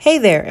Hey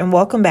there, and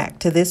welcome back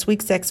to this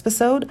week's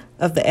episode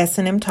of the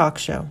S&M Talk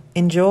Show.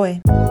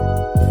 Enjoy.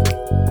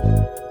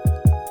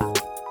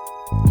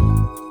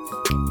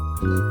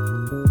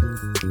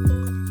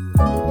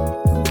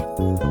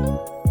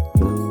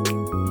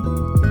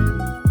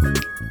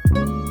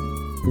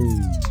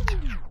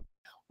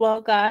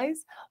 Well,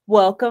 guys,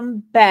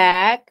 welcome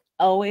back.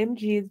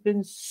 OMG, it's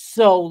been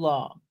so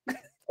long.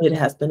 It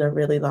has been a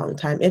really long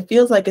time. It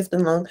feels like it's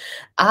been long.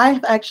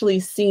 I've actually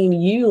seen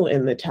you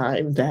in the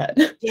time that.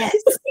 Yes.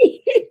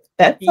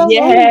 That's so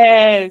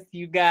yes, long.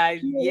 You guys.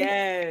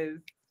 Yes.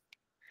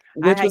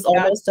 Which was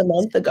almost a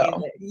month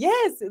ago.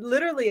 Yes,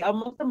 literally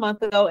almost a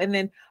month ago. And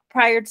then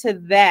prior to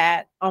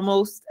that,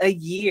 almost a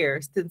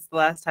year since the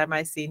last time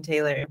I seen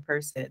Taylor in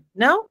person.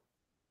 No?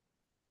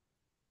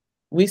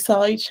 We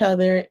saw each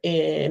other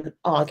in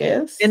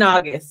August.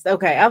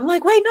 Okay. I'm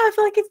like, wait, no, I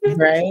feel like it's been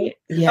right.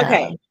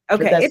 Yeah.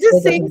 Okay. It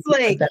just seems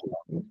like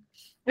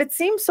it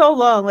seems so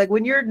long. Like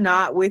when you're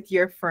not with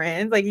your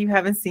friends, like you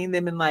haven't seen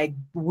them in like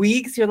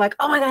weeks, you're like,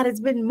 oh my God, it's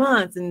been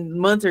months, and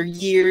months or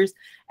years,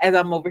 as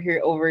I'm over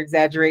here over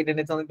exaggerating.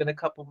 It's only been a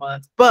couple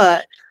months,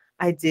 but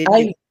I did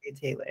get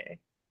Taylor.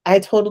 I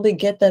totally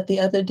get that. The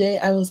other day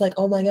I was like,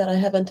 oh my God, I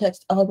haven't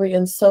texted Aubrey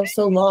in so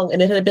long.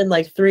 And it had been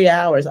like 3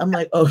 hours. I'm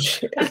like, oh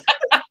shit.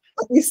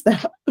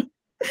 Stop. I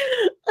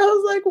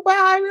was like,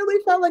 wow, I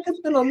really felt like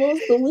it's been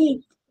almost a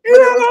week.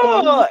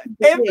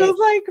 It feels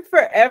like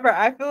forever.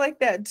 I feel like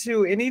that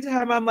too.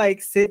 Anytime I'm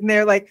like sitting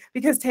there, like,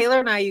 because Taylor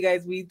and I, you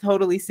guys, we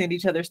totally send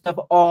each other stuff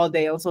all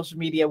day on social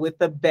media with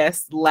the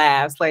best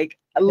laughs. Like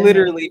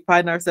literally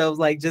find ourselves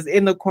like just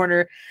in the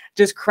corner,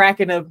 just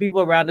cracking up.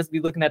 People around us be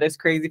looking at us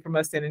crazy from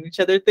us sending each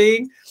other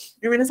things.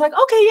 I mean, it's like,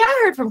 okay, yeah,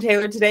 I heard from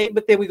Taylor today,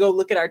 but then we go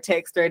look at our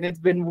text and it's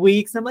been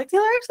weeks. I'm like,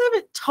 Taylor, I actually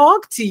haven't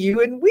talked to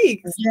you in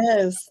weeks.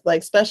 Yes,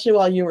 like especially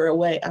while you were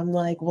away. I'm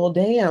like, well,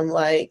 damn,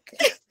 like.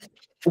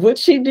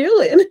 What's she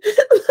doing?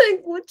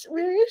 Like,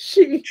 where is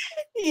she?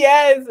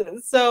 Yes.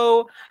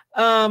 So,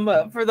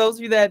 for those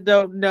of you that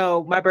don't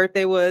know, my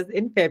birthday was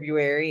in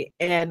February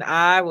and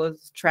I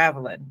was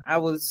traveling. I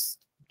was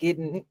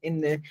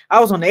I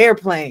was on the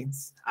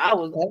airplanes. I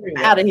was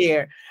out of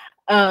here.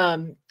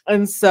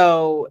 And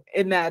so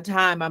in that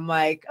time, I'm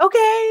like,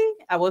 okay,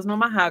 I wasn't on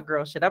my hot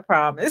girl shit, I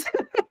promise.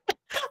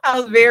 I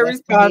was very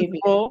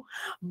responsible,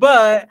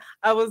 but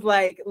I was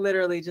like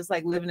literally just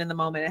like living in the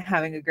moment and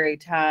having a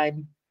great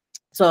time.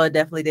 So I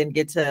definitely didn't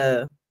get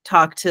to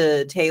talk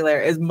to Taylor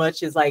as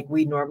much as like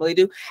we normally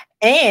do.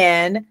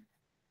 And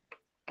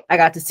I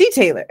got to see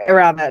Taylor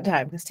around that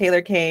time because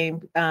Taylor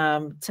came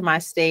to my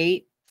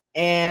state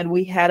and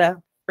we had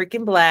a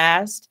freaking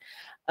blast.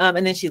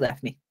 And then she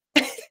left me.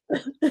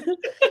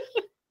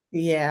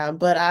 Yeah,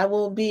 but I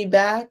will be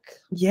back.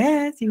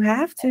 Yes, you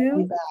have to. I'll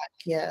be back,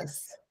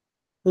 yes.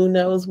 Who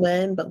knows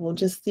when, but we'll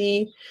just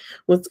see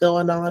what's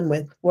going on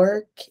with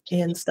work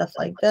and stuff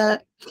like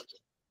that.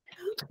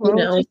 You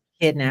know,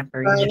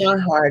 kidnapper. Trying our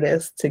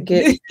hardest to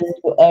get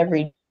through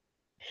every,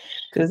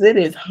 because it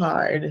is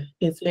hard.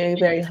 It's very,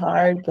 very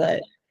hard,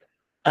 but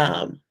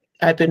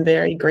I've been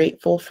very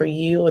grateful for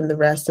you and the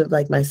rest of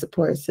like my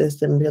support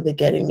system really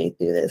getting me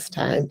through this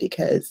time,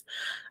 because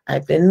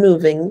I've been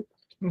moving,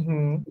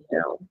 you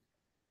know,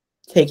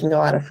 taking a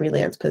lot of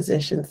freelance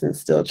positions and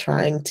still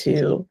trying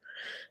to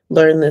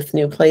learn this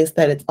new place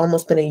that it's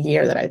almost been a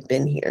year that I've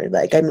been here.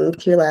 Like I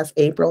moved here last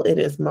April. It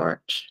is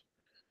March.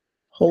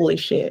 Holy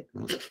shit.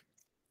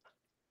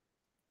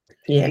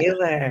 Yeah.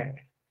 Taylor.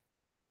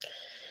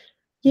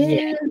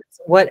 Yes.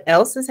 What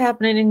else is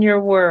happening in your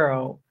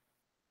world?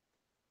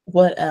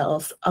 What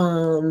else?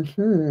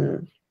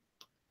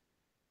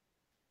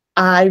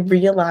 I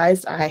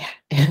realized I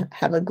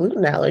have a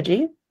gluten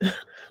allergy.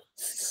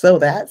 So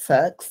that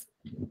sucks.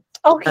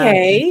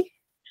 Okay.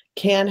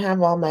 Can't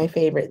have all my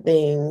favorite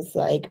things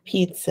like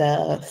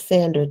pizza,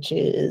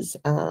 sandwiches,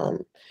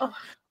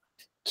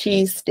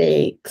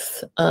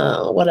 cheesesteaks,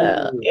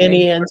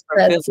 Indians,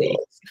 pretzels.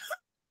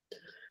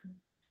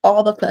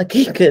 All the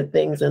fucking good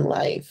things in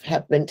life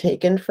have been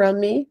taken from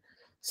me.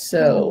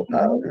 So,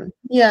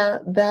 yeah,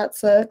 that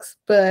sucks.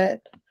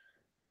 But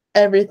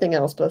everything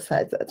else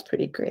besides that's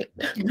pretty great.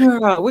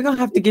 Girl, we're going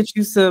to have to get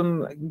you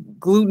some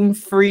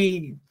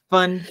gluten-free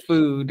fun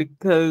food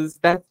because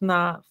that's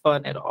not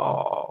fun at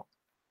all.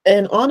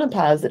 And on a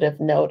positive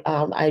note,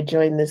 I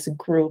joined this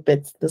group.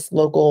 It's this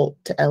local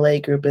to LA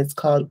group. It's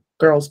called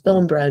Girls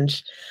Film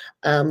Brunch.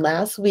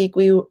 Last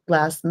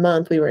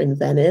month we were in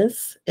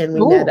Venice and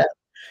we met up.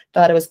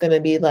 Thought it was going to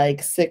be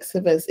like 6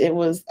 of us. It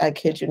was, I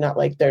kid you not,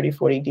 like 30,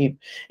 40 deep.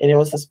 And it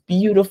was this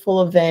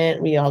beautiful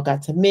event. We all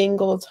got to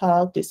mingle,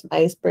 talk, do some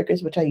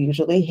icebreakers, which I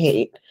usually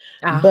hate.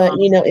 But,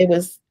 you know, it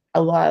was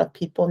a lot of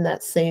people in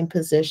that same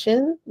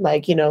position.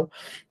 Like, you know,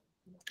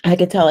 I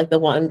could tell like the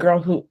one girl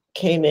who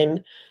came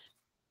in,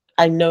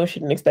 I know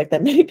she didn't expect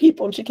that many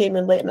people. And she came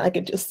in late and I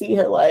could just see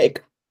her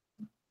like,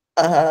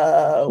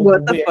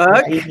 what the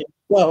fuck?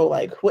 So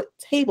like, what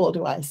table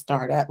do I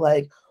start at?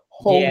 Like,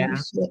 holy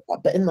shit.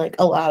 But and like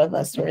a lot of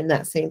us were in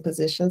that same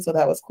position, so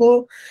that was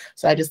cool.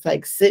 So I just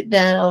like sit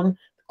down,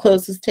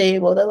 closest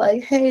table. They're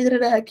like, hey,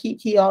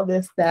 kiki, all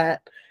this,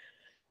 that.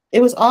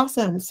 It was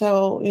awesome.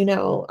 So,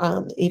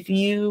 if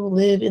you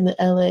live in the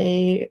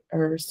LA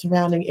or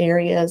surrounding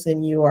areas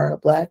and you are a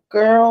Black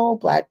girl,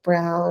 Black,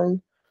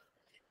 brown,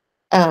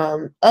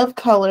 of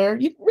color,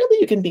 you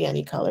can be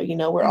any color.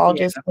 We're all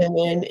Yeah. just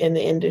women in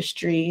the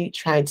industry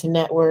trying to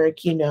network.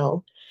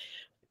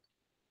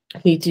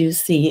 We do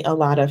see a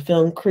lot of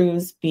film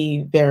crews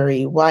be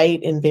very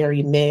white and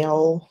very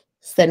male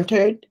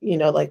centered,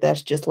 like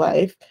that's just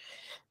life.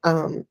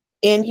 And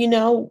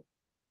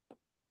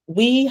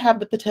we have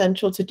the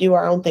potential to do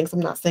our own things. I'm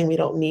not saying we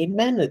don't need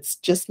men. It's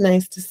just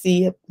nice to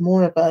see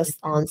more of us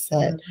on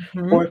set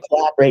Mhm. or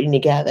collaborating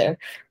together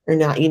or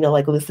not,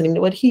 like listening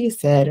to what he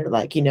said or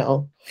like,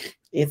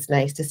 it's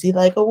nice to see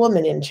like a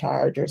woman in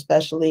charge or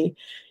especially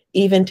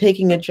even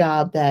taking a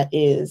job that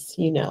is,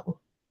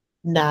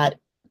 not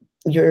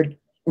your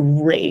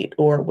rate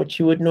or what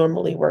you would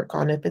normally work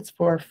on. If it's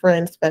for a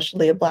friend,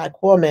 especially a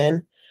Black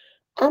woman,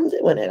 I'm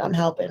doing it. I'm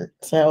helping.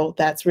 So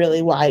that's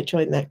really why I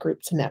joined that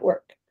group to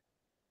network.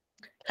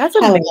 That's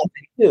How amazing.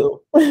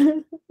 about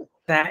you?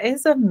 That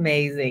is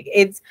amazing.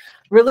 It's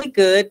really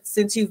good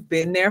since you've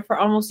been there for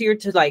almost a year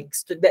to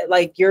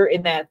like you're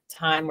in that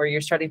time where you're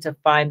starting to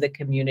find the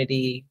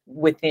community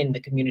within the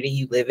community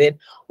you live in,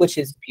 which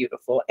is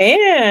beautiful.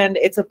 And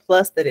it's a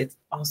plus that it's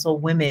also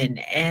women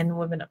and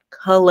women of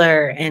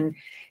color and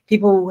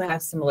people who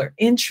have similar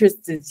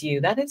interests as you.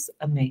 That is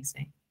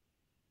amazing.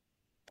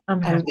 I'm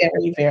I'm happy.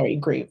 very, very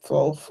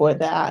grateful for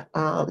that.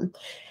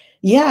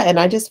 Yeah, and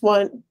I just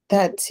want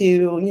that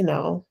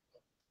to,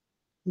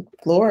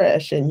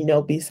 flourish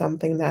and, be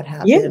something that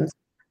Yeah. happens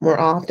more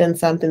often,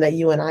 something that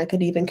you and I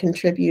could even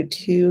contribute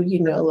to,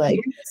 like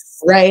Yes.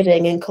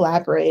 writing and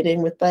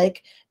collaborating with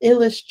like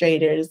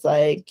illustrators,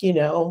 like,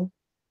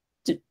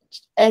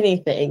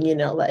 anything,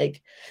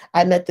 like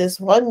I met this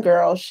one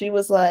girl, she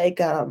was like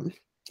a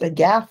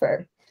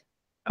gaffer.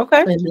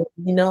 Okay.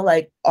 And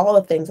like all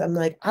the things. I'm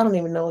like, I don't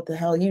even know what the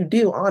hell you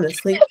do,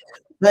 honestly.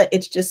 But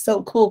it's just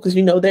so cool because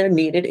they're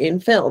needed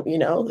in film,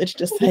 It's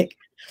just like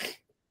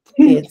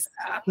it's,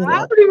 I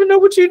don't even know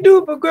what you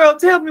do, but girl,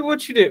 tell me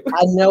what you do.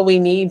 I know we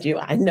need you.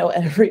 I know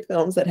every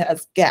films that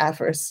has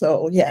gaffers.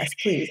 So yes,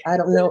 please. I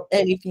don't know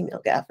any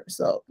female gaffers.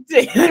 So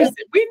We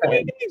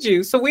need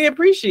you, so we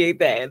appreciate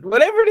that.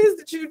 Whatever it is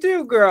that you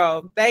do,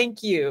 girl,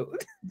 thank you.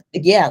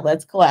 yeah,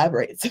 let's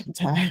collaborate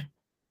sometime.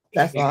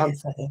 That's all I'm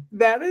saying.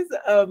 That is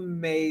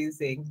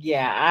amazing.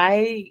 Yeah,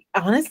 I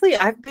honestly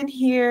I've been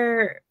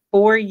here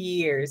 4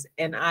 years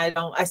and I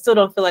still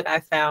don't feel like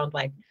I found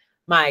like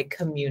my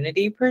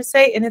community per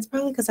se. And it's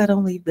probably because I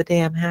don't leave the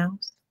damn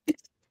house.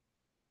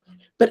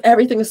 But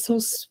everything is so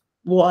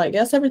well, I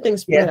guess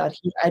everything's spread Yeah. out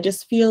here. I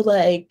just feel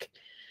like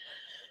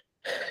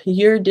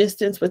your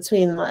distance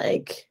between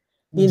like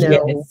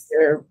Yes.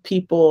 where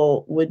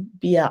people would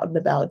be out and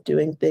about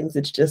doing things,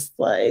 it's just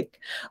like,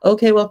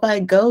 okay, well, if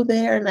I go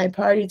there and I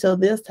party till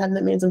this time,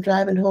 that means I'm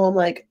driving home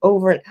like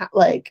over and out,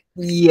 like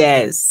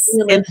Yes. In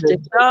the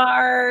realistically.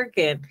 dark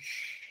and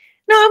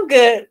no, I'm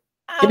good.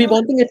 It'd be I'm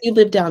one thing if you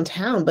live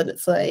downtown, but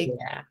it's like,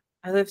 Yeah.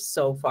 I live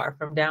so far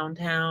from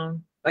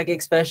downtown, like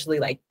especially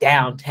like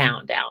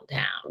downtown.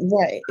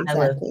 right, I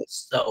live exactly.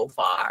 so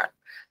far.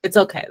 It's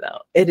okay though.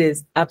 It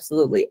is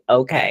absolutely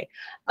okay.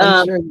 I'm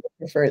Um, sure you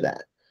prefer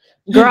that.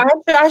 girl,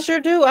 I sure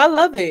do. I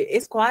love it.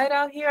 It's quiet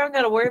out here. I don't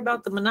gotta worry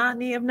about the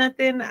monotony of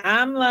nothing.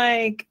 I'm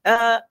like,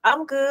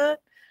 I'm good.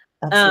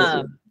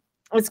 Absolutely. Um,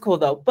 it's cool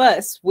though.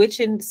 But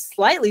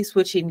slightly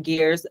switching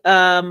gears,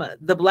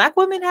 the Black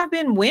women have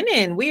been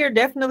winning. We are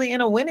definitely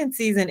in a winning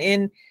season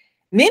in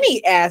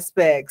many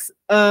aspects.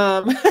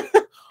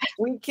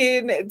 We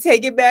can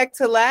take it back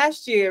to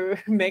last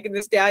year. Megan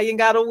Thee Stallion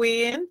got a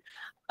win.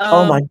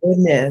 Oh my Um,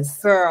 goodness.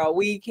 girl,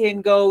 we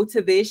can go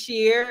to this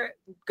year.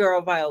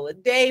 Girl, Viola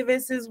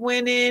Davis is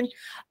winning.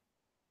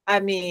 I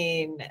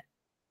mean,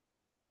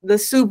 the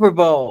Super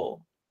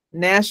Bowl,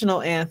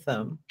 national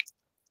anthem,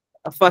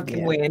 a fucking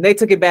Yeah. win. They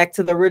took it back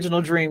to the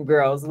original Dream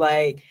Girls.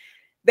 Like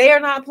they are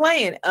not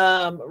playing.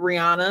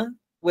 Rihanna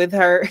with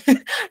her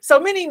so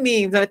many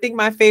memes. I think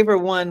my favorite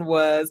one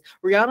was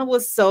Rihanna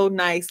was so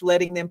nice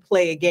letting them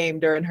play a game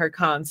during her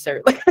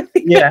concert.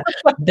 Yeah.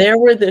 There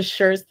were the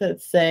shirts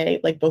that say,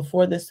 like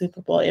before the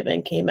Super Bowl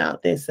event came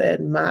out, they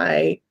said,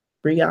 my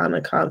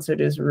Rihanna concert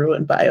is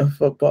ruined by a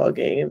football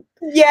game.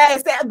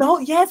 Yes,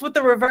 yes, with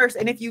the reverse.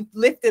 And if you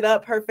lift it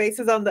up, her face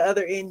is on the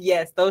other end.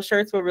 Yes, those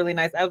shirts were really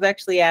nice. I was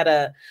actually at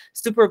a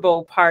Super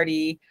Bowl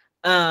party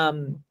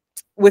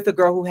with a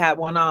girl who had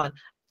one on.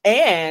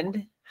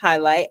 And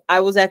highlight,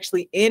 I was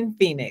actually in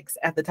Phoenix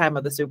at the time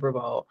of the Super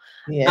Bowl.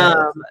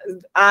 Yeah.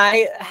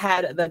 I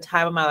had the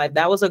time of my life.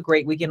 That was a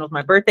great weekend. It was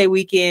my birthday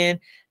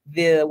weekend.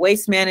 The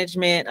waste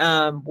management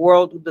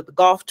the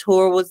golf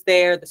tour was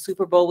there. The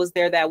Super Bowl was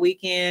there that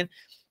weekend.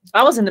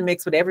 I was in the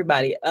mix with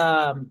everybody.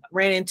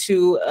 Ran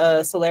into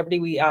a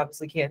celebrity. We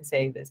obviously can't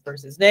say this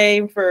person's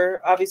name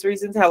for obvious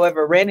reasons.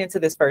 However, ran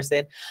into this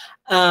person.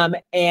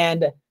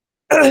 And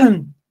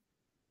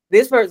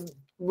this person,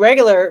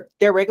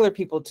 they're regular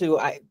people too.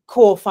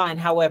 Cool, fine.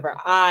 However,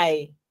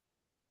 I'm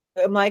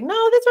like,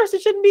 no, this person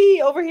shouldn't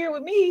be over here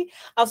with me.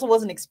 I also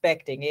wasn't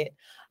expecting it.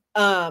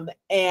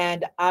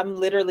 And I'm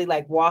literally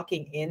like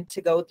walking in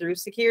to go through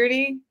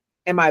security,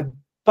 and my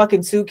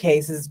fucking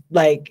suitcase is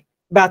like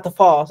about to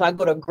fall. So I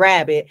go to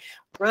grab it,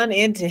 run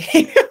into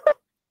him.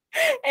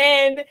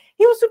 And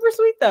he was super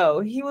sweet though.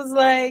 He was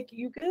like,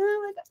 "You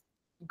good?"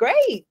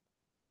 Great.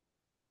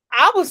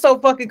 I was so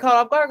fucking caught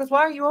off guard because why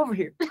are you over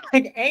here?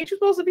 Like, ain't you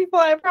supposed to be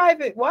flying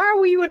private? Why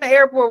are you in the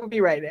airport with me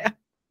right now?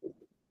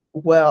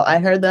 Well, I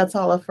heard that's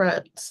all a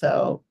front,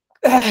 so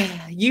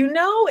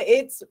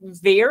It's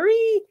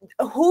very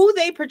who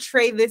they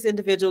portray this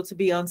individual to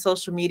be on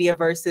social media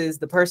versus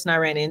the person I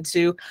ran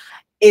into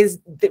is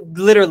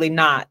literally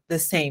not the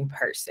same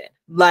person.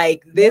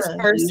 Like this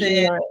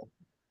person,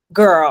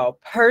 girl,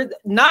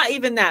 not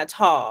even that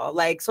tall.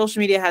 Like social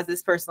media has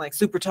this person like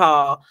super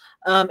tall.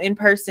 In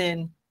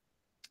person,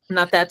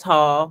 not that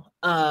tall.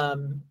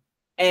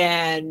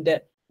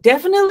 And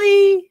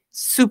definitely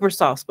super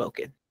soft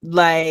spoken.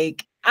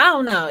 Like, I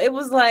don't know. It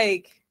was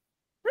like,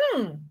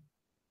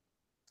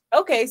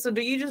 okay, so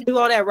do you just do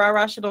all that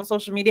rah-rah shit on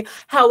social media?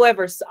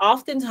 However,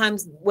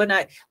 oftentimes when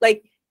I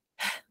like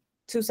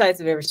two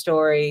sides of every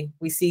story,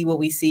 we see what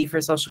we see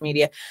for social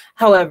media.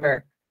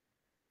 However,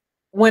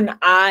 when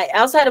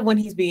outside of when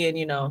he's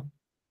being,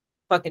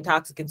 fucking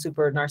toxic and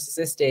super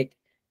narcissistic,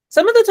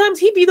 some of the times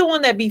he be the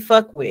one that be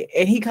fucked with,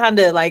 and he kind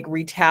of like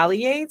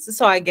retaliates.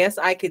 So I guess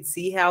I could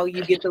see how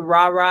you get the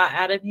rah-rah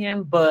out of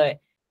him, but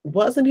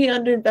wasn't he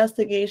under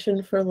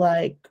investigation for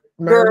like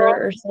murder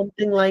or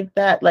something like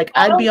that? Like,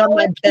 I'd be on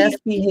my best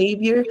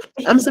behavior.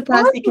 I'm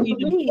surprised he can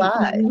even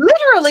fly.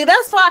 Literally,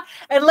 that's why,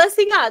 unless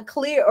he got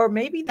clear, or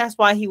maybe that's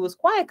why he was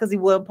quiet, because he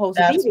wasn't supposed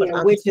to be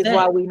there, which is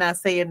why we're not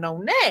saying no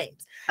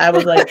names. I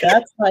was like,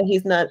 that's why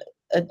he's not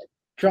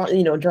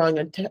drawing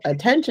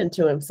attention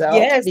to himself.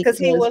 Yes, because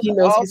he was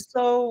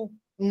also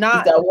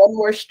not. He's got one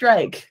more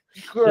strike,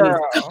 girl.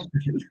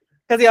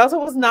 Because he also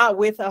was not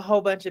with a whole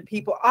bunch of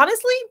people.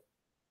 Honestly,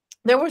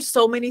 there were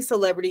so many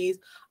celebrities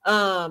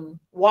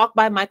walk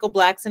by Michael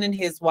Blackson and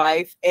his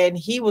wife, and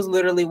he was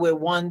literally with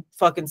one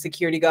fucking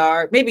security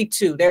guard, maybe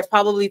two. There's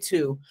probably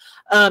two.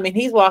 And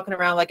he's walking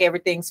around like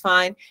everything's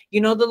fine.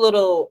 You know, the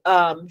little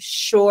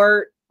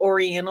short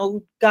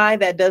Oriental guy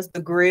that does the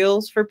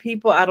grills for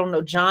people. I don't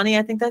know, Johnny,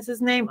 I think that's his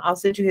name. I'll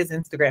send you his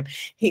Instagram.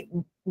 He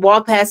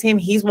walked past him.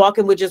 He's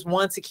walking with just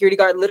one security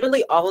guard.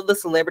 Literally all of the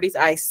celebrities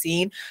I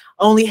seen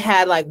only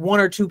had like one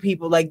or two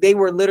people. Like they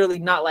were literally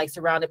not like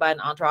surrounded by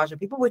an entourage of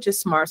people, which is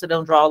smart, so they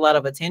don't draw a lot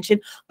of attention.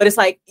 But it's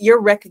like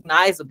you're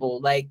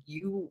recognizable. Like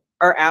you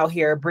are out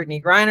here.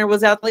 Brittany Griner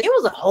was out. Like it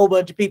was a whole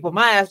bunch of people.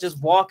 My ass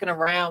just walking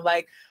around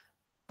like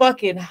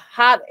fucking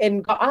hot.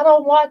 And I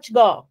don't watch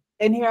golf.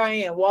 And here I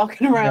am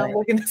walking around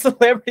looking at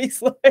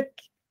celebrities like.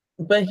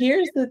 But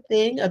here's the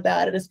thing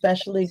about it,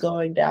 especially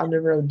going down to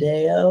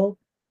rodeo.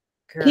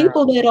 Girl.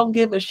 People that don't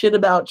give a shit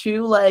about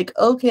you, like,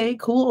 okay,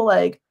 cool,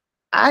 like,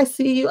 I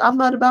see you, I'm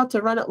not about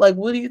to run up, like,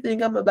 what do you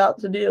think I'm about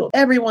to do?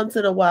 Every once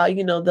in a while,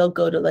 they'll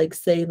go to, like,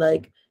 say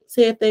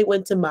if they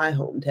went to my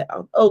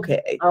hometown,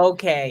 okay.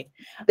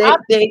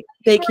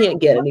 They can't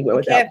get anywhere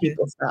without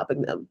people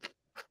stopping them.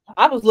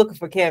 I was looking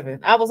for Kevin.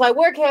 I was like,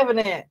 where Kevin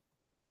at?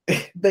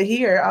 But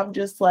here, I'm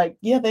just like,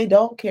 yeah, they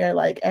don't care.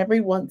 Like,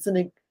 every once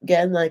and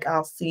again, like,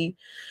 I'll see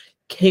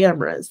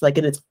cameras, like,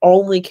 and it's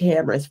only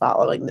cameras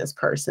following this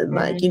person.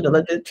 Like,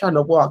 like they're trying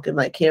to walk and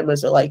like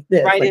cameras are like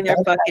this. Right like, in their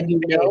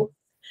fucking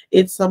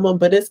it's someone,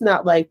 but it's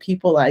not like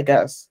people like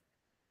us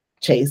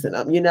chasing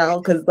them,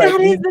 because like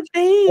that is the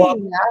thing. Walk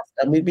past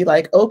them, we'd be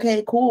like,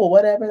 okay, cool,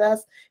 whatever,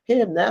 that's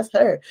him, that's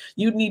her.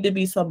 You'd need to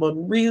be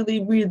someone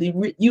really,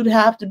 really, you'd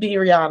have to be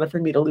Rihanna for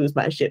me to lose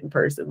my shit in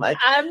person. Like,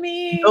 I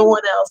mean, no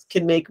one else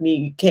can make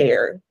me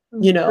care,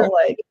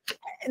 like.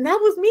 And that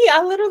was me.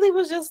 I literally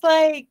was just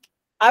like,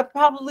 I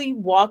probably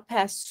walked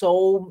past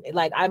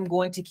like, I'm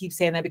going to keep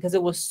saying that because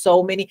it was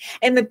so many.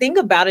 And the thing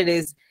about it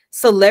is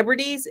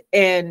celebrities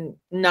and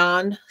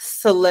not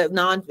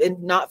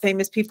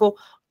famous people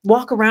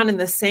walk around in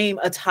the same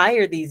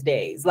attire these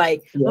days.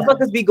 Like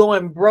motherfuckers be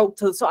going broke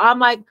so I'm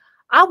like,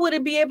 I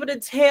wouldn't be able to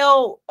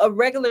tell a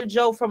regular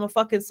Joe from a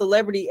fucking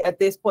celebrity at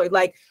this point.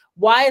 Like,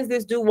 why is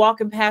this dude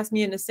walking past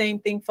me in the same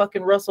thing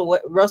fucking Russell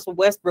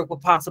Westbrook would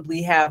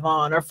possibly have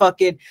on? Or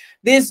fucking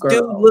this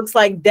dude looks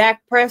like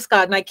Dak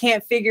Prescott and I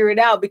can't figure it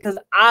out because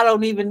I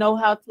don't even know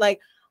how to,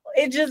 like,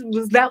 it just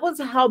was, that was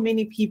how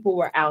many people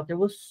were out. There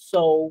was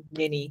so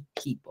many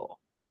people.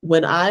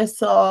 When I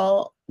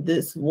saw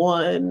this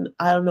one,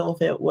 I don't know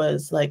if it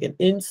was like an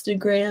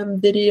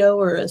Instagram video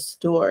or a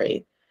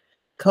story.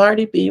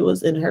 Cardi B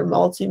was in her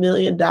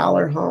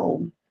multi-million-dollar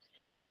home,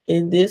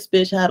 and this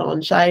bitch had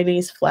on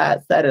Chinese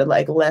flats that are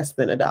like less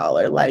than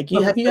 $1. Like,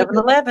 you ever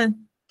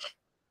 7-Eleven,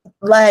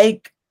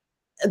 like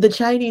the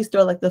Chinese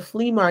store, like the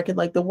flea market,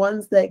 like the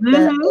ones that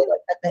like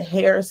at the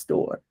hair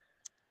store.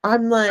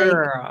 I'm like,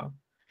 girl,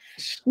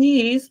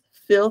 she's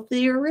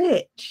filthy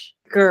rich.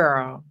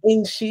 Girl.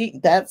 And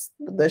that's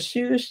the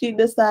shoes she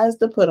decides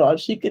to put on.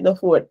 She can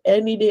afford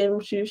any damn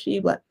shoe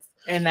she wants.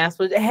 And that's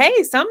what,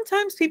 hey,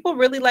 sometimes people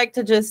really like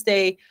to just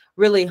stay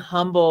really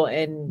humble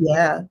and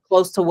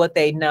close to what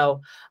they know.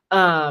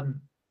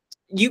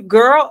 You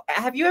girl,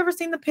 have you ever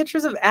seen the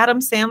pictures of Adam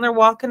Sandler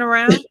walking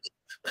around?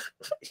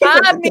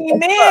 I mean,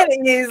 man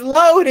is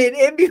loaded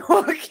and be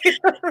walking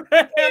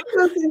around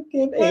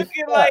looking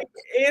like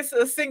it's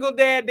a single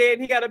dad day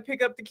and he got to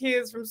pick up the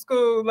kids from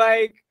school.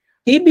 Like,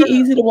 he'd be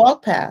easy to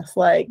walk past.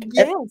 Like,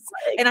 yes.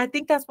 And I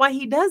think that's why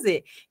he does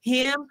it.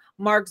 Him,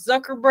 Mark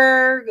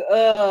Zuckerberg,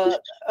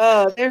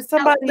 there's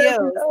somebody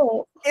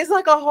else. It's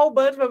like a whole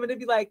bunch of them. And it'd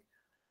be like,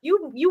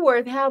 you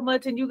worth how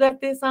much and you got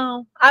this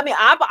on? I mean,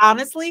 I've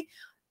honestly,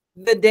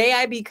 the day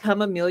I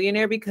become a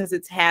millionaire, because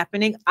it's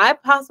happening, I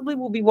possibly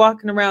will be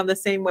walking around the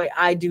same way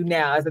I do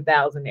now as a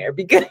thousandaire,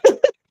 because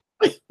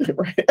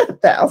right, a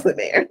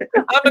thousandaire.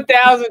 I'm a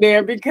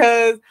thousandaire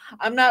because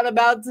I'm not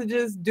about to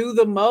just do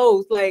the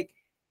most. Like,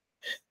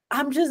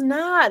 I'm just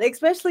not,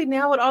 especially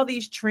now with all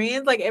these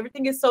trends. Like,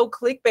 everything is so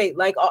clickbait.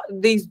 Like,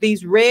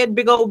 these red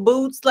big old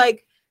boots,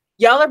 like,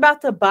 y'all are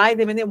about to buy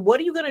them, and then what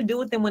are you gonna do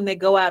with them when they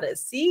go out of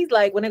season?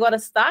 Like, when they go out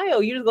of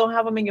style, you just gonna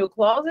have them in your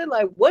closet?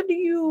 Like, what do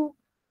you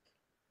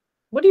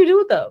do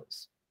with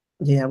those?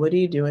 Yeah, what do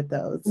you do with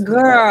those?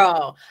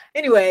 Girl.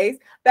 Anyways,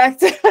 back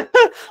to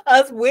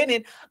us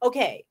winning.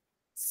 Okay,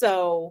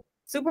 so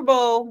Super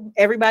Bowl,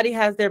 everybody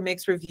has their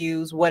mixed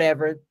reviews,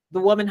 whatever. The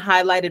woman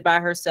highlighted by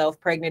herself,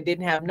 pregnant,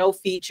 didn't have no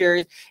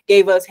features,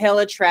 gave us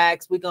hella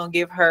tracks. We're going to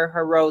give her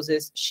her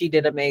roses. She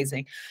did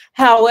amazing.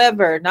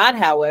 However,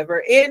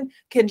 in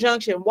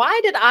conjunction, why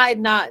did I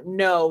not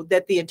know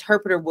that the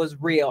interpreter was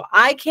real?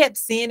 I kept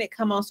seeing it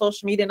come on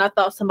social media, and I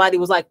thought somebody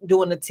was like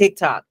doing a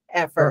TikTok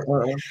at first.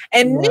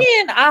 And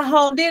then I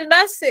honed in and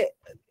I said,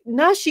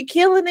 now she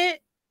killing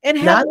it. And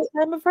having the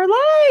time of her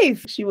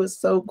life. She was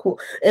so cool.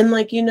 And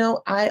like, you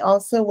know, I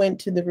also went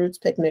to the Roots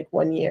picnic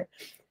one year,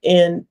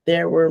 and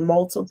there were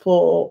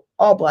multiple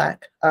all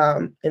Black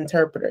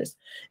interpreters,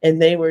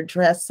 and they were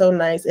dressed so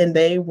nice, and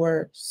they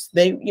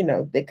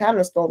kind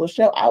of stole the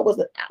show. I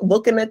was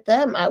looking at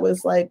them. I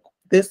was like,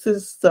 this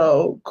is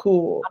so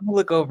cool. I'm gonna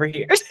look over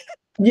here.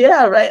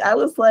 Yeah, right. I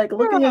was like,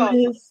 look at him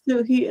in his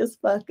suit. He is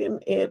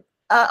fucking it.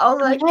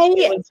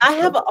 I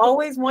have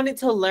always wanted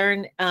to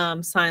learn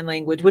sign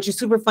language, which is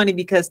super funny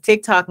because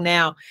TikTok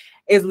now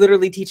is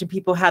literally teaching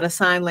people how to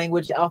sign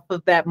language off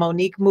of that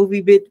Monique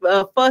movie bit.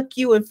 Fuck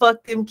you and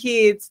fuck them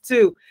kids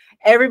too.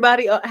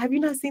 Everybody, have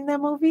you not seen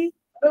that movie?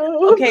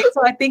 Okay,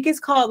 so I think it's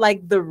called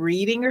like The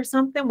Reading or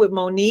something with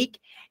Monique.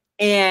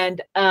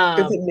 And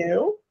is it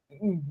new?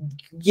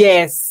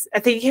 Yes, I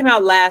think it came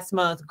out last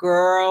month.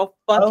 Girl,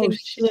 fucking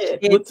shit.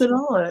 What's it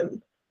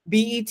on?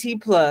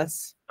 BET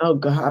Plus. Oh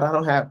God, I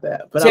don't have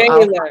that. But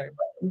Taylor,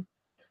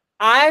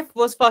 I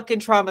was fucking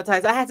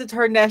traumatized. I had to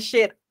turn that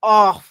shit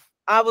off.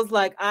 I was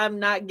like, I'm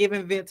not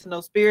giving vent to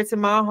no spirits in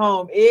my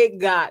home. It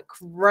got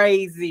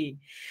crazy.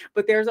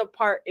 But there's a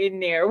part in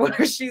there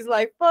where she's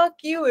like, fuck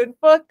you and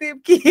fuck them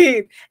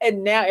kids.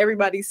 And now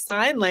everybody's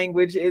sign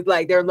language is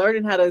like, they're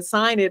learning how to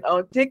sign it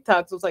on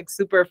TikTok. So it's like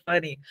super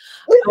funny.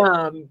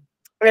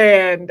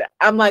 And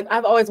I'm like,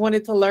 I've always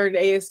wanted to learn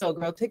ASL,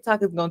 girl.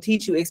 TikTok is going to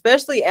teach you,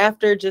 especially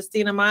after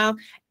Justina Miles.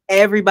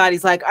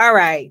 Everybody's like, all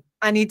right,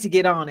 I need to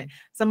get on it.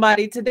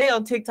 Somebody today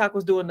on TikTok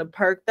was doing the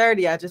perk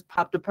 30. I just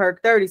popped a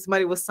perk 30.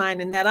 Somebody was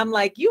signing that. I'm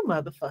like, you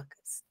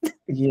motherfuckers.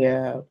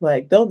 Yeah,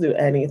 like they'll do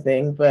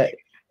anything, but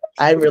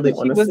I really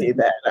want to see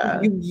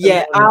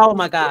that. Oh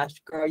my gosh,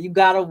 girl, you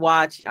gotta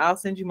watch. I'll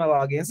send you my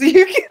login so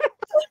you can.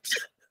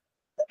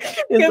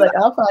 It's like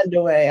I'll find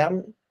a way.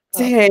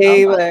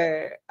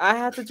 Taylor, I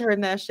had to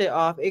turn that shit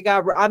off.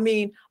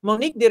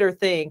 Monique did her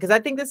thing because I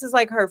think this is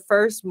like her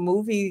first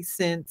movie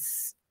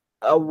since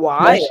a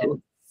while.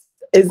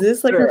 Is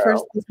this like her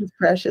first This Is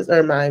Precious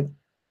or my?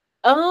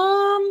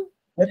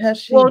 What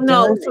has she? Well,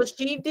 no. So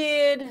she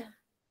did,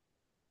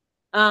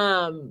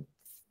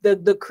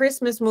 the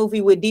Christmas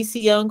movie with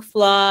DC Young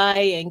Fly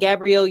and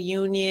Gabrielle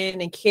Union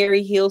and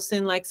Carrie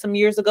Hilson like some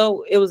years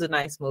ago. It was a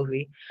nice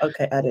movie.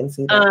 Okay, I didn't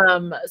see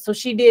that. So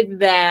she did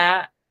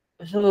that.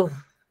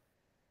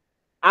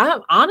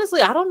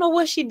 I don't know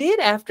what she did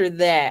after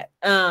that.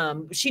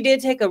 She did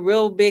take a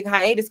real big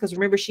hiatus because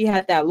remember she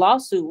had that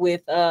lawsuit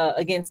with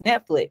against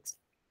Netflix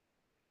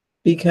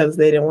because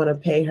they didn't want to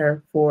pay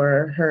her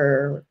for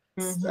her.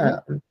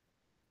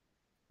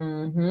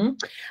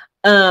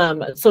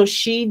 So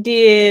she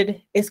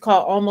did. It's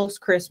called Almost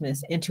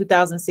Christmas in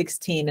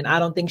 2016, and I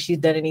don't think she's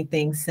done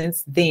anything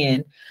since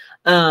then.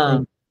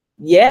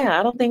 Yeah,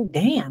 I don't think.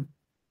 Damn.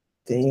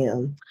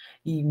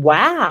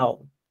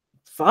 Wow.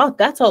 Fuck,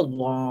 that's a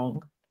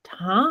long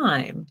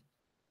time,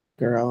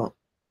 girl.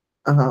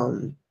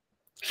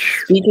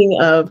 Speaking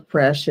of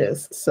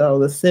Precious, so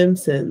The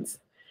Simpsons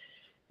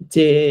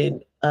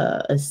did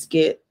a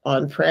skit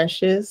on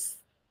Precious.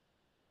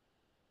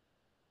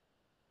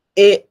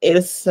 It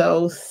is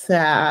so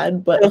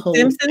sad, but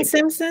the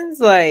Simpsons,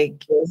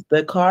 like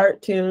the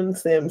cartoon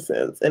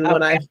Simpsons. And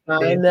when I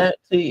find that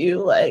to you,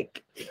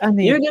 like,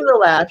 you're gonna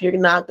laugh. You're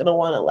not gonna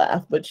want to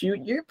laugh, but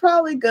you're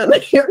probably gonna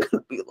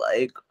be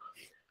like,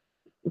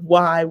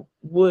 why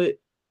would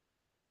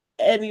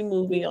any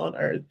movie on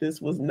earth, this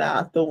was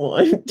not the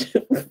one?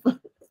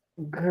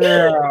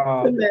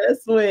 Girl, to mess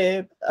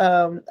with.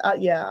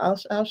 Yeah,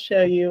 I'll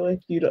show you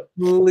if you don't.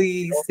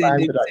 please send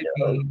Find it it on to your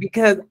me own.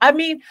 because I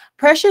mean,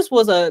 Precious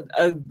was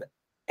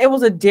it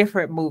was a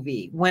different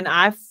movie. When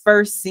I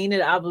first seen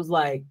it, I was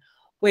like,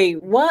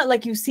 wait, what?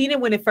 Like you seen it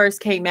when it first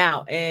came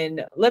out.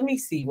 And let me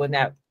see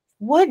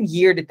what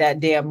year did that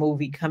damn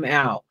movie come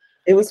out?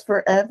 It was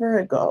forever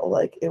ago.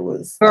 Like it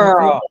was. I feel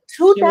Girl, like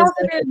she was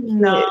like a kid.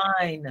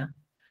 2009.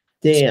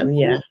 Damn.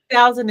 Yeah.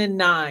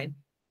 2009.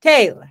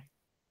 Taylor,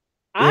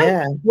 I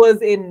Yeah.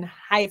 was in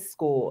high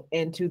school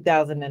in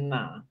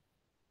 2009.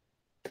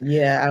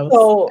 Yeah. So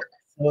So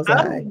was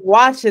I'm I.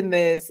 watching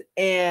this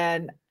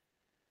and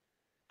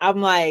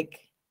I'm like,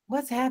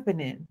 what's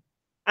happening?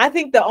 I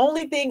think the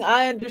only thing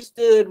I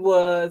understood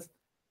was,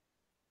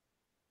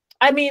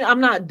 I mean, I'm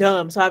not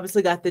dumb. So I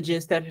obviously got the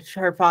gist that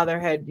her father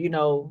had,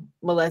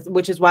 molested,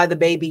 which is why the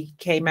baby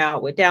came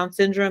out with Down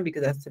syndrome,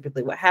 because that's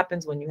typically what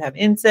happens when you have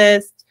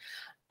incest.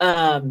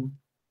 Um,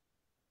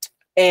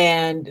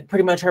 and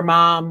pretty much her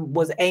mom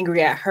was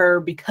angry at her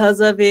because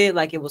of it,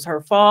 like it was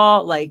her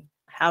fault. Like,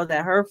 how's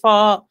that her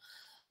fault?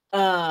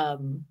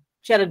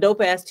 She had a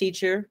dope ass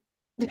teacher.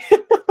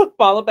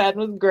 Paula Patton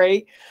was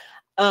great.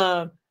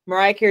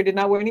 Mariah Carey did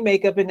not wear any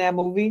makeup in that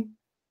movie.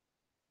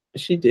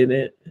 She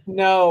didn't.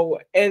 No.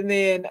 And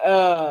then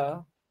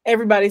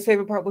everybody's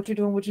favorite part, what you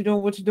doing, what you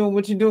doing, what you doing,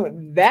 what you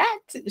doing. That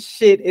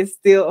shit is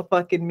still a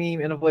fucking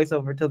meme and a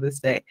voiceover till this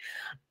day.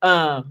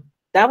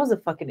 That was a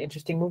fucking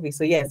interesting movie.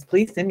 So yes,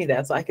 please send me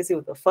that so I can see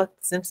what the fuck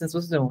the Simpsons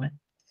was doing.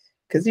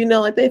 Because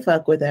like they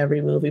fuck with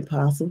every movie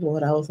possible.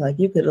 And I was like,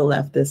 you could have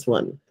left this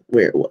one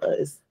where it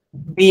was.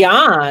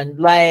 Beyond,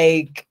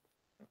 like,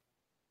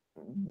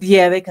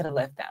 yeah, they could have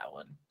left that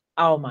one.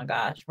 Oh my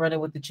gosh, Running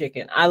with the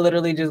Chicken. I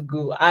literally just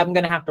Google. I'm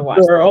gonna have to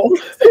watch Girl.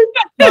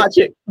 Watch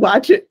it.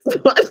 Watch it.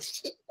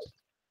 Watch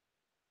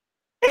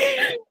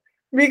it.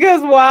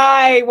 Because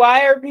why?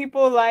 Why are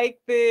people like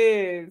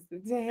this?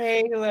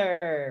 Taylor.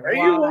 Are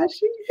why? you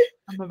watching it?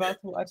 I'm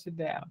about to watch it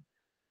now.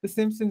 The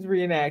Simpsons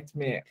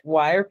reenactment.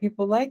 Why are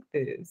people like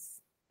this?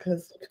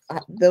 Because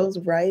those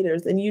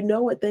writers, and you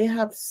know what? They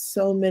have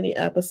so many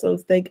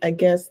episodes. I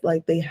guess,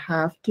 like they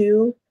have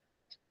to,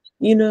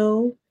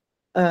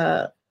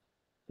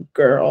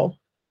 girl.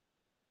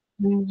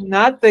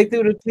 Not they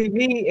threw the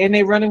TV and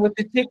they running with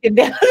the chicken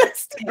down the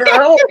stairs.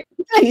 Girl,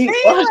 keep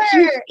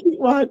watching. Keep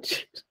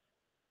watching.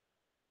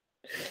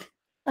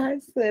 I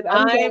said,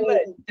 I'm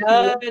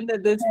done.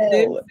 The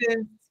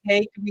Simpsons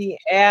take me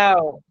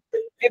out.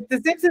 If the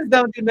Simpsons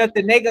don't do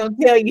nothing, they gonna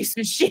tell you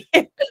some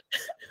shit.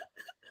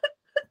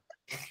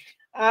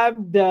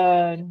 I'm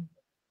done.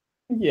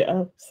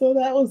 Yeah. So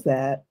that was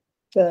that.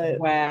 But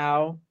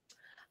wow.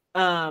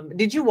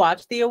 Did you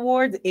watch the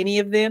awards? Any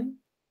of them?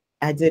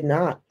 I did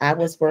not. I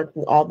was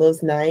working all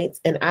those nights,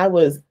 and I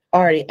was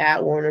already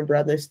at Warner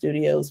Brothers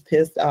Studios,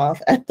 pissed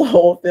off at the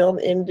whole film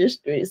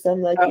industry. So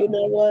I'm like, you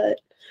know what?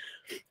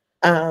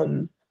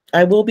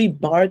 I will be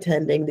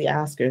bartending the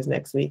Oscars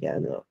next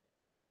weekend, though.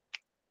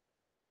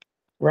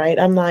 Right?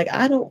 I'm like,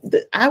 I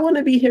want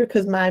to be here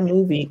because my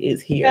movie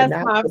is here.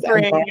 That's my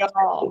friend,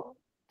 y'all.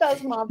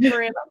 That's my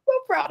friend. I'm so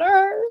proud of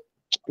her.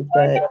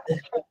 But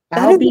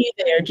I'll be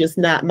there, just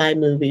not my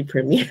movie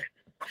premiere.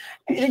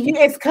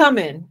 It's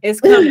coming. It's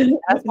coming.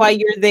 That's why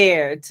you're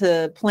there,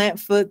 to plant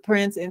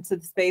footprints into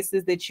the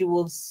spaces that you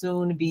will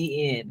soon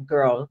be in,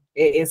 girl.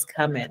 It is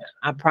coming.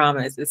 I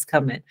promise it's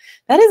coming.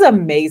 That is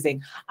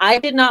amazing. I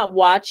did not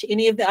watch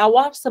any of that. I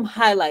watched some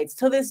highlights.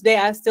 To this day,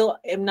 I still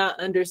am not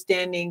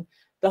understanding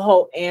the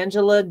whole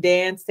Angela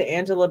dance to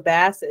Angela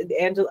Bassett.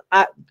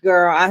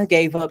 I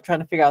gave up trying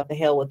to figure out what the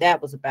hell what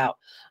that was about.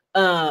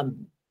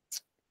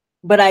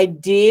 But I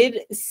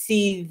did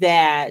see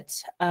that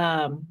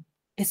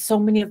it's so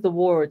many of the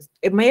awards.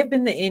 It may have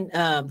been the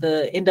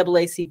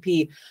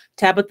NAACP.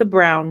 Tabitha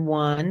Brown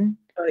won.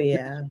 Oh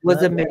yeah,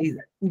 was amazing.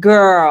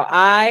 Girl,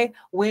 I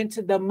went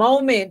to the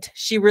moment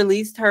she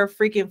released her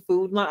freaking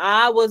food line.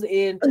 I was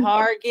in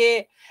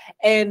Target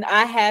and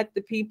I had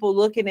the people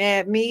looking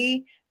at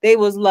me. They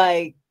was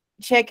like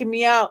checking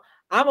me out.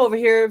 I'm over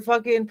here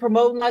fucking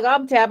promoting like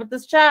I'm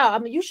Tabitha's child. I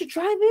mean, you should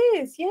try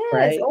this. Yes.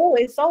 Right. Oh,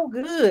 it's so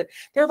good.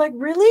 They're like,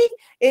 really?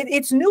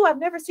 It's new. I've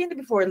never seen it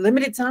before.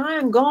 Limited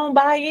time. Go on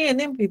buy in.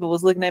 Then people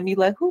was looking at me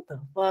like, who the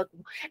fuck?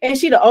 And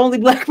she the only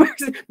black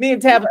person. Me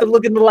and Tabitha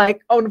looking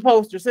like on the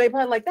poster. So they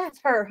probably like, that's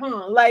her,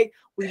 huh? Like,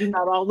 we do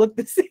not all look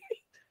the same.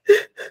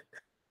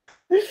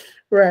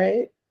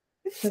 Right.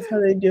 That's how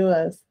they do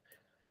us.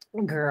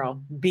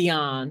 Girl,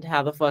 beyond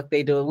how the fuck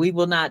they do it. We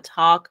will not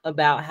talk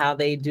about how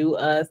they do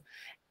us.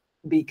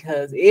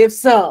 Because if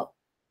so,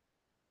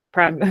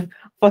 fucking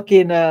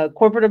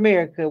corporate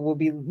America will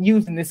be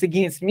using this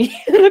against me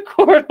in the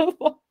court of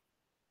law.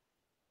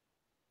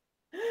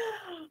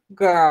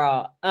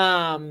 Girl,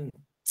 I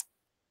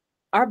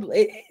don't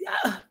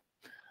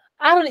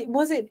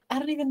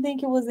even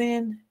think it was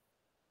in.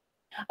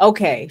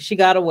 Okay, she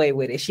got away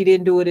with it. She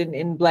didn't do it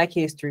in Black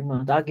History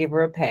Month. I'll give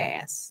her a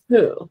pass.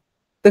 Who?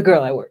 The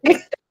girl at work.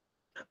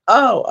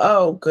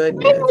 Oh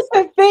goodness.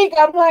 I think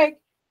I'm like,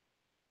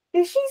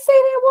 did she say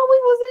that when we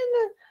was in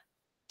the?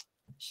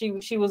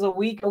 She was a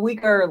week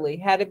early.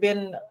 Had it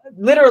been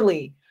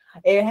literally,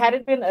 it had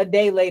it been a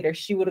day later,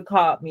 she would have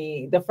caught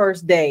me the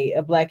first day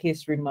of Black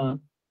History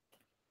Month.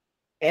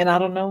 And I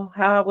don't know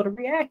how I would have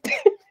reacted.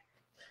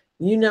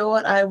 You know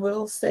what? I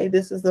will say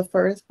this is the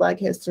first Black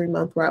History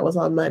Month where I was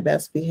on my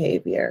best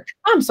behavior.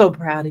 I'm so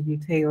proud of you,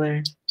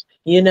 Taylor.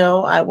 You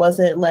know, I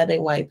wasn't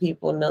letting white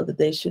people know that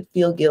they should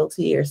feel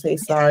guilty or say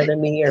sorry to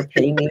me or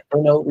pay me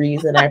for no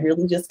reason. I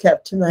really just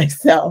kept to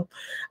myself.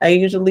 I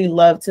usually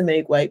love to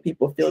make white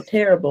people feel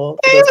terrible.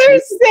 Taylor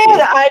said,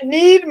 I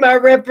need my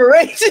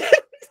reparations.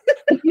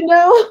 You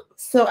know,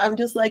 so I'm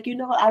just like, you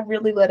know, I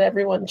really let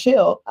everyone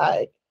chill.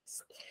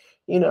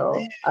 You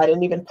know, I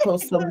didn't even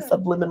post some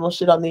subliminal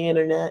shit on the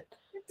internet.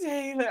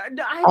 Taylor,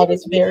 I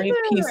was very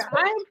peaceful.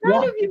 I'm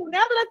proud of you. Now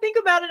that I think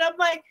about it, I'm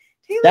like,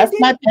 Taylor, that's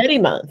my petty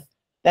month.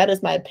 That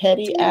is my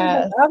petty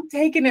ass. I'm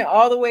taking it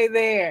all the way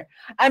there.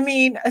 I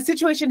mean, a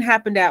situation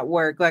happened at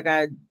work, like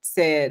I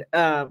said,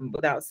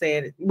 without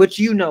saying it, which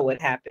you know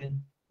what happened.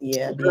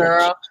 Yeah,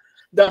 girl.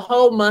 The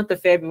whole month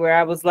of February,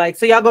 I was like,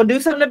 so y'all gonna do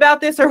something about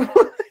this or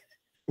what?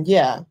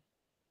 Yeah.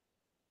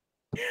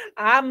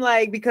 I'm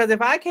like, because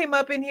if I came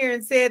up in here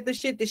and said the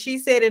shit that she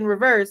said in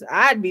reverse,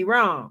 I'd be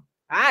wrong.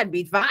 I'd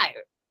be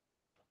fired.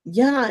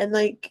 Yeah, and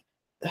like,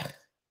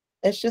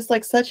 it's just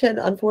like such an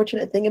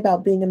unfortunate thing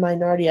about being a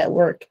minority at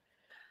work.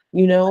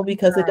 You know,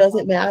 because it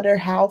doesn't matter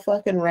how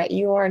fucking right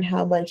you are and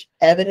how much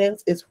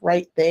evidence is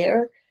right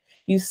there.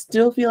 You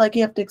still feel like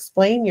you have to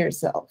explain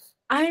yourself.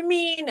 I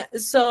mean,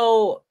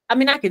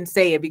 I can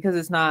say it because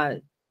it's not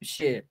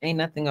shit. Ain't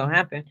nothing gonna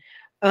happen.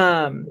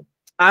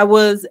 I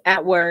was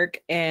at work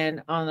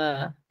and on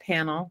a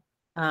panel,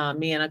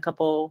 me and a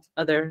couple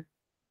other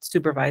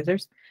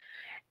supervisors,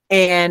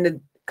 and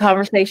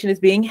conversation is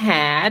being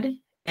had,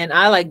 and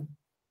I like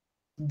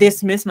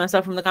dismiss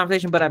myself from the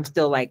conversation, but I'm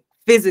still like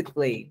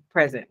physically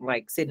present,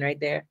 like sitting right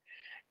there,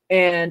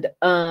 and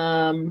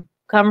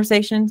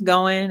conversations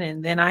going,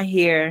 and then I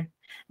hear,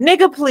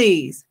 nigga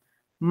please.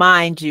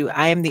 Mind you,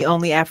 I am the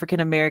only African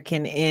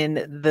American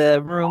in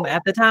the room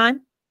at the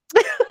time.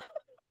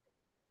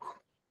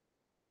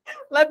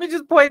 Let me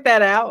just point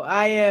that out.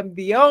 I am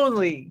the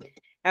only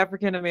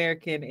African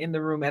American in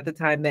the room at the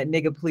time that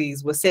nigga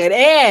please was said,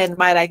 and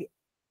might I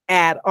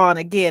add on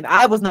again,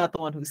 I was not the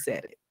one who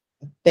said it.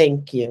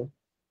 Thank you.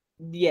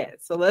 Yes,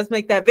 so let's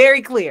make that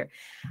very clear.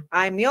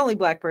 I'm the only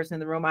Black person in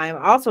the room. I am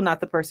also not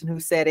the person who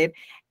said it.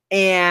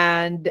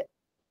 And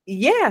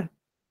yeah,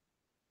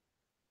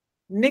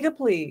 nigga,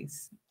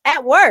 please,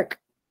 at work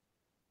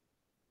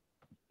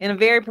in a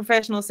very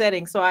professional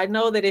setting. So I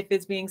know that if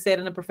it's being said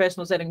in a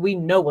professional setting, we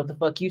know what the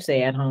fuck you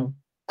say at home.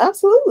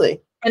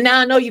 Absolutely. And now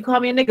I know you call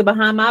me a nigga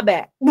behind my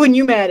back when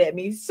you mad at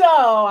me. So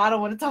I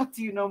don't want to talk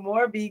to you no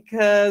more,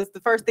 because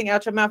the first thing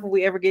out your mouth when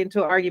we ever get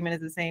into an argument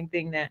is the same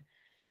thing that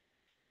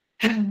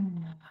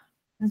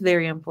it's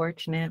very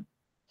unfortunate.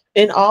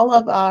 In all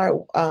of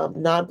our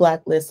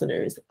non-Black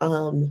listeners,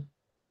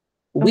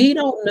 we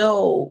don't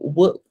know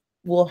what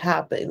will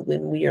happen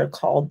when we are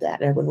called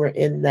that or when we're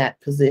in that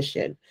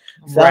position.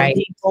 Some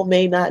people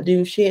may not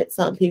do shit.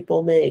 Some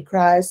people may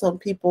cry. Some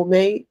people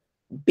may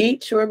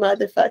beat your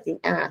motherfucking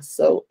ass.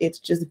 So it's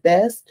just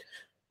best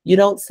you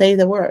don't say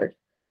the word.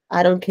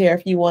 I don't care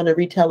if you want to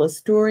retell a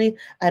story.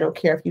 I don't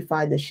care if you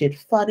find the shit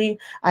funny.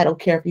 I don't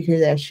care if you hear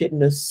that shit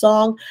in a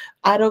song.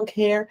 I don't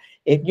care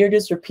if you're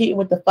just repeating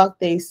what the fuck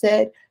they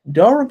said.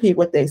 Don't repeat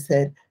what they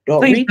said.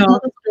 Don't retell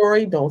the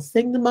story. Don't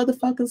sing the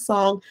motherfucking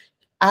song.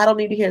 I don't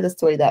need to hear the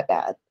story that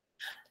bad.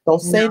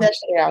 Don't say that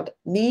shit around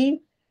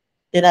me,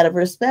 and out of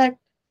respect,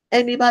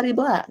 anybody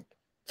Black.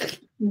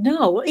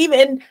 No,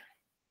 even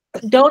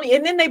don't.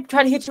 And then they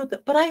try to hit you with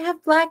it, but I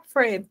have Black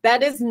friends.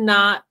 That is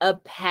not a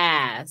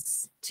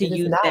pass to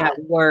use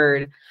that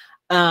word.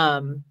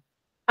 I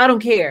don't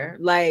care.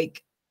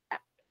 Like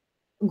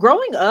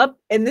growing up,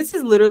 and this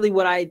is literally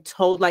what I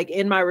told, like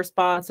in my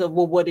response of,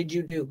 well, what did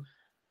you do?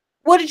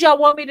 What did y'all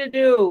want me to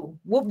do?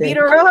 We'll beat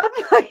her up?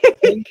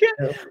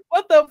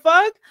 What the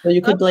fuck? So you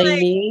could blame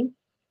me?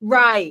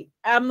 Right.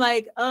 I'm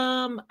like,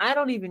 I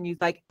don't even use,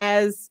 like,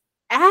 as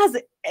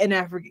an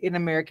African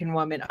American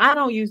woman, I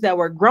don't use that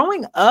word.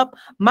 Growing up,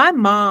 my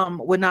mom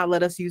would not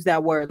let us use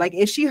that word. Like,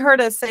 if she heard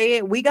us say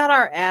it, we got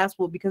our ass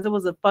whooped because it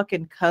was a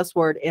fucking cuss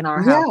word in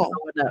our house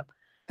growing up.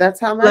 That's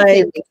how my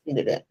family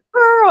treated it.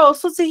 Girl,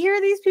 so to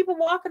hear these people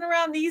walking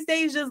around these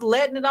days just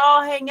letting it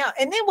all hang out,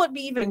 and then what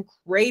be even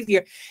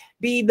crazier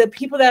be the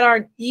people that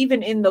aren't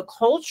even in the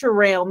culture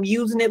realm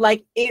using it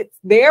like it's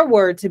their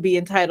word to be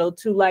entitled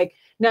to. Like,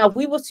 now if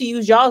we was to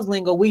use y'all's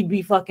lingo, we'd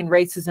be fucking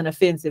racist and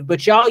offensive,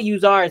 but y'all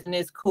use ours and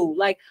it's cool.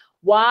 Like,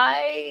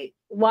 why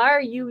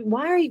do you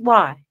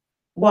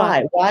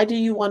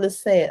want to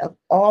say it? Of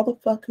all the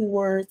fucking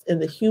words in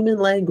the human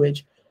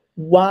language,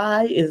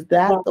 why is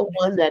that the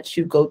one that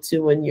you go to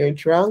when you're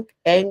drunk,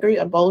 angry,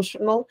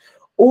 emotional,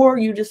 or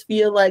you just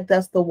feel like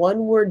that's the one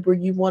word where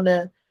you want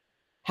to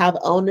have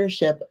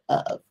ownership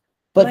of?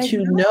 But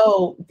you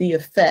know the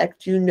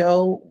effect, you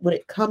know what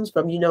it comes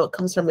from, you know it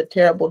comes from a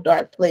terrible,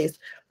 dark place,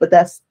 but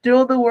that's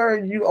still the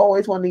word you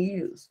always want to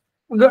use.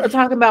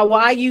 Talking about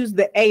why I use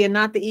the A and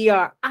not the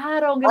ER. I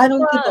don't give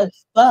a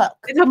fuck.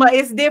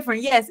 It's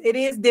different. Yes, it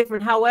is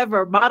different.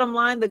 However, bottom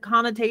line, the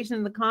connotation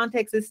and the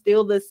context is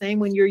still the same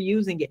when you're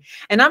using it.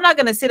 And I'm not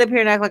going to sit up here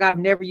and act like I've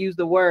never used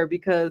the word,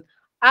 because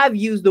I've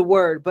used the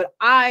word, but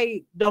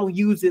I don't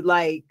use it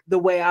like the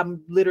way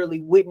I'm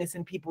literally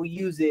witnessing people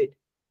use it.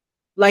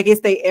 Like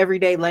it's their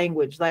everyday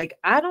language. Like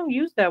I don't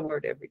use that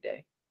word every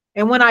day.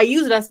 And when I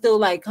use it, I still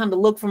like kind of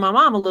look for my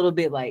mom a little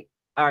bit like,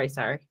 all right,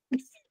 sorry.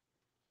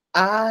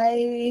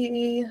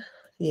 I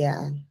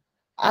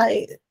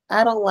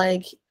don't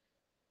like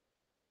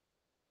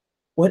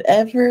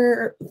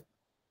whatever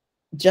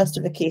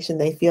justification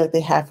they feel like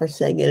they have for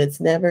saying it. It's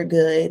never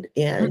good.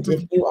 And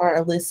if you are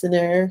a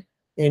listener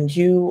and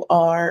you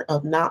are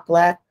of not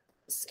Black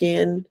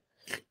skin,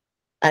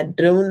 I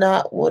do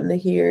not want to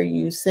hear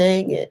you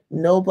saying it.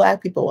 No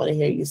Black people want to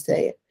hear you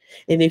say it.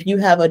 And if you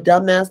have a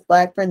dumbass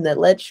Black friend that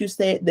lets you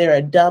say it, they're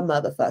a dumb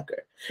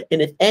motherfucker.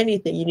 And if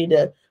anything, you need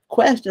to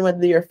question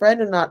whether you're a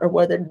friend or not, or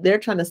whether they're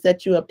trying to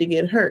set you up to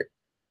get hurt.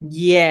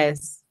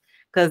 Yes,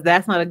 because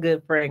that's not a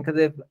good friend. Because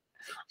if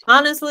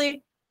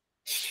honestly,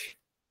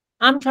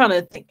 I'm trying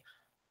to think.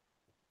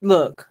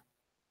 Look,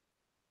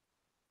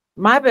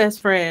 my best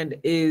friend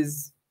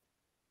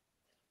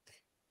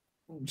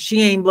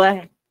she ain't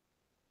Black.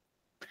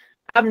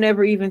 I've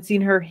never even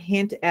seen her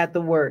hint at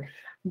the word.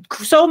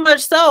 So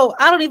much so,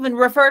 I don't even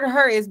refer to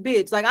her as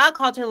bitch. Like I'll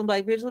call Taylor and be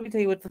like, bitch, let me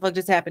tell you what the fuck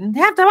just happened.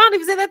 Half the time I don't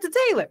even say that to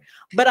Taylor.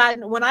 But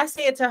when I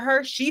say it to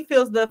her, she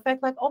feels the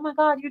effect like, oh my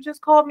God, you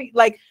just called me.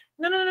 Like,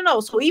 no.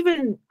 So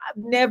even I've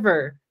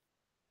never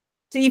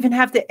to even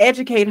have to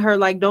educate her,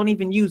 like, don't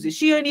even use it.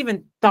 She ain't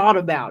even thought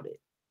about it.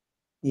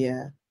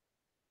 Yeah.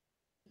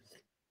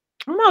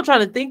 I'm not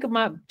trying to think of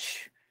I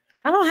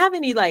don't have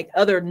any like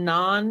other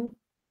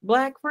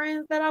non-Black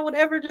friends that I would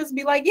ever just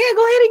be like, yeah,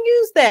 go ahead and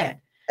use that.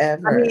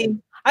 Ever. I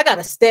mean, I got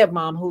a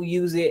stepmom who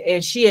use it,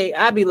 and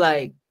I'd be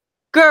like,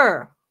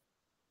 girl,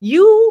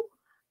 you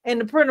and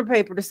the printer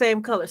paper the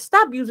same color.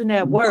 Stop using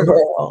that word.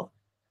 Girl.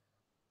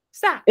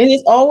 Stop. And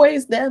it's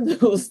always them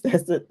who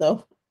says it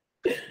though.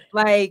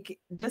 Like,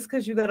 just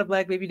because you got a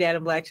Black baby dad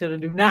and Black children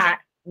do not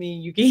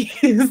mean you can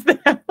use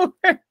that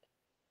word.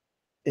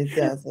 It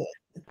doesn't.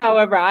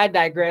 However, I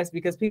digress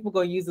because people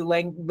gonna use the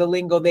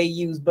lingo they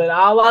use. But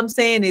all I'm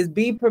saying is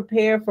be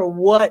prepared for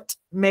what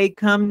may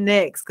come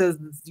next, because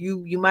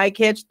you might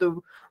catch the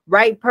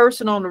right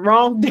person on the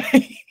wrong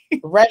day.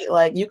 Right,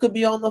 like you could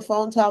be on the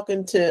phone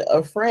talking to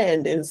a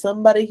friend and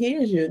somebody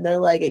hears you and they're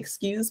like,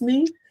 excuse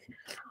me?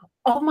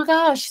 Oh my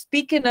gosh,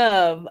 speaking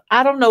of,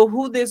 I don't know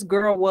who this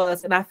girl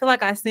was, and I feel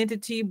like I sent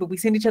it to you, but we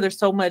send each other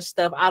so much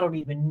stuff, I don't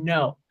even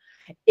know.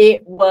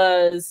 It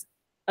was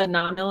a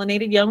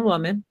non-melanated young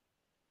woman,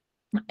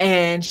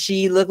 and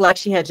she looked like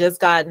she had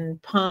just gotten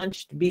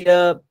punched, beat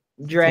up,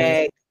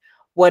 dragged,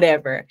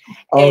 whatever.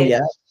 Oh, and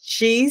yeah.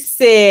 She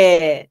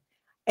said,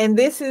 and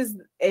this is,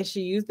 and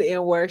she used the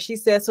N-word. She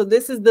said, so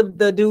this is the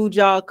dude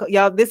y'all,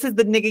 this is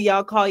the nigga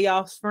y'all call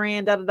y'all's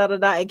friend, da da da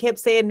da, and kept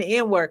saying the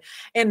N-word.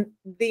 And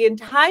the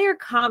entire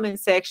comment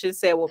section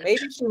said, well,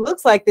 maybe she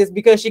looks like this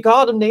because she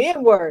called him the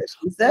N-word.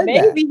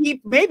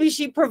 Maybe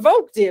she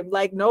provoked him.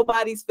 Like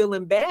nobody's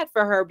feeling bad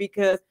for her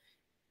because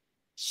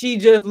she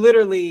just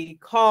literally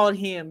called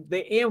him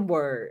the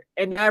N-word.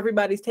 And now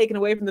everybody's taken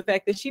away from the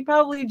fact that she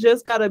probably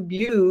just got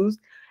abused.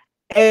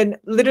 And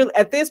literally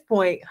at this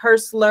point, her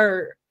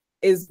slur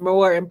is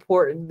more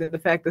important than the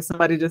fact that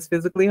somebody just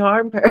physically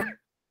harmed her.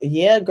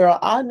 Yeah, girl,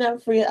 I'll never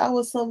forget. I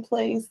was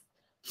someplace,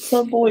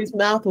 some boy's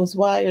mouth was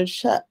wired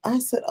shut. I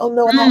said, oh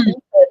no, how you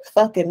said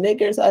fucking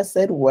niggers? I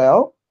said,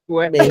 well,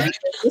 maybe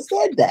you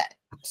said that.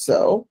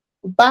 So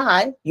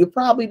bye. You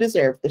probably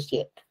deserve the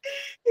shit.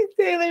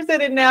 Taylor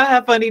said it now.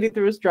 Have fun eating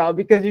through a straw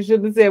because you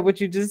shouldn't have said what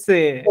you just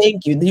said.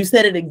 Thank you. You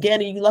said it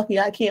again, and you lucky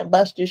I can't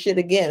bust your shit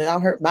again, and I'll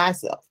hurt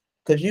myself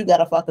because you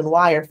got a fucking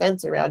wire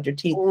fence around your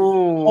teeth,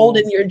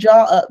 holding your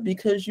jaw up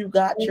because you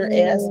got your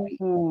ass beat.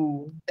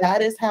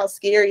 That is how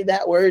scary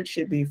that word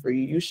should be for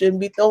you. You shouldn't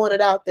be throwing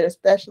it out there,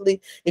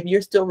 especially if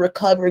you're still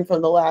recovering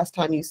from the last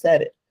time you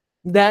said it.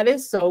 That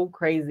is so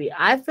crazy.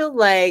 I feel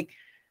like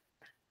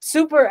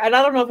and I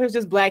don't know if it's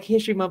just Black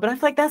History Month, but I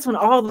feel like that's when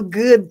all the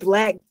good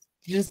Black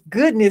just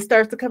goodness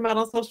starts to come out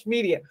on social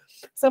media.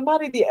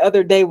 Somebody the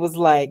other day was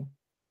like,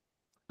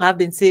 I've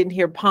been sitting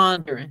here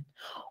pondering,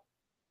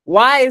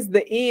 why is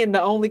the N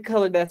the only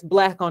color that's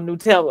Black on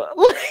Nutella?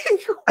 Like,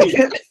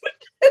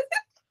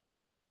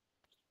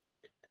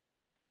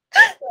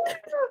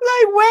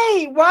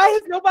 wait, why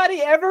has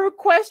nobody ever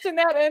questioned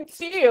that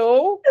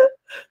until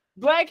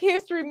Black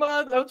History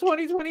Month of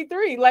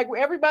 2023? Like,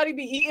 everybody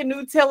be eating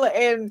Nutella,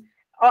 and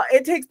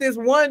it takes this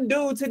one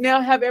dude to now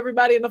have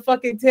everybody in a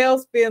fucking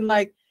tailspin.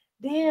 Like,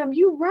 damn,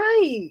 you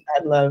right.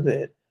 I love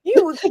it.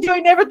 You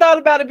ain't never thought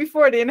about it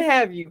before, then,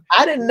 have you?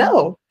 I didn't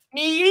know.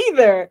 Me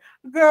either,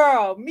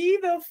 girl. Me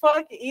the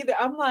fuck either.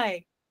 I'm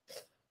like,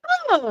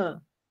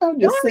 I'm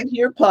just sitting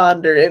here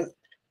pondering.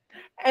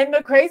 And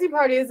the crazy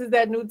part is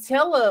that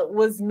Nutella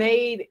was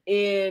made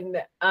in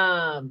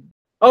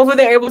over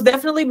there. It was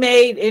definitely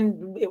made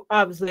in,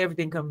 obviously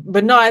everything comes,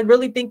 but no, I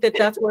really think that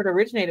that's where it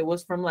originated,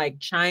 was from like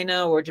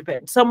China or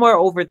Japan, somewhere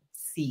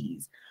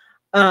overseas.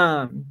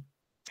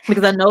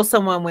 Because I know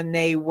someone when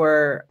they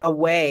were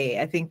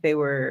away, I think they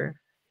were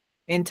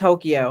in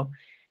Tokyo.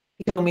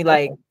 He told me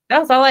like that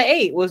was all I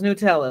ate was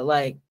Nutella.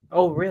 Like,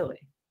 oh really?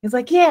 He's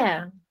like,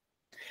 yeah.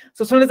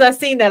 So as soon as I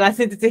seen that, I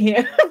sent it to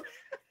him.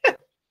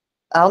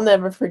 I'll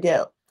never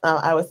forget.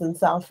 I was in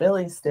South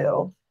Philly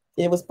still.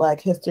 It was Black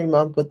History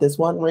Month, but this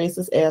one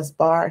racist ass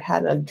bar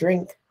had a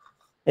drink,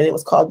 and it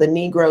was called the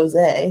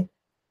Negrose.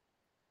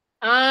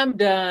 I'm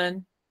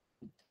done.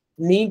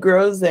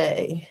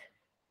 Negrose.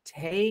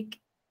 Take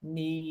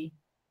me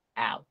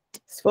out.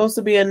 Supposed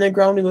to be a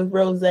Negroni with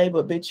rosé,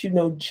 but bitch, you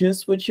know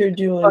just what you're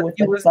doing Fuck with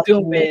you the was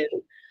fucking doing.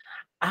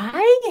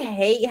 I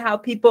hate how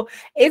people,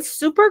 it's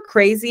super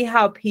crazy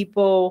how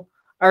people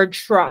are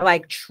try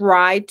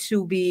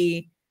to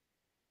be,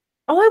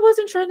 oh, I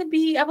wasn't trying to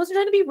be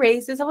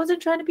racist. I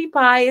wasn't trying to be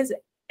biased,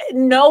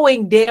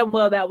 knowing damn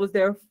well that was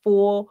their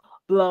full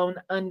blown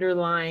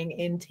underlying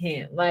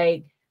intent.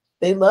 Like,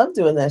 They love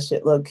doing that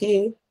shit low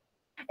key.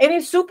 and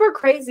it's super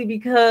crazy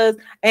because,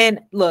 and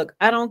look,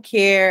 I don't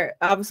care.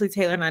 Obviously,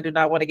 Taylor and I do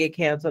not want to get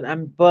canceled.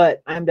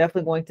 But I'm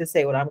definitely going to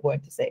say what I'm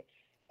going to say.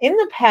 In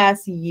the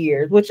past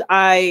years, which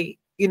I,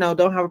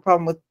 don't have a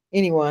problem with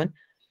anyone,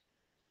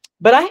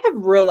 but I have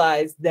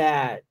realized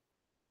that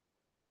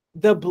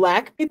the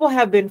Black people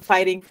have been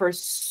fighting for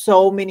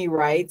so many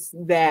rights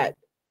that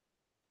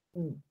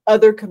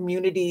other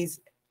communities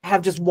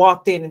have just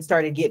walked in and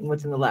started getting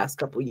within the last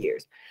couple of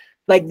years.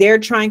 Like, they're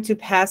trying to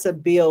pass a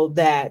bill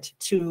that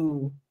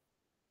to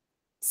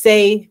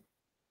say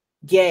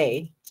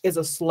gay is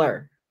a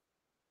slur.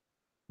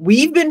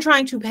 We've been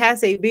trying to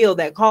pass a bill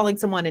that calling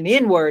someone an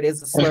N-word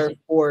is a slur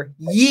for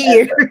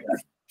years.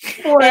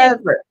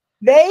 Forever.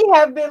 They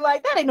have been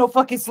like, that ain't no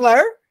fucking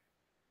slur.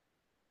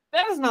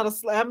 That is not a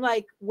slur. I'm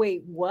like,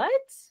 wait,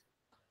 what?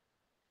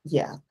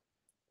 Yeah.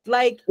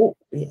 Like,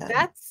 yeah.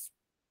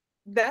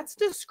 That's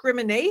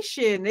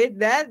discrimination.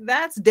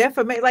 That's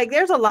defamation. Like,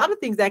 there's a lot of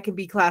things that can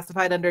be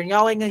classified under, and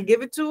y'all ain't gonna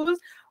give it to us.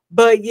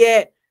 But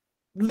yet,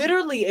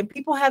 literally, and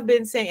people have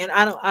been saying, and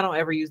I don't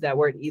ever use that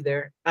word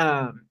either.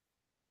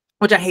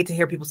 Which I hate to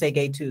hear people say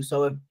gay too.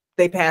 So if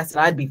they pass it,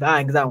 I'd be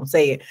fine because I don't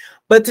say it.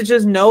 But to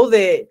just know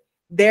that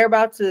they're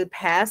about to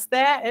pass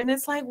that, and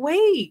it's like,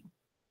 wait,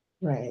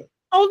 right,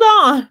 hold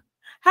on.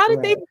 How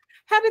did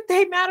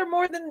they matter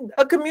more than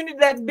a community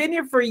that's been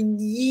here for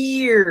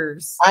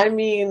years? I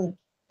mean,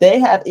 they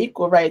have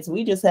equal rights.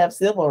 We just have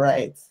civil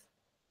rights.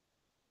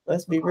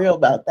 Let's be real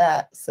about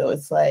that. So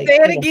it's like, say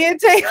it again,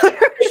 Taylor.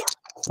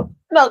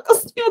 No,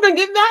 because you're gonna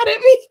get mad at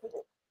me.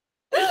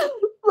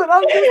 But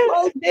I'm just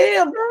like,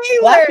 damn,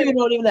 Black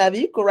people don't even have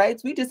equal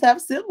rights. We just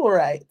have civil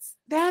rights.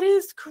 That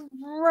is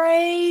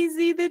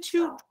crazy that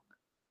you,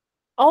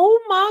 oh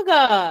my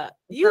God.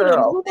 You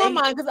blew my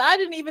mind because I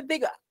didn't even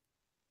think.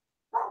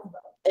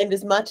 And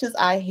as much as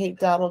I hate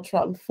Donald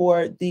Trump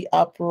for the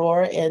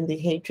uproar and the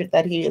hatred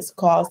that he has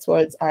caused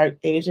towards our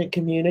Asian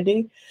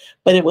community,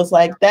 but it was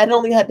like, that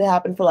only had to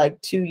happen for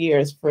like 2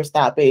 years for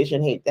Stop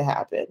Asian Hate to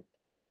happen.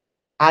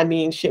 I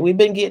mean, shit, we've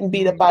been getting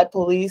beat up by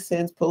police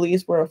since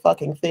police were a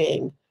fucking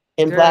thing.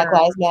 And Black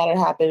Lives Matter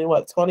happened in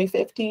what,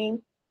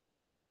 2015?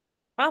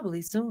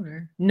 Probably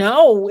sooner.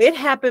 No, it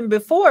happened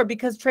before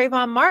because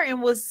Trayvon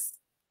Martin was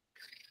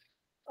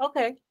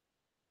okay.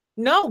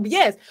 No,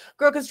 yes,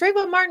 girl, because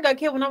Trayvon Martin got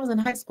killed when I was in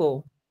high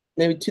school.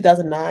 Maybe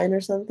 2009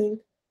 or something.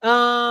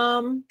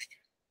 All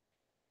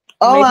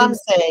I'm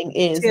saying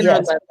is,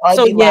 yes, are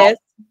the last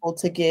people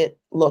to get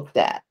looked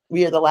at.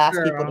 We are the last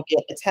people to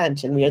get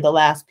attention. We are the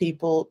last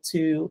people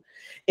to,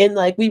 and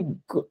like we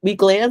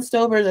glanced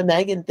over the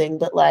Megan thing,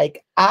 but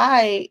like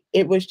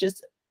it was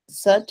just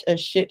such a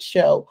shit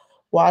show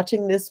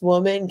watching this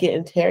woman get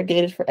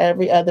interrogated for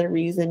every other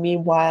reason.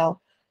 Meanwhile,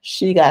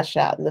 she got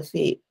shot in the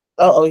feet.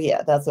 Oh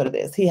yeah, that's what it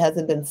is. He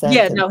hasn't been sentenced.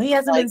 Yeah, no, he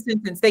hasn't been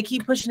sentenced. They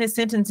keep pushing his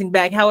sentencing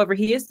back. However,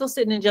 he is still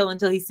sitting in jail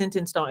until he's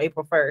sentenced on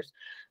April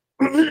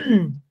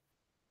 1st.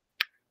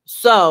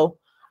 So,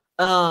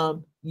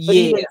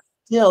 yeah.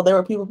 Still, there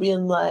were people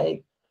being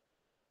like,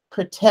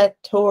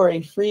 protect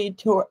Tory, free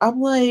Tory.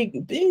 I'm like,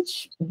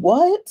 bitch,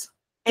 what?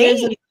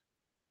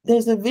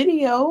 There's a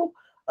video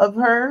of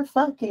her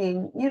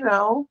fucking,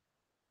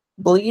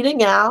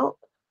 bleeding out.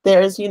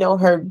 There's,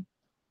 her,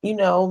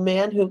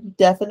 man who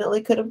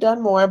definitely could have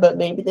done more, but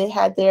maybe they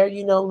had their,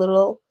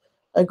 little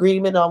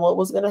agreement on what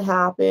was going to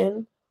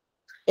happen.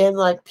 And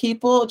like,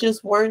 people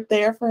just weren't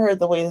there for her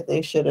the way that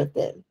they should have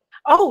been.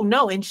 Oh,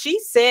 no. And she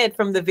said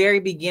from the very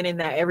beginning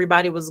that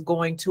everybody was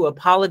going to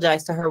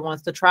apologize to her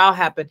once the trial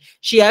happened.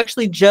 She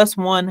actually just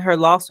won her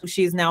lawsuit.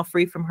 She's now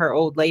free from her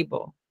old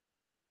label.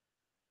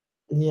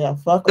 Yeah,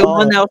 fuck the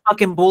one that was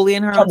fucking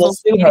bullying her on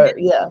social media.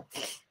 Yeah.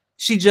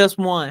 She just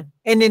won.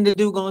 And then the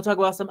dude going to talk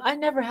about I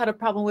never had a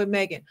problem with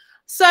Megan.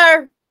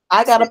 Sir.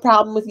 I got a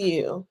problem with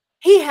you.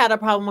 He had a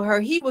problem with her.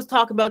 He was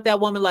talking about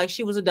that woman like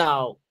she was a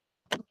dog.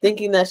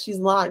 Thinking that she's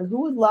lying.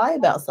 Who would lie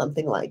about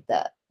something like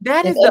that?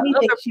 That If is the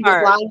anything, other she was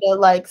part. lying to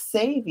like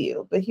save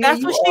you. But here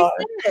That's you what she are.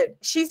 said.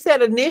 She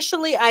said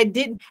initially I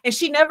didn't, and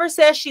she never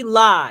said she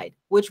lied,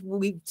 which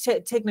we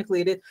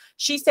technically did.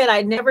 She said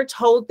I never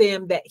told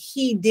them that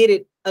he did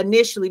it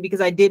initially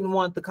because I didn't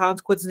want the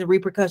consequences and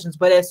repercussions.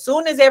 But as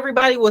soon as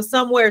everybody was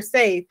somewhere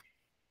safe,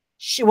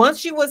 once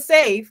she was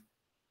safe,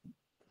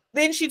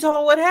 then she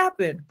told what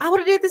happened. I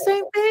would have did the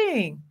same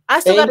thing. I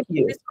still got to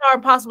get this car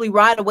and possibly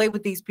ride away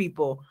with these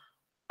people.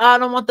 I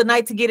don't want the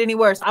night to get any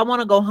worse. I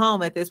want to go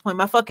home at this point.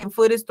 My fucking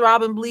foot is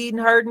throbbing, bleeding,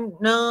 hurting,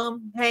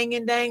 numb,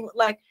 hanging, dang.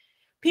 Like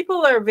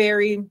people are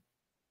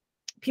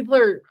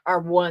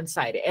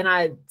one-sided. And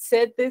I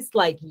said this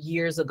like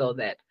years ago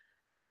that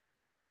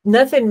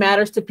nothing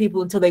matters to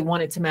people until they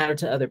want it to matter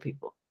to other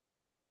people.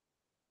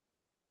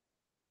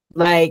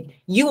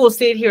 Like you will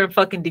sit here and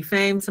fucking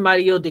defame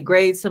somebody, you'll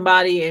degrade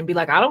somebody and be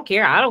like, I don't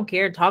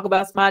care, talk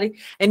about somebody.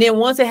 And then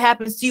once it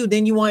happens to you,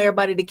 then you want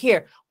everybody to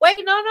care. Wait,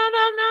 no,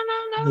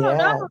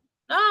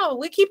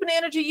 we're keeping the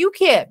energy you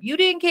kept. You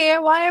didn't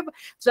care. Why ever?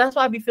 So that's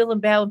why I be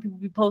feeling bad when people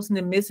be posting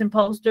and missing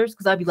posters,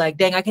 because I'd be like,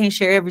 dang, I can't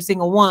share every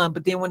single one.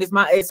 But then when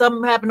if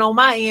something happened on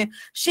my end,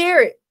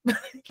 share it.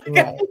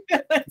 Right.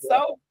 It's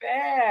so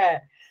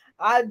bad.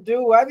 I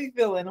do. I be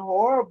feeling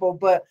horrible,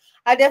 but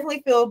I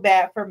definitely feel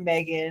bad for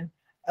Megan.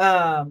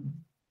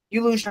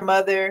 You lose your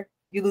mother,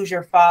 you lose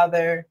your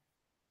father.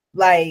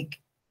 Like,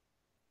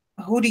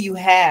 who do you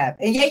have?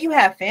 And yeah, you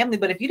have family,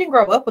 but if you didn't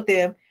grow up with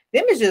them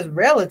is just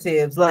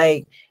relatives.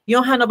 Like, you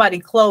don't have nobody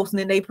close, and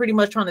then they pretty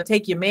much trying to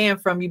take your man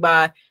from you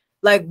by,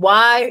 like,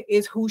 why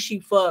is who she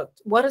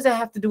fucked? What does that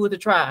have to do with the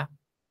trial?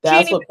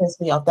 That's what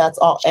pissed me off. That's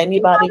all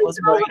anybody was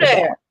worried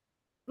about.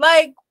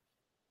 Like,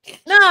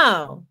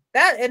 no,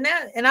 and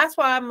that's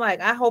why I'm like,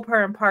 I hope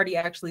her and Party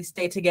actually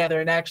stay together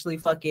and actually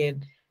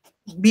fucking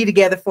be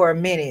together for a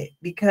minute,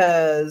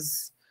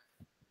 because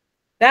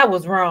that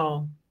was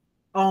wrong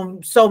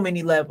on so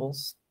many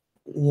levels.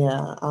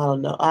 Yeah, I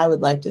don't know. I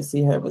would like to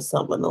see her with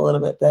someone a little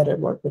bit better,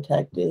 more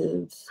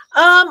protective.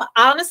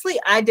 Honestly,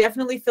 I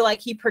definitely feel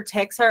like he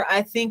protects her.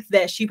 I think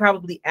that she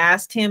probably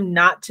asked him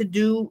not to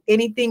do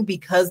anything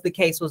because the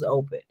case was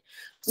open.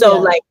 So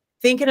like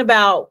thinking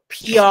about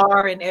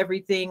PR and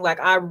everything, like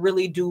I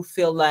really do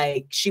feel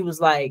like she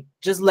was like,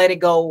 just let it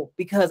go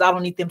because I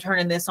don't need them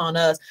turning this on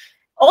us.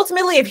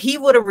 Ultimately, if he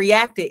would have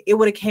reacted, it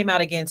would have came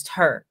out against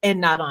her and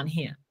not on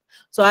him.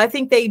 So I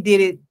think they did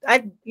it.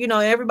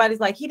 Everybody's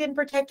like, he didn't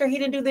protect her. He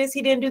didn't do this.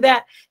 He didn't do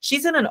that.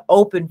 She's in an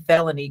open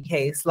felony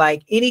case.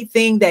 Like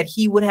anything that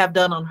he would have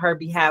done on her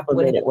behalf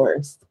would have made it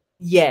worse.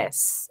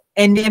 Yes.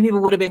 And then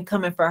people would have been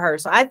coming for her.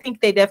 So I think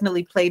they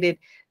definitely played it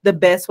the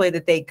best way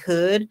that they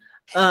could.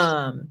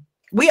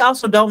 We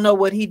also don't know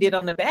what he did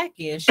on the back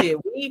end. Shit.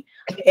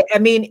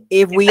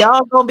 If we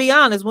all gonna be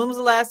honest, when was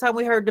the last time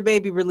we heard the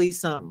baby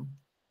release something?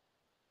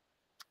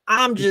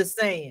 I'm just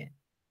saying.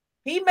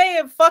 He may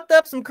have fucked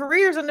up some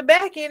careers on the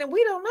back end, and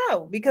we don't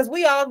know, because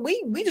we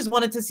just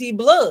wanted to see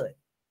blood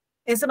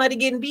and somebody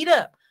getting beat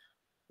up.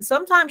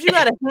 Sometimes you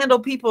got to handle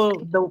people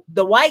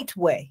the white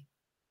way.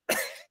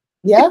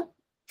 Yeah.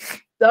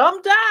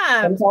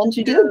 Sometimes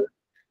you do.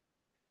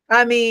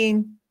 I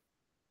mean,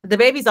 the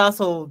baby's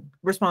also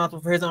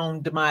responsible for his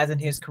own demise in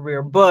his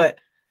career, but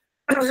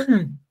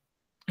that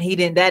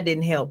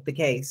didn't help the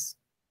case.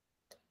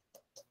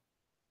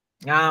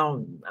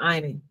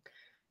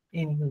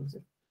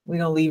 We're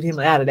gonna leave him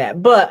out of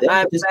that. But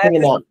I'm just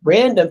bringing out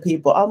random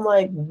people. I'm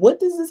like, what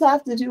does this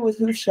have to do with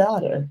who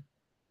shot her?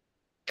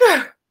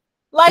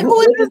 Like, who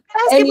is this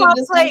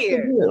basketball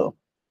player?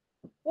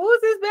 Who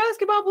is this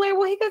basketball player?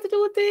 What he got to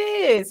do with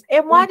this?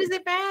 And why does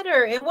it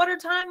matter? And what are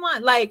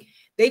timeline? Like,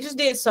 they just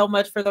did so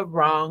much for the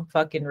wrong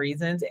fucking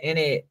reasons, and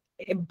it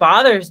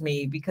bothers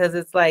me, because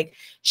it's like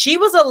she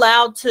was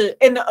allowed to.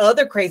 And the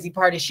other crazy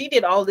part is she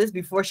did all this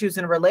before she was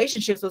in a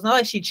relationship, so it's not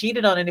like she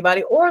cheated on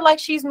anybody, or like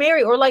she's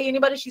married, or like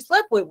anybody she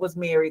slept with was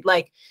married.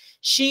 Like,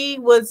 she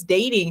was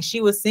dating, she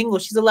was single,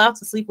 she's allowed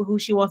to sleep with who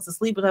she wants to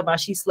sleep with.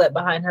 About she slept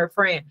behind her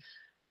friend.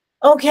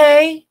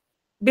 Okay,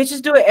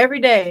 bitches do it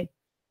every day.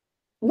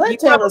 Let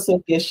Taylor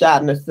Swift get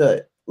shot in the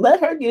foot.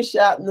 Let her get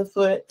shot in the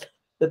foot.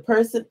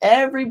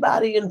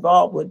 Everybody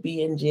involved would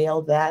be in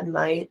jail that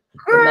night.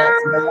 And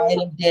that's the light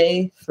of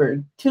day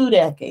for 2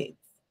 decades.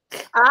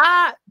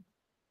 I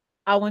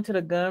went to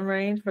the gun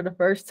range for the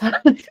first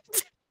time.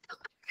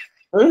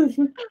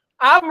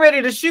 I'm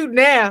ready to shoot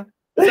now.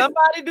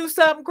 Somebody do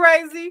something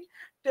crazy.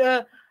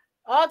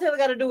 All Taylor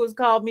got to do is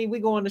call me. We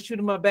going to shoot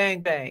him a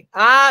bang bang.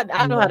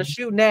 I know how to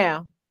shoot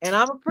now, and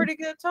I'm a pretty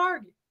good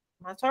target.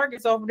 My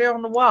target's over there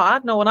on the wall. I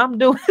know what I'm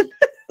doing.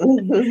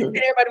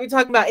 Everybody be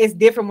talking about it's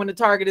different when the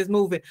target is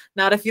moving.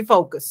 Not if you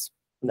focus.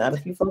 Not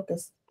if you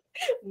focus.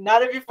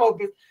 Not if you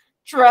focus.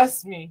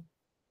 Trust me.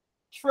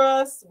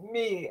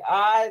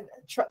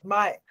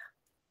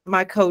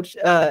 My coach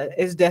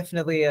is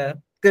definitely a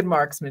good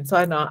marksman, so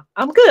I know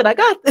I'm good. I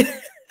got this.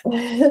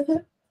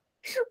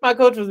 My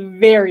coach was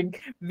very,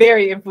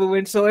 very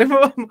influential in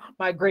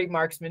my great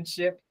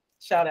marksmanship.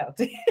 Shout out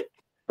to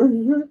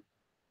him.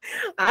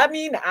 I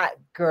mean,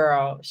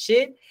 girl,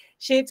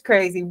 shit's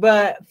crazy.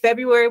 But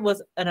February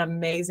was an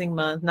amazing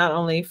month, not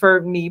only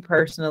for me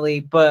personally,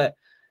 but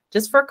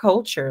just for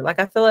culture. Like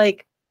I feel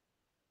like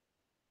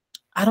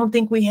I don't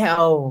think we have.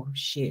 Oh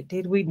shit,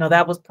 did we? No,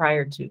 that was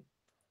prior to.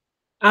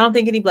 I don't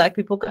think any black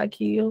people got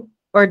killed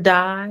or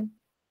died.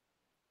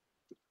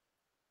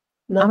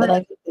 Not that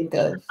I can think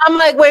of. I'm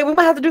like, wait, we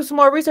might have to do some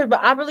more research,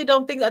 but I really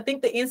don't think. I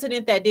think the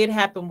incident that did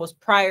happen was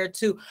prior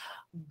to.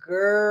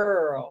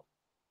 Girl,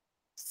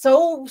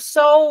 so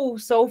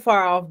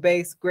far off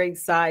base. Great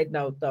side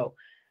note though.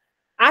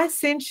 I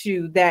sent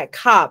you that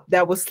cop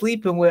that was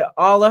sleeping with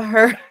all of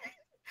her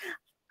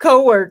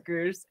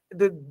co-workers.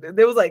 There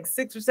was like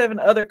 6 or 7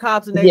 other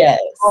cops, and they Yes.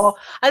 all,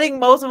 I think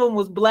most of them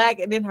was black,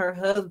 and then her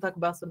husband talking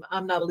about some,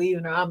 I'm not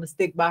leaving her, I'm gonna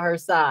stick by her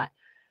side.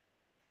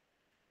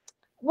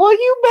 Well,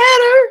 you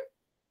better.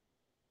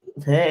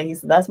 Hey,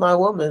 that's my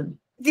woman.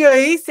 Yeah,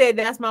 he said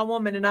that's my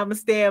woman, and I'm gonna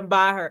stand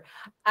by her.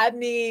 I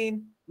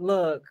mean,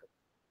 look,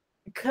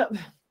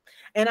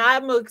 and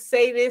I'm gonna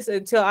say this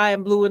until I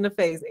am blue in the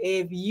face.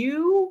 If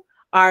you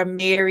are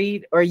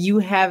married or you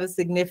have a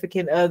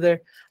significant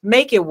other,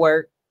 make it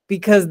work,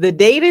 because the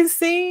dating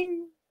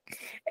scene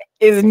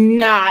is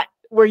not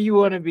where you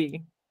want to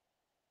be.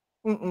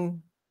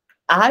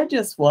 I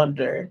just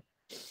wonder,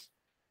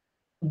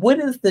 what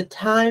is the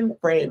time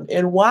frame,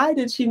 and why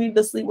did she need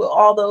to sleep with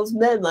all those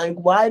men? Like,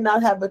 why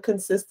not have a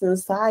consistent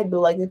side?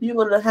 But like, if you're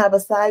gonna have a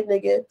side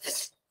nigga,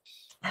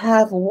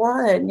 have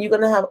one. You're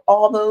gonna have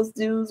all those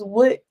dudes.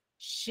 What?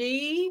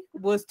 She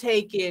was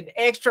taking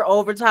extra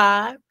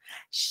overtime.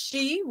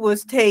 She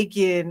was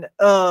taking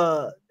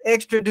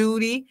extra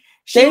duty.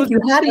 Thank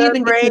you. How do you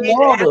even get to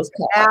know all those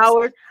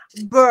hours?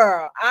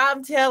 Girl,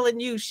 I'm telling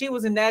you, she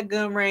was in that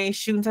gun range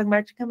shooting, talking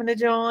about you coming to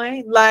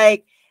join.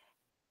 Like,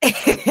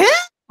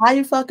 how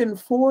you fucking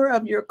 4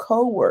 of your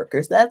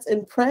co-workers? That's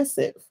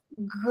impressive.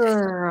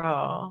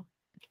 Girl.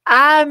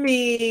 I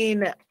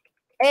mean,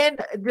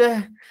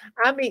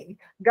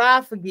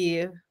 God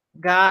forgive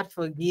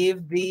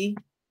thee.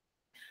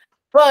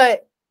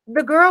 But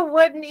the girl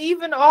wasn't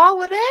even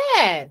all of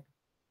that.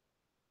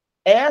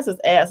 Ass is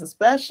ass,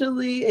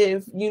 especially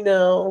if,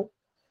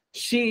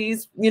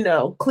 she's,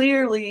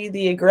 clearly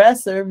the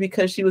aggressor,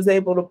 because she was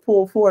able to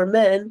pull 4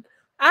 men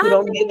who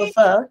don't give a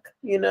fuck,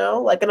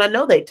 like, and I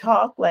know they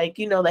talk, like,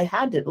 they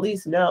had to at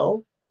least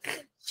know.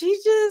 She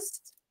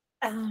just,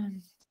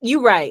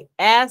 you right.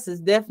 Ass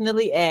is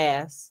definitely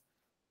ass.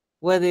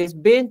 Whether it's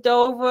bent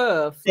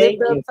over or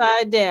flipped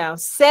upside down.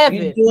 7.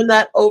 You doing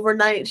that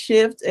overnight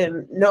shift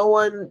and no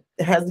one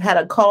has had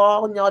a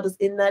call and y'all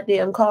just in that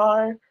damn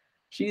car.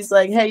 She's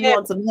like, hey, 7. You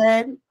want some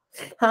head?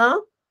 Huh?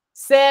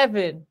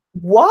 7.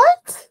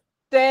 What?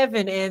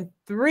 7, and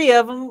 3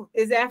 of them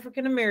is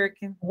African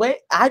American. Wait,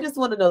 I just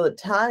want to know the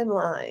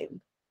timeline.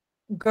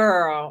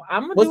 Girl,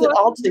 was it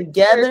all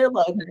together?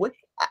 Like what?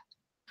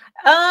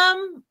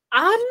 I'm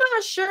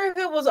not sure if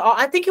it was all.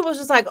 I think it was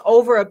just like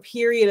over a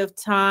period of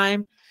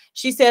time.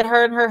 She said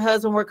her and her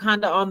husband were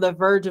kind of on the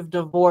verge of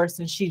divorce,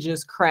 and she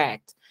just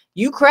cracked.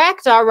 You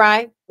cracked, all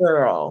right,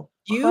 girl.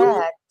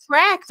 You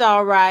cracked,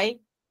 all right.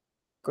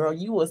 Girl,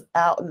 you was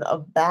out and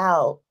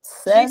about.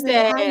 7. She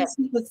said, how you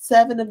sleep with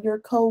 7 of your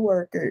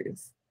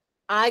coworkers?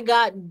 I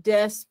got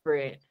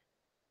desperate,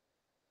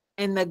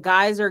 and the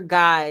guys are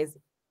guys,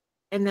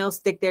 and they'll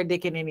stick their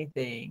dick in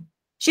anything.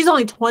 She's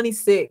only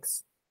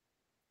 26.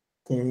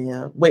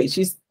 Damn. Wait,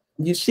 she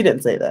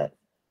didn't say that.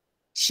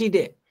 She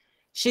did.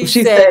 She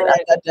said I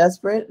got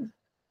desperate.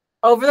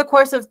 Over the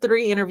course of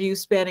 3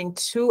 interviews spanning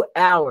 2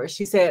 hours,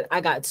 she said,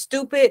 I got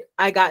stupid,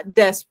 I got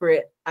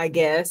desperate, I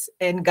guess.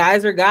 And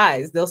guys are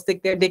guys. They'll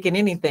stick their dick in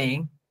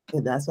anything.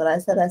 And that's what I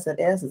said. I said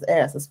ass is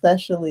ass,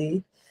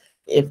 especially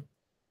if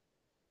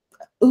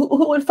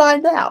who would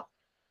find out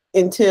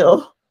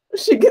until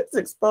she gets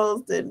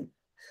exposed. And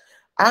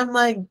I'm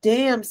like,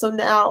 damn, so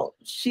now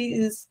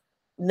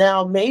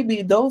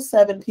maybe those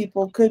 7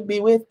 people could be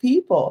with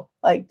people.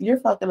 Like, you're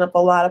fucking up a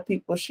lot of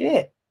people's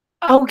shit.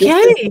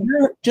 Okay.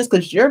 Just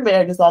because your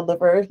marriage is on the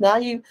verge, now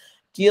you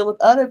deal with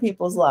other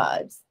people's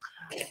lives.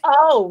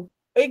 Oh,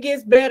 it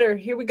gets better.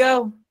 Here we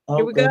go.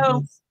 Here we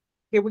go.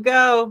 Here we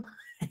go.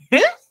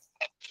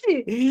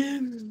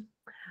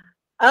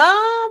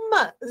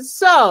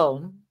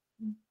 So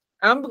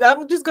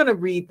I'm just gonna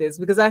read this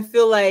because I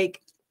feel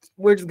like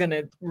we're just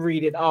gonna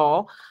read it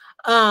all.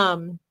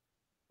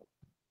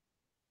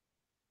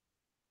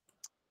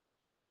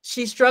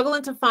 She's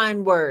struggling to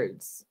find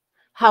words.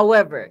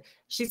 However,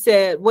 she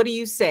said, what do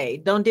you say?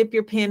 Don't dip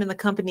your pen in the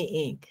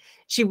company ink.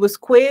 She was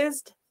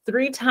quizzed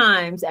 3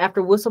 times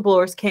after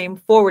whistleblowers came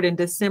forward in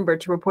December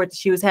to report that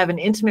she was having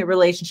an intimate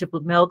relationship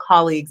with male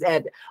colleagues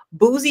at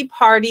boozy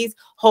parties,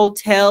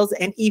 hotels,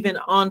 and even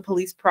on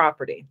police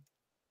property.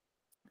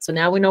 So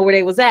now we know where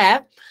they was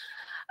at.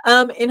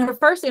 In her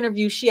first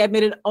interview, she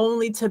admitted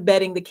only to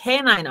betting the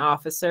canine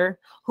officer,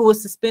 who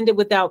was suspended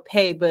without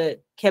pay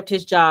but kept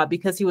his job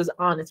because he was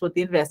honest with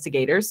the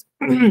investigators.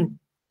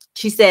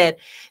 She said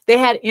they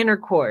had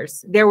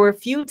intercourse. There were a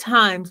few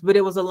times, but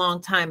it was a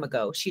long time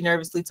ago, she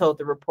nervously told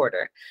the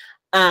reporter.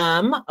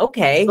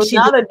 Okay. So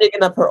now they're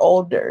digging up her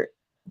old dirt.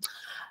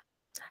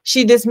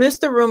 She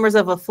dismissed the rumors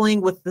of a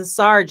fling with the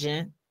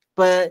sergeant,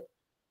 but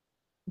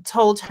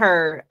told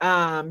her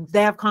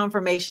they have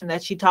confirmation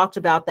that she talked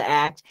about the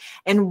act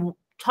and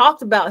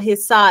talked about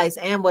his size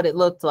and what it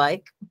looked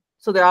like.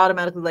 So they're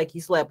automatically like,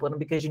 you slept with him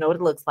because you know what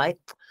it looks like.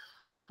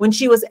 When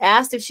she was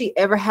asked if she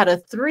ever had a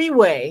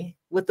three-way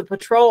with the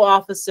patrol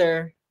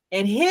officer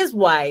and his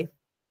wife,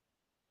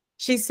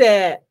 she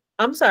said,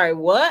 I'm sorry,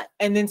 what?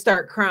 And then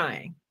start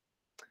crying.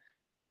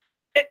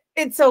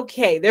 It's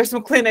okay. There's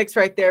some Kleenex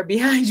right there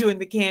behind you in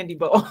the candy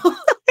bowl. And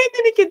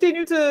then he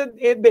continued to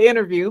the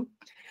interview.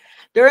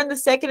 During the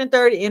second and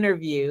third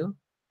interview,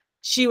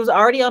 she was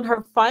already on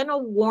her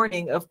final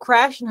warning of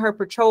crashing her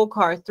patrol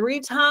car 3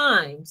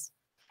 times,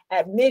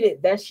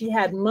 admitted that she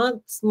had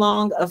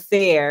months-long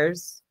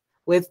affairs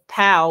with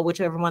Pal,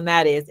 whichever one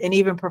that is, and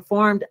even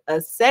performed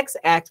a sex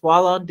act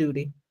while on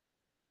duty.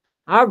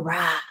 All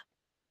right.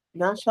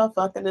 Not y'all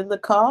fucking in the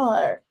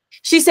car.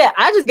 She said,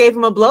 I just gave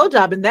him a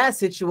blowjob in that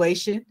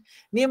situation.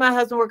 Me and my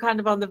husband were kind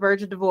of on the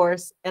verge of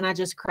divorce, and I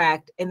just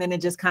cracked, and then it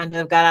just kind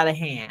of got out of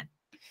hand.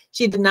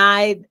 She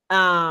denied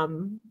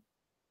the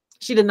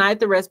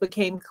rest, but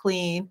came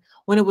clean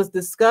when it was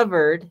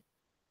discovered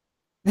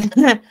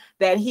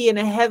that he and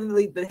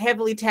the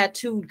heavily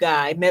tattooed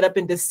guy met up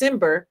in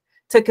December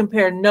to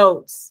compare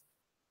notes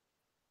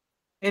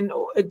and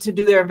to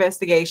do their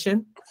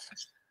investigation.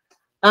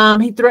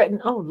 He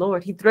threatened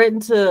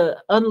to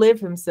unlive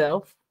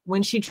himself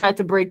when she tried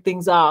to break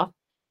things off,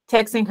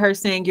 texting her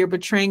saying, "You're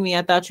betraying me.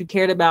 I thought you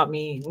cared about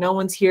me. No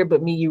one's here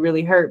but me. You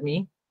really hurt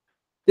me."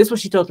 This is what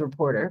she told the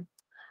reporter.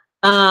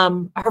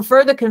 Her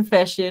further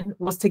confession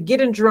was to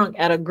getting drunk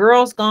at a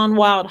Girls Gone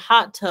Wild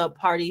hot tub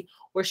party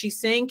where she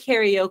sang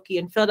karaoke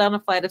and fell down a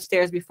flight of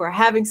stairs before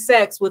having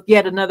sex with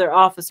yet another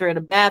officer in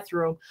a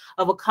bathroom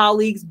of a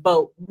colleague's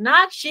boat.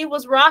 Not she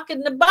was rocking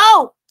the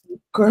boat.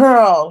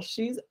 Girl,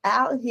 she's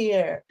out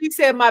here. She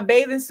said my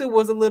bathing suit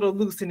was a little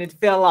loose and it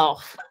fell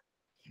off.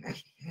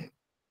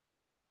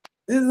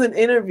 This is an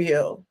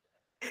interview.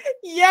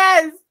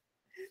 Yes.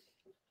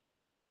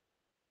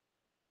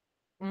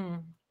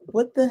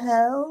 What the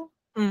hell?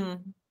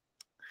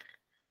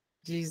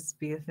 Jesus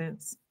be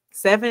offense.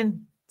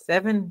 7.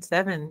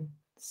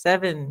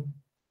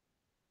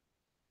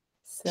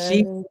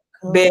 She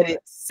betted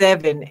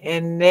 7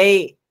 and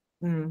they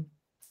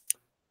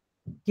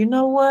you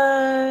know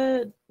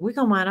what? We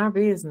gonna mind our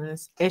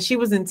business. And she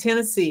was in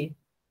Tennessee.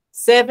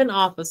 7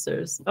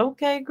 officers.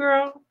 Okay,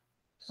 girl.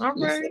 All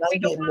right. I'm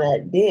getting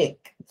that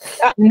dick.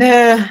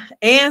 Nah,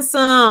 and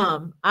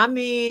some. I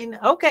mean,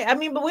 okay. I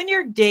mean, but when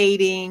you're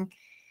dating,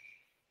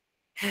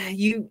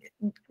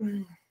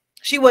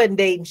 she wasn't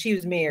dating, she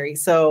was married,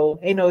 so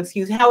ain't no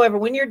excuse. However,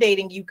 when you're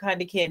dating, you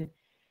kind of can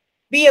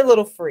be a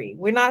little free.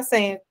 We're not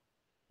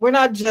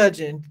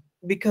judging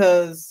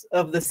because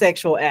of the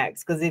sexual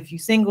acts, because if you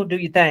single, do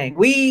your thing.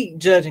 We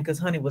judging because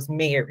honey was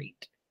married.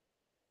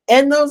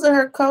 And those are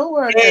her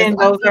coworkers.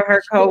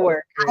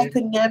 I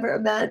could never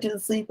imagine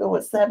sleeping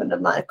with 7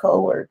 of my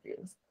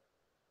coworkers.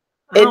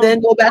 And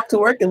then go back to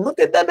work and look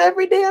at them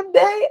every damn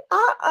day.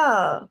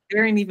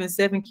 There ain't even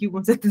 7 cute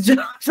ones at the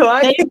job. So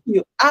Thank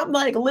you. I'm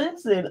like,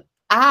 listen,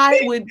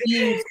 I would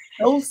be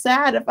so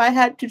sad if I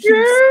had to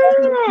choose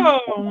 7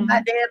 people on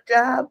my damn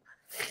job.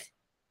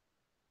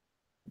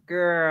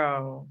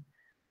 Girl.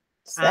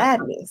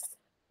 Sadness.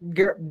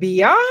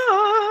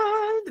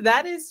 Beyond.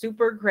 That is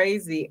super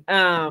crazy.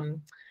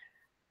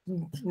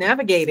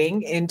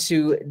 Navigating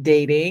into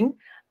dating.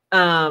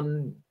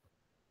 Girl.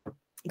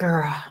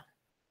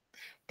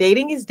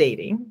 Dating is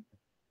dating.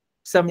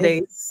 Some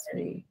days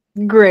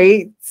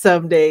great,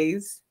 some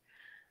days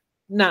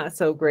not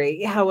so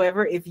great.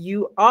 However, if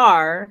you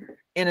are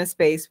in a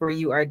space where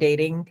you are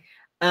dating,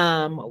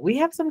 we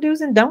have some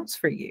do's and don'ts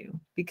for you,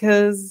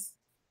 because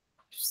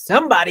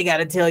somebody got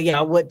to tell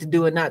y'all what to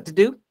do and not to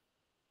do.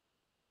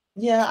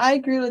 Yeah, I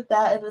agree with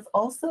that. And it's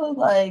also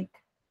like,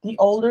 the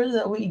older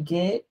that we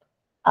get,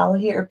 I'll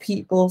hear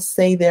people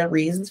say their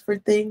reasons for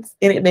things,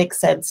 and it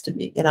makes sense to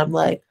me. And I'm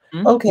like,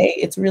 okay,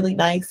 it's really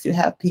nice to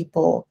have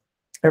people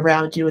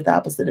around you with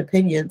opposite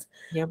opinions.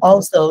 Yep.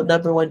 Also,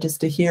 number one, just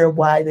to hear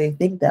why they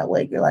think that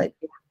way. You're like,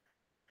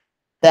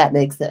 that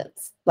makes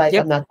sense. Like,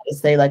 I'm not going to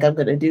say like I'm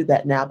going to do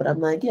that now, but I'm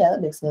like, yeah,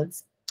 that makes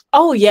sense.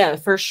 Oh yeah,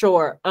 for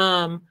sure.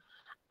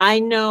 I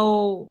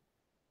know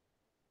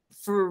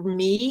for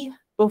me,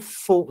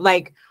 before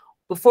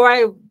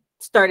I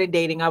started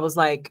dating, I was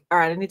like, all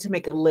right, I need to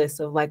make a list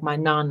of like my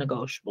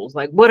non-negotiables.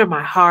 Like, what are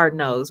my hard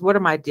no's? What are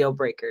my deal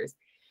breakers?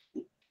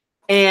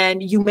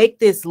 And you make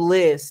this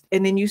list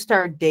and then you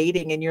start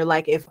dating and you're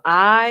like, and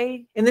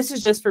this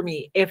is just for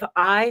me, if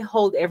I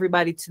hold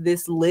everybody to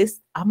this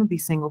list, I'm gonna be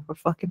single for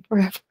fucking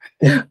forever.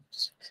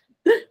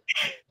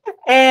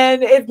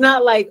 And it's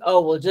not like,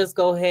 oh, well, just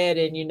go ahead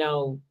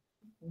and,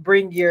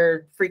 bring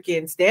your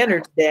freaking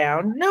standards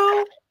down.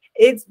 No,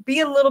 it's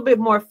be a little bit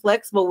more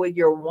flexible with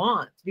your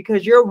wants,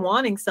 because you're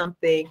wanting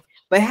something,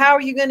 but how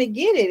are you going to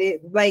get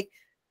it?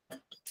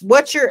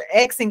 What you're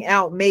Xing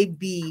out may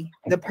be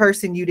the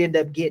person you'd end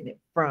up getting it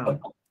from,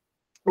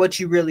 what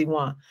you really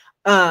want.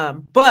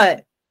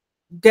 But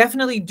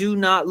definitely do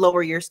not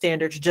lower your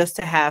standards just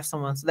to have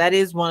someone. So that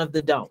is one of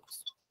the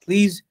don'ts.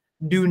 Please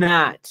do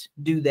not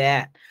do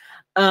that.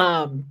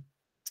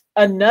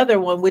 Another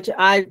one, which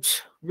I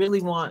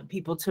really want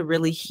people to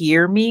really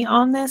hear me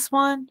on this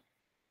one.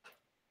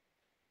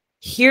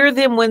 Hear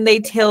them when they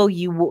tell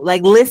you,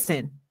 like,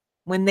 listen,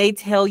 when they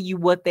tell you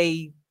what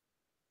they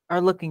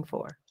are looking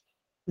for.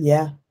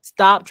 Yeah.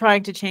 Stop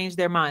trying to change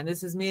their mind.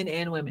 This is men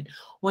and women.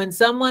 When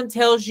someone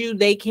tells you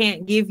they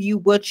can't give you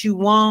what you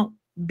want,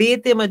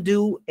 bid them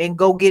adieu and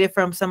go get it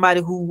from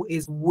somebody who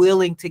is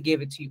willing to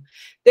give it to you.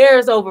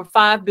 There's over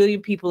 5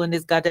 billion people in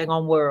this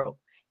goddamn world.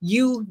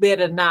 You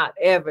better not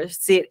ever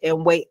sit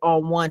and wait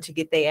on one to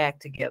get their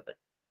act together.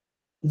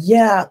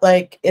 Yeah,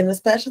 like, and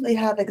especially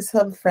having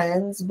some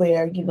friends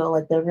where, you know,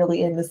 like they're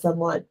really into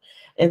someone,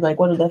 and like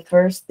one of the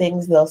first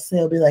things they'll say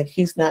will be like,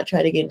 he's not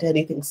trying to get into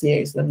anything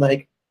serious. And I'm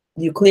like,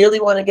 you clearly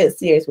want to get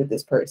serious with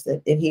this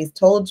person. And he's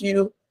told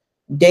you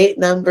date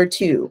number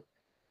 2,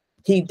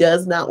 he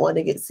does not want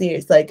to get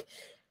serious. Like,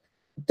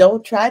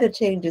 don't try to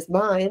change his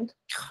mind.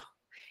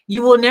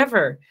 You will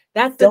never.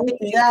 That's the Don't thing.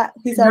 do that.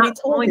 He's already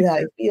told you how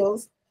he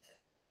feels.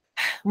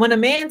 When a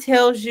man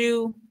tells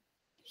you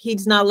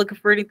he's not looking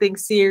for anything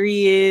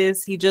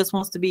serious, he just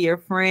wants to be your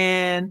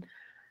friend,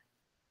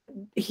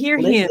 hear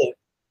him.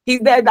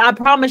 I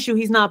promise you,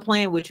 he's not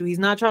playing with you. He's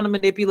not trying to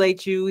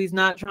manipulate you. He's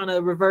not trying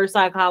to reverse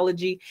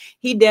psychology.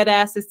 He dead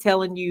ass is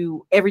telling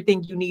you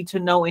everything you need to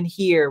know and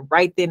hear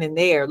right then and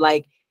there.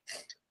 Like,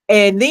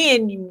 and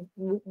then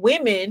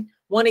women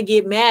want to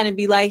get mad and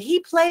be like, he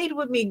played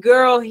with me.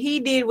 Girl, he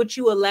did what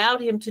you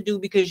allowed him to do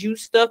because you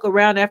stuck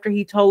around after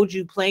he told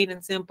you, plain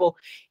and simple,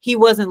 he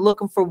wasn't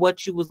looking for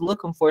what you was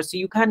looking for. So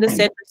you kind of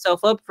set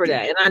yourself up for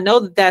that. And I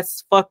know that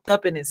that's fucked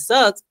up and it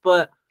sucks,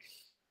 but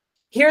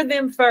hear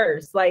them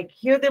first. Like,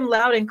 hear them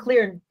loud and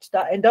clear,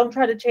 and don't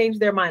try to change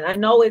their mind. I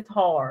know it's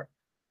hard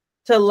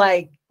to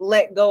like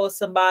let go of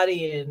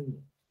somebody, and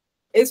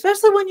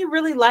especially when you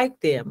really like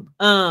them.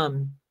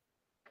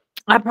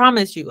 I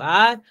promise you,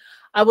 I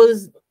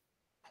was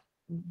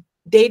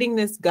dating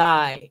this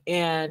guy,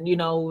 and you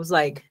know, it was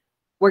like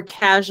we're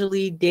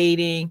casually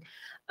dating,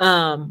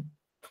 but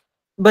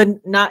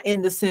not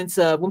in the sense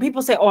of when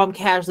people say, oh, I'm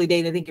casually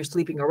dating, I think you're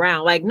sleeping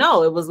around. Like,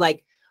 no, it was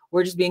like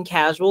we're just being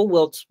casual.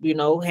 We'll, you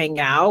know, hang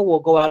out, we'll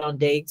go out on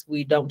dates.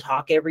 We don't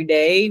talk every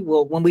day.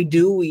 Well, when we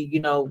do, we, you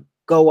know,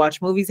 go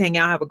watch movies, hang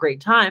out, have a great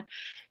time.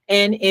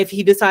 And if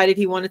he decided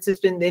he wanted to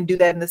spend and do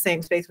that in the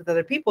same space with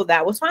other people,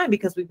 that was fine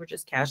because we were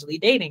just casually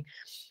dating.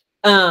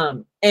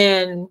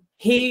 And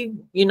he,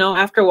 you know,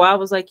 after a while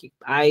was like,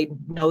 I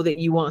know that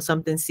you want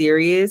something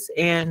serious,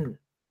 and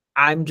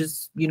I'm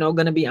just, you know,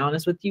 going to be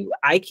honest with you.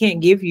 I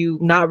can't give you,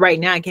 not right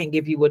now, I can't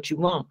give you what you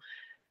want.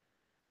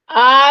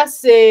 I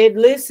said,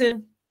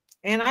 listen,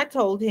 and I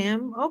told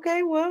him,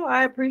 okay, well,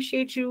 I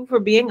appreciate you for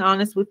being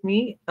honest with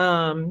me.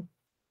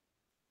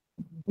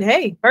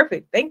 Hey,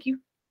 perfect. Thank you.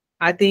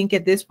 I think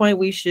at this point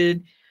we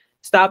should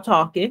stop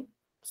talking,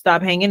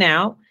 stop hanging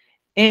out.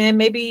 And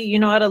maybe, you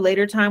know, at a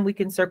later time, we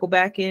can circle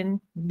back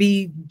and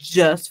be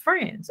just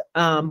friends.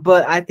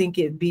 But I think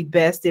it'd be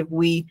best if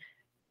we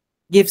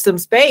give some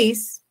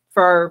space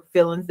for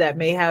feelings that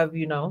may have,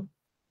 you know,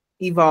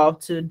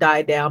 evolved to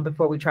die down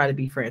before we try to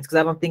be friends. Because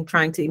I don't think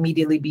trying to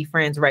immediately be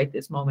friends right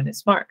this moment is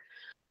smart.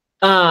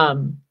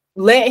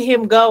 Let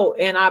him go.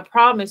 And I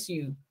promise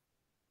you,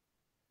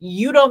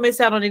 you don't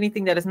miss out on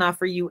anything that is not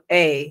for you,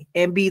 A.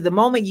 And B, the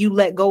moment you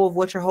let go of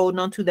what you're holding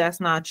on to that's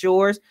not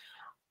yours,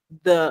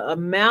 the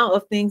amount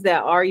of things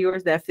that are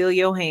yours that fill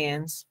your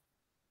hands,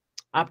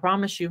 I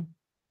promise you,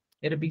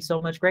 it'll be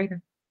so much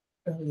greater.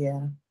 Oh,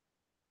 yeah.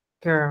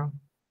 Girl,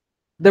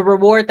 the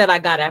reward that I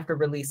got after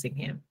releasing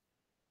him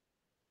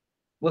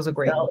was a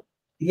great one.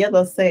 Yeah,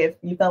 let's say if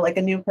you felt like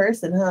a new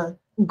person, huh?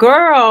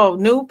 Girl,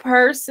 new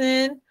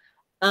person,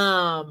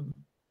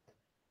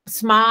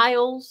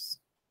 smiles,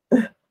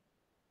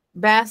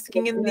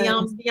 basking in the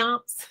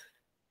ambiance.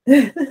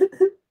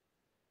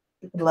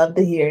 Love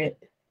to hear it.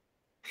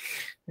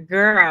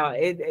 Girl,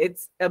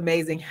 it's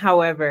amazing.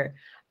 However,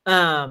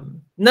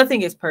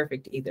 nothing is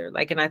perfect either.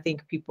 Like, and I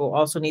think people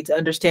also need to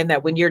understand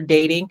that when you're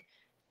dating,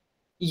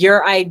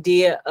 your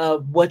idea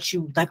of what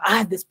you like, I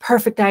have this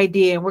perfect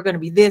idea, and we're gonna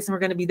be this and we're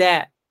gonna be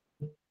that,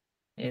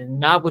 and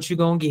not what you're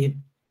gonna get.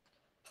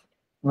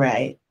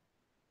 Right.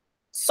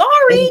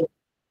 Sorry.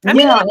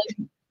 And,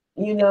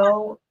 you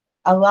know,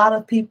 a lot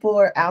of people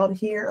are out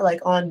here like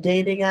on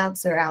dating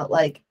apps, or out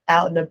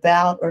and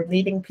about, or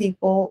meeting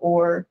people,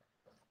 or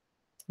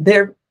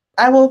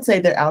I won't say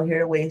they're out here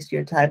to waste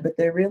your time, but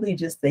they're really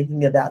just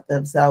thinking about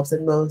themselves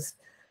in most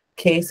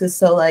cases.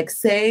 So like,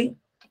 say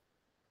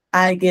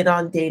I get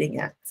on dating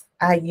apps,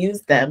 I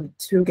use them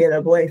to get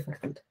a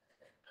boyfriend.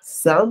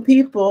 Some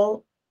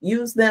people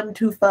use them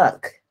to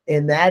fuck,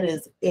 and that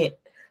is it.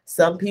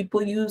 Some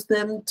people use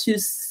them to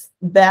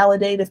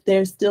validate if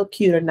they're still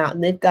cute or not,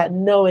 and they've got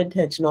no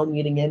intention on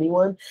meeting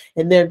anyone,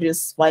 and they're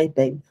just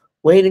swiping,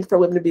 waiting for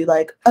women to be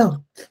like,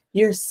 oh,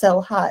 you're so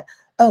hot.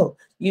 Oh,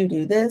 you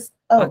do this.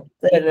 Oh,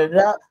 da, da,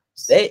 da.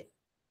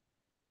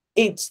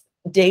 It's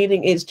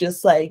dating is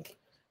just like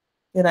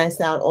and I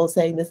sound old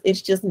saying this,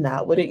 it's just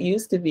not what it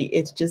used to be.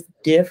 It's just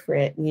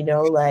different, you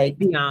know, like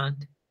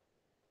Beyond.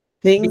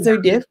 things are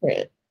different.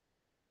 And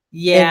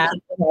Yeah.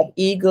 people have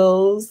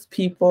egos.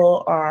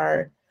 People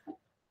are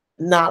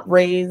not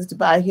raised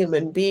by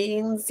human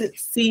beings. It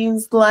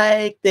seems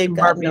like they've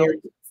got no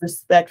Barbarian.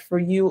 respect for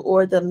you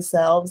or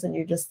themselves. And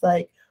you're just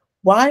like,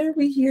 why are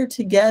we here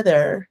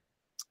together?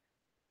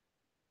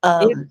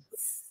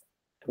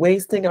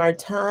 Wasting our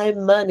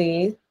time,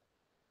 money,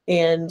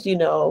 and, you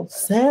know,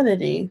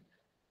 sanity.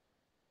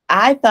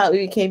 I thought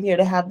we came here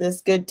to have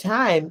this good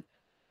time.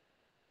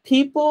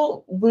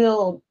 People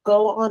will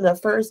go on a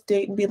first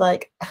date and be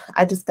like,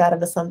 I just got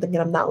into something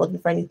and I'm not looking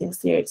for anything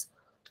serious.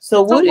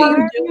 So what So do why you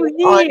are do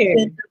you on here?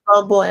 Tinder,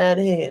 Bumble, and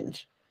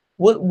Hinge?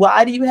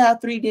 Why do you have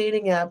 3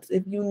 dating apps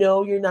if you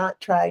know you're not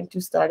trying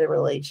to start a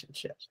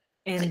relationship?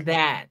 And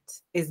that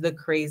is the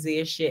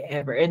craziest shit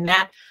ever. And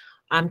that,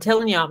 I'm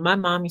telling y'all, my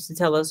mom used to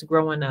tell us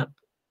growing up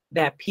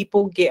that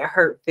people get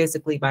hurt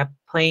physically by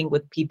playing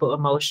with people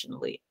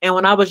emotionally. And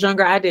when I was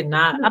younger, I did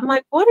not. I'm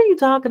like, what are you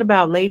talking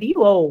about, lady?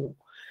 You old.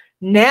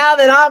 Now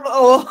that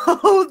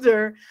I'm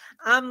older,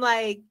 I'm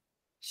like,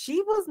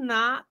 she was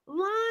not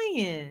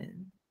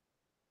lying.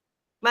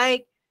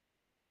 Like,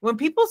 when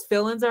people's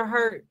feelings are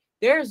hurt,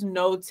 there's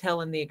no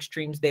telling the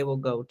extremes they will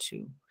go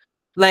to.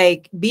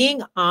 Like,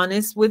 being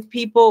honest with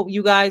people,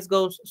 you guys,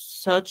 goes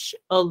such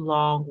a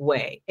long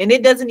way. And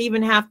it doesn't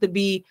even have to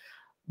be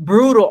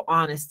brutal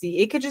honesty.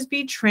 It could just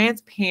be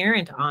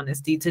transparent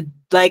honesty to,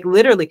 like,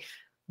 literally,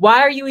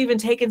 why are you even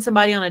taking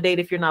somebody on a date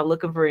if you're not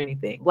looking for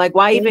anything? Like,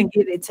 why even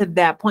get it to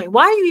that point?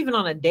 Why are you even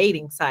on a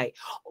dating site?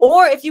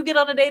 Or if you get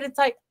on a dating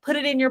site, put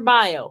it in your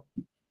bio.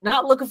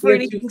 Not looking for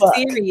anything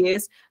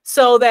serious,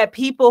 so that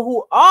people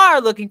who are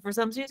looking for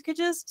something serious could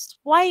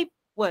just swipe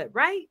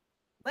right?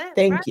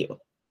 Thank you.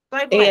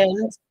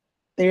 And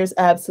there's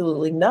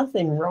absolutely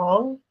nothing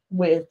wrong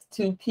with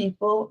 2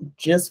 people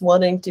just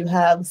wanting to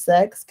have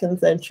sex,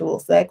 consensual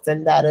sex,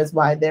 and that is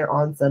why they're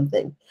on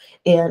something.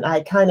 And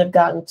I kind of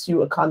got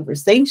into a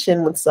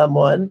conversation with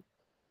someone.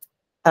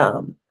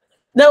 That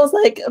was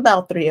like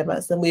about 3 of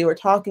us, and we were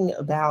talking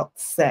about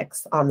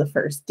sex on the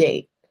first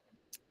date.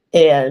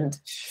 And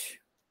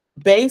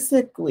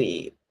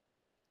basically,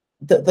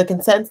 the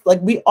consensus,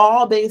 like, we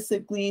all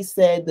basically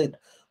said that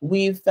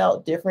we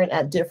felt different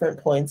at different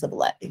points of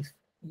life.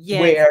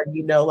 Yes. Where,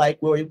 you know, like,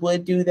 where we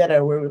would do that,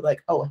 or where we're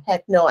like, oh,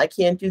 heck no, I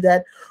can't do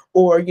that.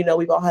 Or, you know,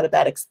 we've all had a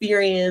bad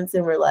experience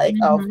and we're like,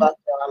 oh, fuck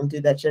no, I don't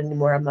do that shit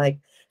anymore. I'm like,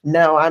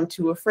 no, I'm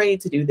too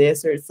afraid to do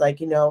this. Or it's like,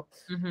 you know,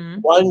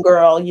 one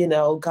girl, you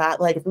know,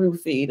 got like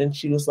roofied and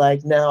she was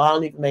like, no, I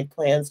don't even make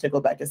plans to go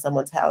back to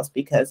someone's house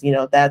because, you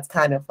know, that's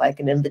kind of like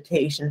an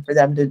invitation for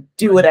them to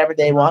do whatever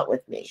they want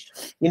with me.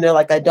 You know,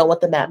 like, I don't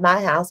want them at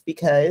my house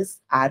because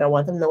I don't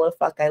want them to know where the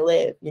fuck I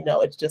live. You know,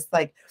 it's just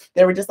like,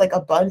 there were just like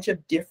a bunch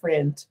of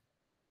different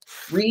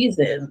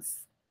reasons.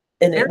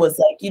 And it was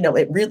like, you know,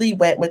 it really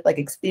went with like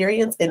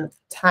experience and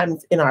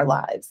times in our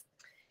lives.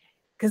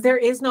 Because there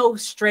is no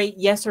straight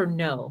yes or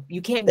no.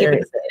 You can't give a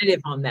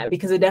definitive on that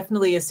because it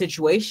definitely is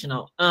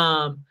situational.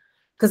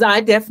 Because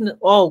I definitely,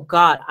 oh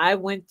God, I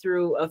went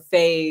through a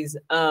phase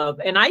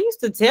of, and I used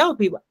to tell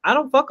people, I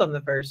don't fuck on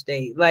the first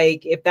date.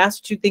 Like, if that's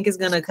what you think is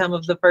gonna come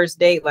of the first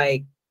date,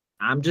 like,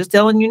 I'm just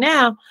telling you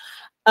now.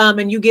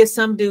 And you get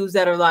some dudes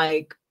that are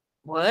like,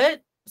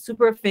 what?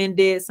 Super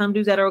offended. Some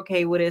dudes that are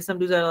okay with it. Some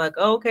dudes that are like,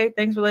 oh, okay,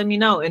 thanks for letting me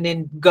know. And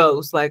then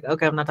ghost, like,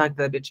 okay, I'm not talking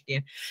to that bitch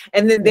again.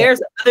 And then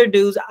there's other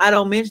dudes, I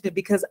don't mention it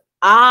because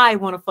I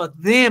want to fuck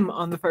them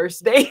on the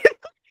first date.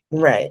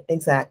 Right,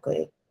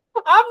 exactly.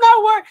 I'm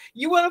not worried.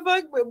 You want to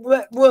fuck?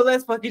 Well,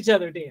 let's fuck each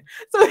other then.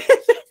 So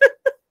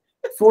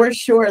for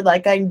sure,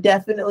 like, I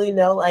definitely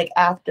know, like,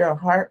 after a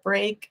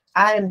heartbreak,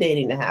 I am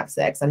dating to have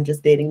sex. I'm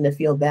just dating to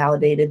feel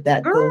validated.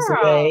 That goes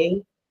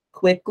away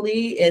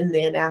quickly. And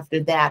then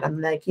after that,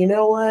 I'm like, you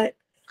know what?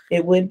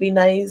 It would be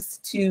nice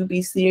to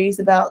be serious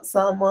about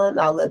someone.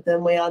 I'll let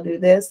them wait. I'll do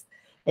this.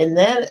 And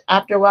then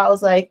after a while, I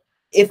was like,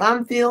 if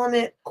I'm feeling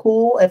it,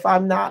 cool. If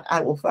I'm not, I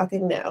will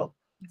fucking know.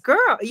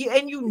 Girl,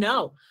 you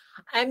know.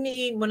 I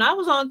mean, when I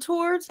was on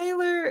tour,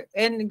 Taylor,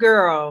 and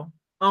girl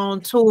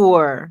on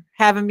tour,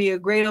 having me a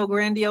great old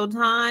grandiose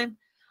time,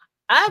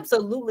 I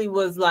absolutely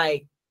was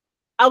like,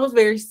 I was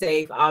very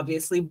safe,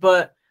 obviously,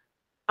 but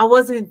I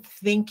wasn't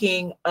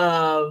thinking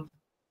of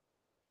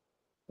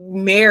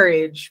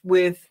marriage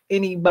with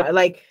anybody.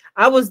 Like,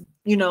 I was,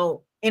 you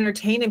know,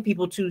 entertaining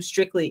people to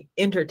strictly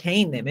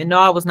entertain them. And no,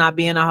 I was not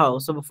being a hoe.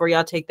 So before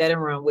y'all take that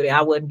and run with it,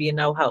 I wasn't being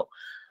no hoe.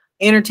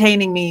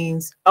 Entertaining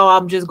means, oh,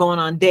 I'm just going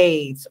on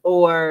dates,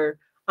 or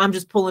I'm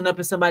just pulling up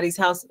at somebody's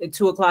house at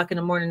 2:00 in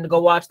the morning to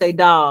go watch their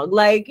dog.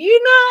 Like,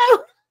 you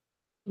know,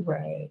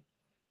 right.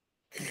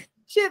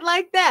 Shit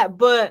like that.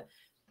 But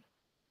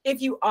if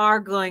you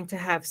are going to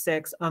have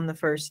sex on the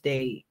first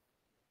date,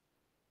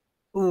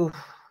 ooh,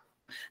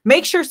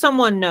 make sure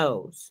someone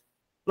knows.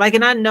 Like,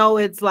 and I know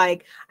it's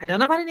like, I don't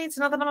know, nobody needs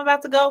to know that I'm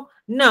about to go.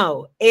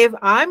 No, if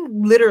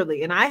I'm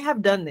literally, and I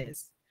have done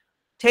this,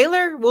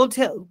 Taylor will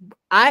tell,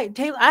 I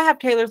have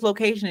Taylor's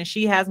location and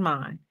she has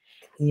mine.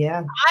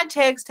 Yeah. I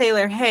text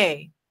Taylor,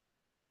 hey,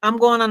 I'm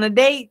going on a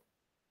date.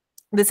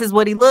 This is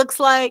what he looks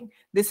like.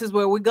 This is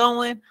where we're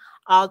going.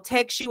 I'll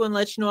text you and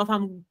let you know if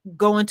I'm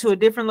going to a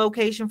different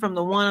location from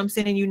the one I'm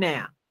sending you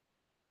now.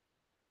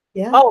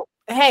 Yeah. Oh,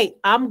 hey,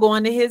 I'm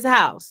going to his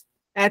house.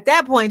 At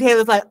that point,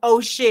 Taylor's like,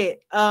 oh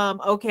shit.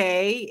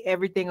 Okay,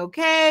 everything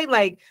okay?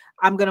 Like,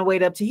 I'm gonna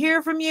wait up to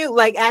hear from you.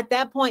 Like at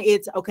that point,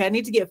 it's okay. I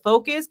need to get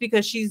focused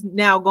because she's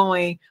now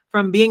going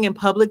from being in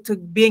public to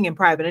being in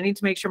private. I need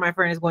to make sure my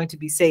friend is going to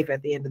be safe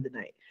at the end of the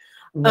night.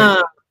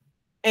 Right.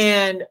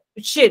 And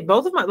shit,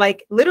 both of my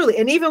like literally,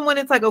 and even when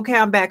it's like, okay,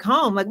 I'm back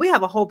home, like we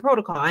have a whole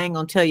protocol. I ain't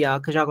gonna tell y'all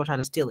because y'all gonna try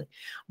to steal it.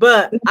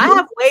 But I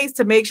have ways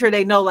to make sure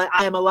they know like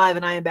I am alive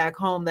and I am back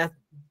home. That's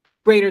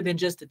greater than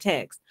just a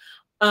text.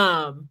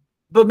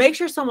 But make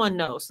sure someone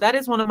knows. That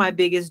is one of my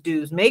biggest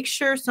do's. Make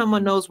sure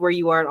someone knows where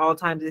you are at all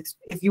times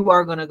if you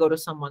are gonna go to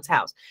someone's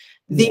house.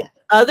 The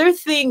other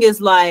thing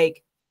is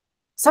like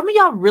some of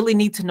y'all really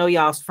need to know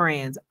y'all's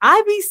friends.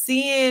 I be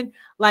seeing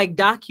like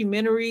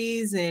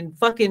documentaries and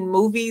fucking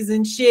movies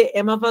and shit,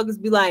 and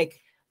motherfuckers be like,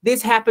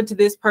 this happened to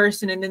this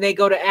person, and then they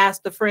go to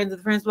ask the friends, and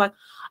the friends be like,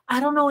 I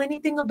don't know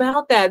anything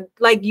about that.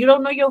 Like, you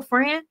don't know your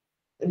friend?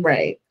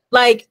 Right.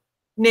 Like,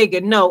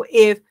 nigga, no,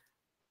 if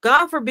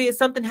God forbid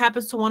something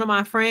happens to one of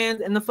my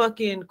friends and the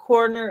fucking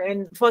coroner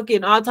and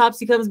fucking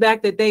autopsy comes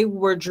back that they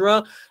were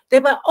drugged,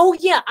 they're like, oh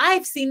yeah,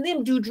 I've seen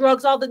them do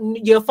drugs all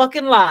the you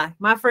fucking lie.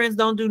 My friends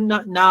don't do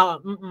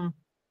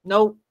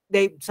nope.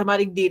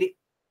 Somebody did it.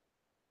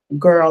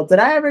 Girl, did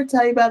I ever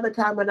tell you about the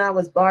time when I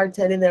was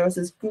bartending? There was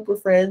this group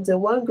of friends,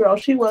 and one girl,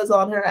 she was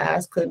on her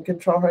ass, couldn't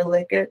control her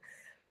liquor,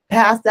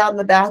 passed out in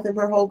the bathroom.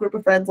 Her whole group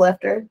of friends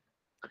left her.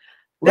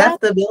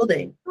 Left the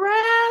building.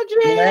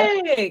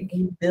 Tragic.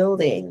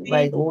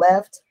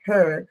 Left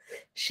her.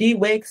 She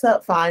wakes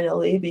up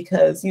finally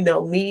because,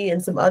 me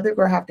and some other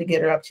girl have to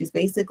get her up. She's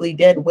basically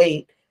dead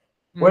weight.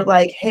 Mm-hmm. We're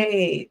like,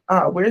 hey,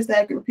 where's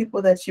that group of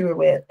people that you were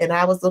with? And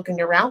I was looking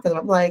around for them.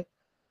 I'm like,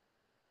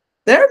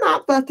 they're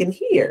not fucking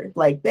here.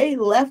 Like, they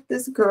left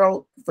this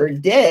girl for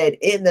dead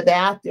in the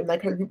bathroom.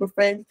 Like, her group of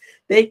friends,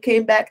 they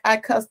came back. I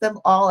cussed them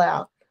all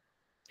out.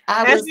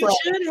 I was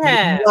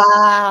like,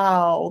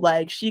 wow,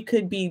 like she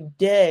could be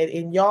dead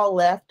and y'all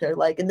left her.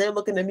 Like, and they're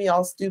looking at me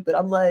all stupid.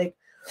 I'm like,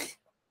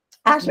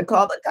 I should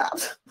call the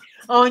cops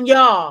on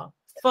y'all.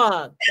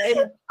 Fuck. I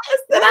said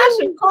I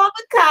should call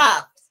the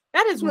cops.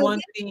 That is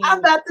one thing. I'm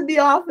about to be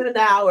off in an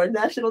hour and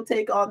that shit'll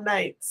take all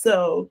night.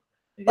 So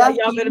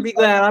y'all better be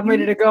glad I'm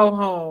ready to go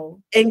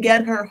home and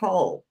get her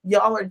home.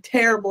 Y'all are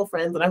terrible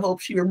friends, and I hope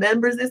she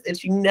remembers this and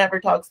she never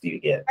talks to you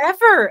again.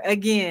 Ever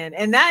again.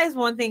 And that is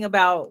one thing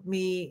about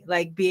me,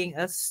 like being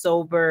a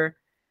sober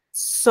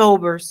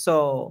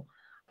soul.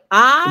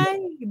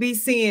 I be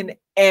seeing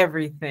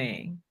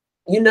everything.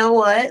 You know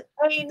what?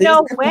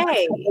 No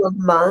way. A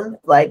month,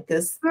 like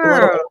this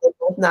little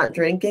not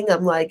drinking.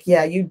 I'm like,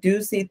 yeah, you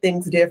do see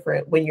things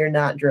different when you're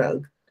not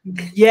drunk.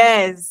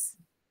 Yes.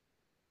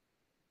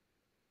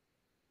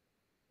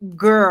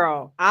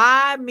 Girl,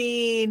 I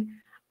mean,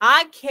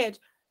 I catch.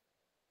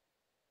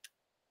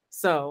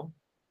 So,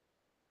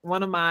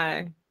 one of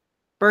my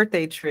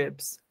birthday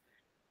trips,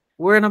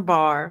 we're in a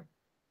bar,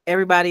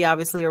 everybody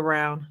obviously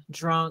around,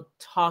 drunk,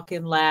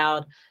 talking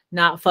loud,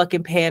 not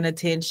fucking paying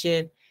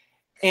attention.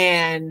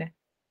 And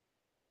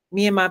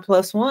me and my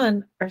plus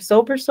one are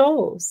sober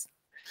souls.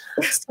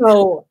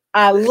 So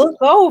I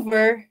look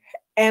over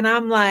and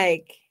I'm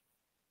like,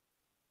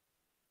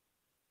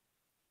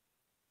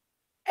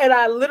 and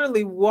I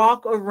literally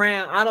walk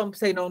around. I don't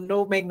say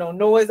make no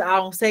noise. I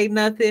don't say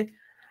nothing.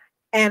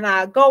 And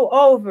I go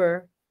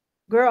over,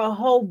 girl, a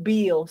whole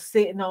bill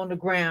sitting on the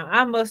ground.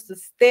 I must have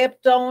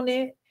stepped on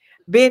it,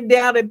 bent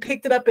down and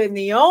picked it up. And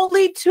the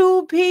only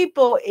two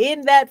people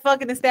in that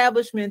fucking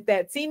establishment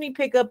that see me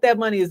pick up that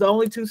money is the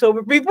only two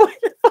sober people in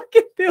the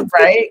fucking building.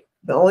 Right?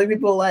 The only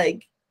people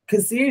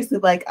because seriously,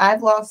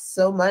 I've lost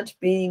so much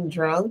being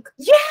drunk.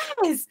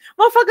 Yes.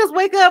 Motherfuckers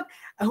wake up.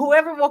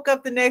 Whoever woke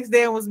up the next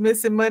day and was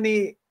missing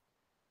money,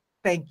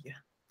 thank you.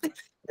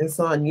 It's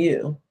on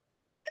you.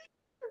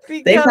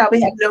 Because they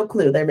probably have no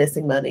clue they're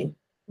missing money.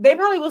 They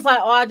probably was like,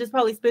 oh, I just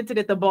probably spent it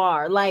at the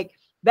bar. Like,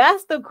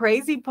 that's the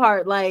crazy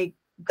part. Like,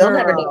 they'll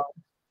never know.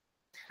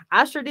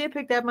 I sure did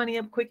pick that money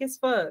up quick as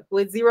fuck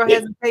with zero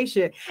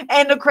hesitation.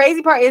 And the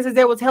crazy part is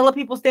there was hella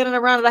people standing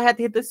around and I had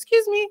to hit the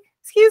excuse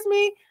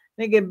me.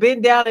 Nigga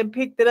bent down and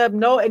picked it up.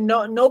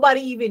 Nobody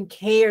even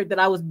cared that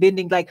I was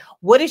bending. Like,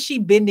 what is she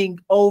bending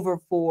over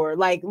for?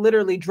 Like,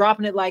 literally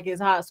dropping it like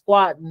it's hot,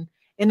 squatting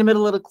in the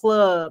middle of the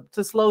club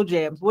to slow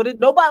jams.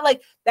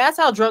 That's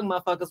how drunk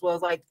motherfuckers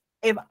was. Like,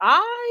 if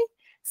I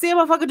see a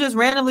motherfucker just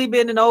randomly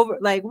bending over,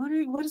 like, what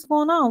is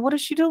going on? What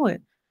is she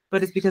doing?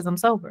 But it's because I'm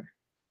sober.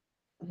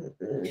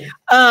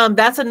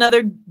 That's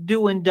another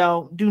do and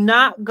don't. Do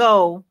not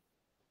go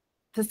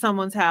to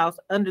someone's house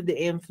under the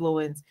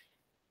influence,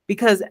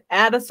 because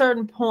at a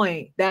certain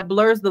point that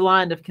blurs the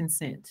line of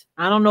consent.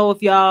 I don't know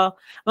if y'all,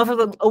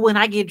 when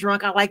I get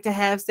drunk, I like to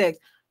have sex.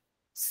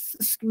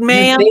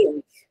 Ma'am,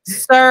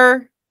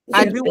 sir,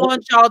 I do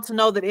want y'all to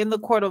know that in the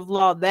court of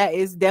law, that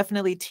is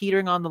definitely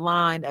teetering on the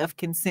line of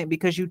consent,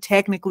 because you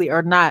technically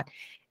are not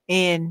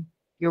in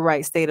your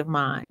right state of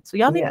mind. So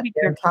y'all need to be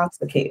you're careful.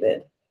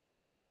 intoxicated.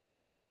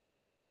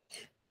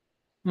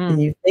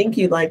 And you think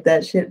you like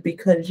that shit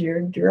because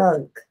you're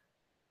drunk.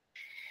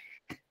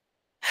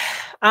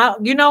 I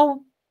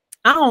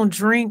don't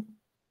drink.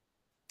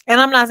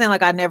 And I'm not saying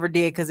like I never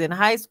did, because in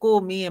high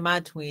school, me and my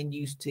twin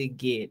used to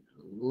get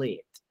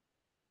lit.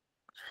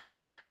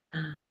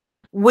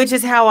 Which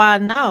is how I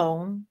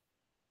know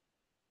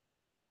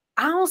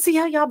I don't see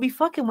how y'all be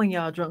fucking when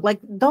y'all drunk. Like,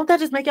 don't that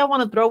just make y'all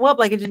want to throw up?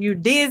 Like, you're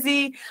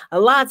dizzy, a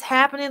lot's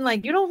happening.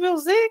 Like, you don't feel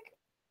sick?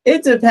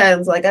 It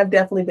depends. Like, I've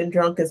definitely been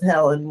drunk as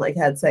hell and like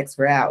had sex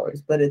for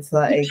hours, but it's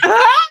like,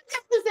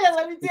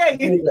 let me tell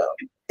you.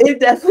 It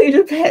definitely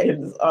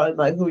depends on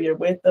like who you're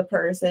with, the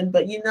person.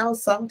 But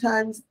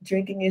sometimes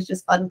drinking is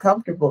just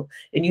uncomfortable,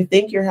 and you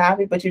think you're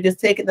happy, but you're just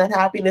taking that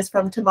happiness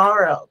from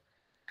tomorrow.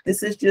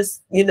 This is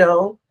just,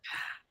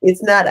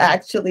 it's not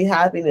actually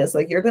happiness.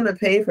 Like, you're gonna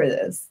pay for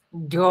this.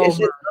 It's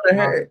just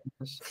gonna hurt.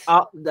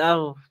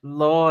 Oh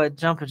Lord,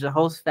 jumping the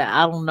host fat.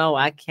 I don't know.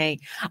 I can't.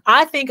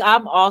 I think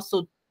I'm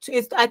also.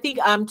 I think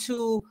I'm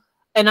too,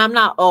 and I'm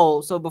not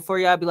old. So before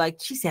y'all be like,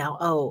 she sound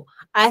old.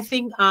 I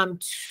think I'm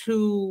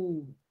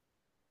too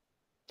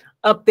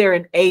up there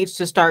in age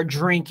to start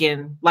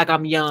drinking like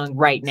I'm young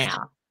right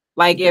now.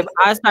 Like, if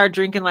I start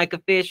drinking like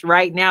a fish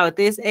right now at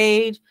this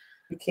age,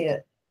 you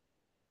can't.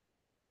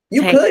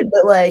 You could,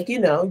 but like,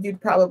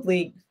 you'd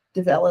probably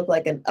develop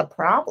like a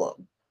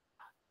problem.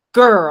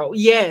 Girl,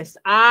 yes,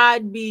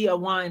 I'd be a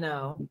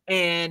wino,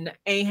 and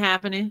ain't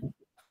happening.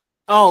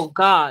 Oh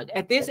God,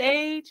 at this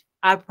age,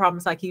 I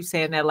promise I keep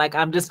saying that like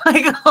I'm just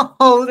like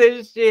old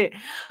as shit.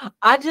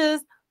 I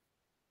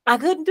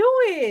couldn't do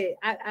it.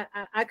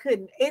 I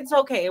couldn't. It's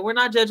okay. We're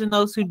not judging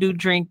those who do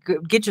drink.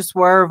 Get your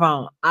swerve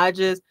on.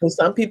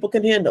 Some people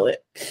can handle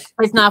it.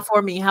 It's not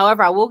for me.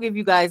 However, I will give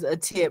you guys a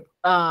tip.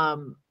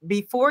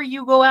 Before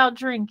you go out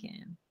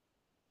drinking,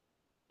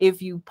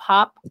 if you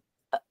pop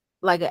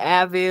like an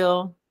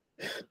Advil,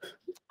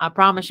 I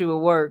promise you it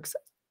works.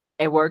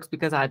 It works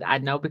because I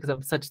know, because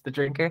I'm such the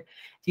drinker.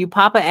 If you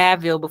pop an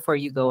Advil before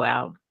you go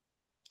out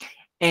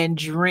and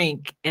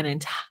drink an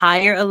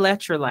entire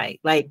electrolyte,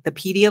 like the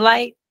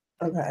Pedialyte,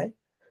 okay,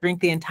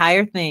 drink the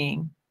entire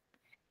thing,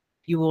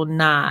 you will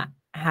not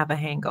have a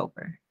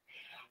hangover.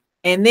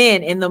 And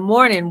then in the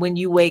morning when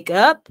you wake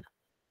up,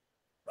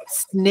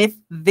 sniff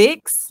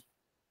Vicks,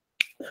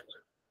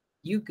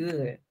 you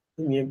good.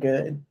 You're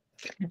good.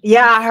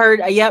 Yeah, I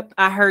heard. Yep,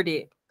 I heard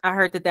it. I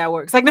heard that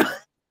works. Like, no,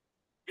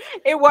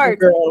 it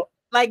works.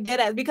 Like, dead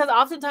ass. Because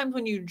oftentimes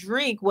when you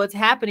drink, what's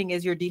happening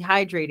is you're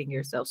dehydrating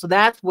yourself. So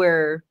that's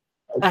where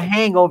a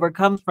hangover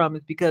comes from,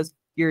 is because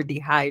you're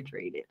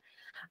dehydrated.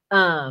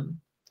 And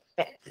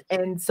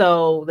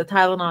so the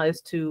Tylenol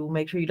is to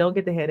make sure you don't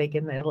get the headache,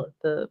 and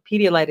the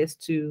Pedialyte is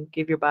to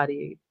give your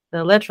body the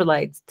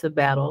electrolytes to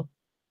battle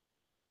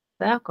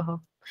the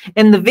alcohol.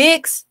 And the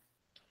Vicks,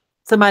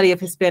 somebody of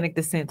Hispanic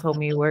descent told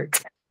me it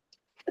works.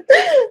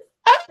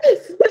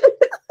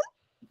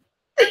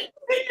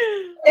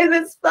 And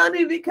it's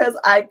funny because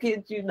I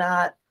kid you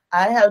not,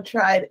 I have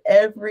tried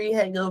every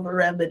hangover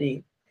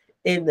remedy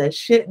and the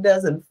shit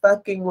doesn't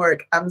fucking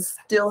work. I'm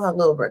still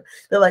hungover.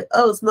 They're like,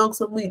 oh, smoke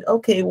some weed.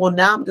 Okay, well,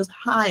 now I'm just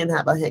high and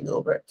have a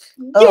hangover.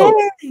 Yes.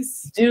 Oh,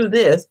 do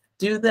this,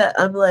 do that.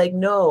 I'm like,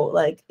 no,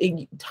 like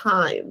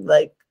time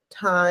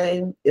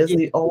is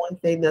the only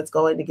thing that's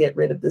going to get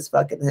rid of this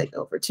fucking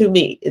hangover, to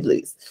me at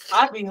least.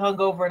 I'd be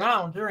hungover and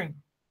I don't drink.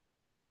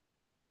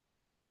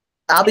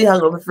 I'll be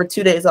hungover for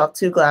 2 days off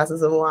 2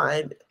 glasses of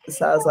wine.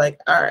 So I was like,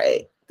 all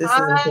right, this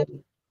is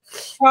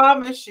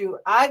promise you,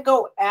 I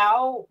go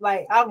out,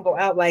 like, I don't go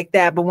out like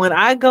that, but when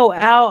I go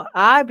out,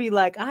 I be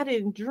like, I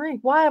didn't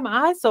drink. Why am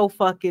I so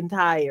fucking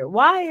tired?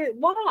 Why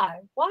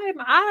am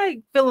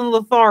I feeling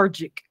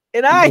lethargic?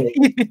 And I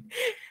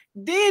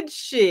did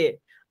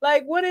shit.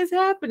 Like, what is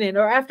happening?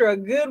 Or after a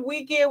good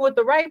weekend with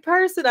the right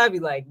person, I'd be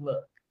like,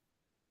 look,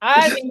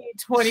 I need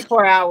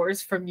 24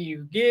 hours from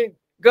you. You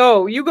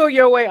go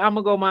your way, I'm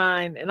gonna go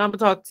mine, and I'm gonna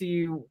talk to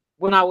you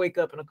when I wake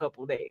up in a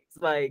couple of days.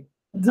 Like,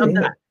 I'm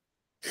not.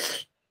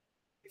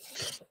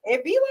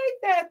 It be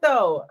like that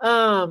though.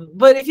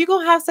 But if you're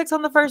gonna have sex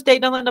on the first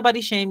date, don't let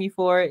nobody shame you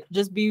for it.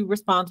 Just be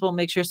responsible.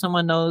 Make sure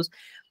someone knows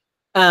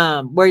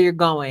where you're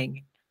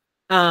going.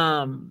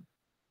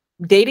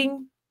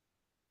 Dating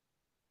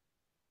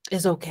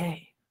is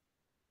okay.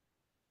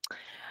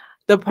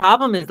 The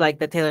problem is, like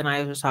that Taylor and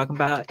I was talking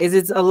about, is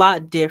it's a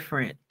lot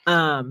different.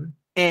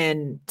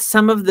 And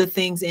some of the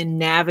things in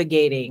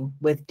navigating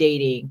with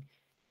dating,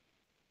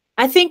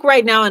 I think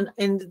right now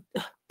in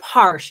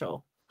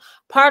partial.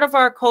 Part of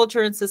our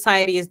culture and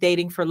society is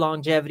dating for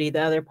longevity.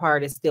 The other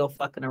part is still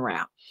fucking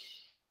around.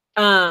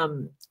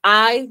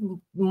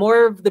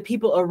 More of the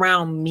people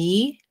around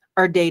me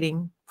are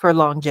dating for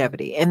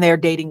longevity, and they're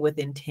dating with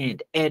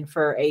intent and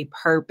for a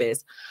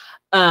purpose.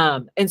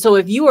 And so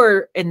if you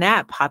are in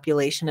that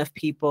population of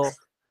people,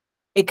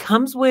 it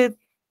comes with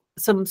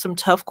some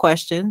tough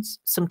questions,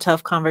 some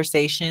tough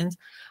conversations.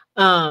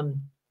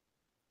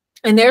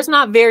 And there's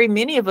not very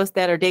many of us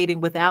that are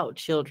dating without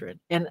children.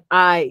 And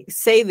I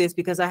say this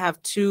because I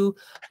have two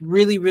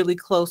really, really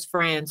close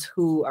friends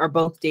who are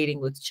both dating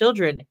with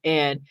children.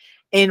 And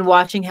in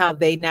watching how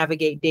they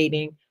navigate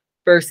dating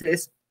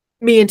versus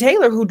me and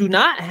Taylor, who do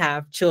not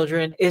have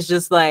children, is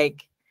just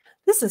like,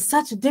 this is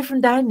such a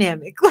different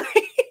dynamic.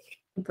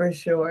 For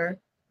sure.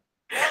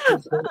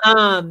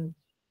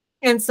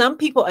 And some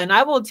people, and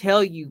I will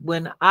tell you,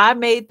 when I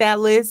made that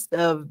list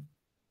of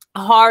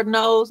hard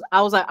nose,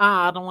 I was like,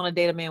 I don't want to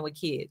date a man with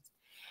kids.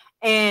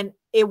 And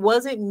it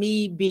wasn't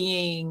me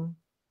being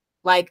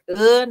like,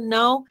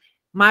 no.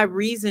 My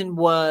reason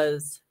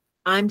was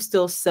I'm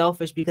still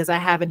selfish because I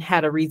haven't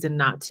had a reason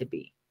not to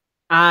be.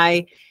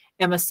 I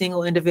am a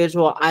single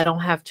individual. I don't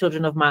have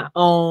children of my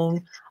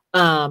own.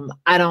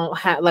 I don't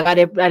have, like, I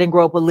didn't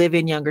grow up with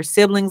living younger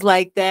siblings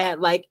like that.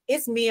 Like,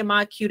 it's me and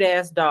my cute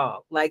ass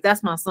dog. Like,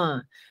 that's my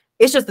son.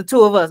 It's just the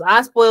two of us.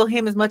 I spoil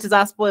him as much as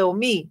I spoil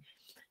me.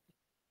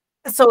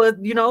 So,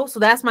 so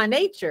that's my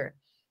nature.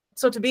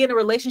 So to be in a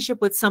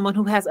relationship with someone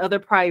who has other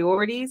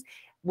priorities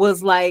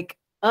was like,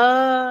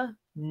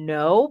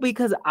 no,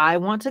 because I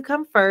want to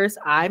come first.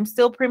 I'm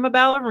still prima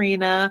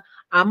ballerina.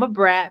 I'm a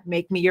brat.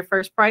 Make me your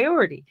first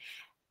priority.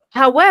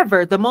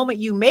 However, the moment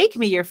you make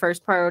me your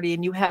first priority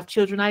and you have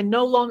children, I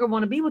no longer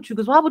want to be with you,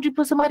 because why would you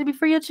put somebody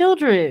before your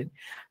children?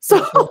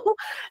 So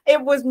it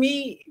was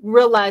me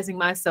realizing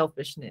my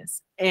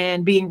selfishness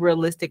and being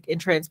realistic and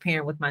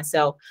transparent with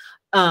myself.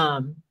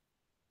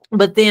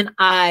 But then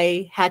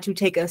I had to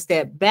take a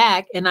step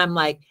back, and I'm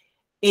like,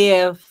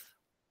 if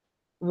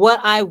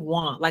what I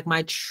want, like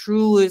my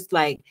truest,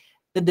 like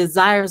the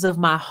desires of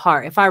my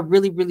heart, if I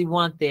really, really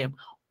want them,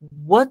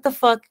 what the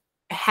fuck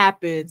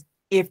happens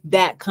if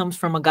that comes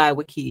from a guy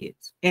with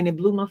kids? And it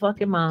blew my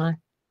fucking mind.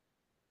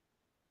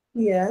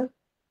 Yeah.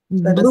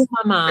 Blew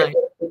my mind.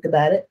 Think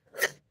about it.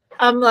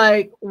 I'm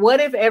like,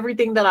 what if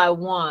everything that I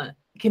want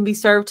can be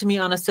served to me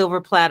on a silver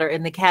platter,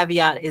 and the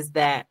caveat is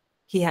that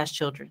he has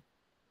children?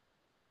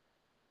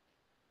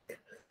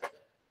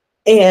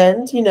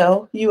 And,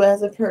 you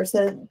as a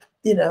person,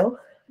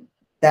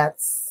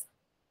 that's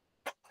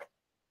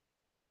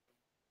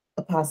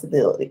a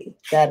possibility.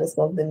 That is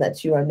something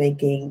that you are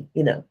making,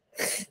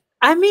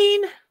 I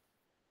mean,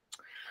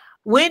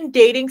 when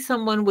dating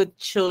someone with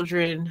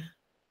children,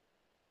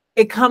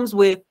 it comes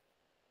with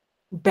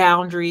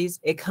boundaries,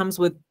 it comes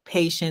with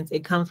patience,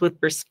 it comes with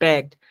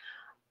respect,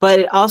 but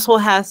it also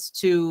has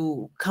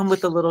to come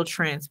with a little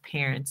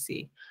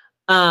transparency.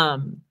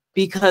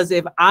 Because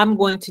if I'm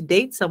going to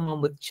date someone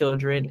with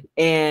children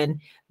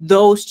and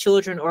those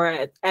children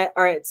are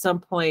at some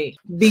point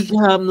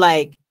become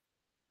like,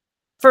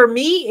 for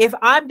me, if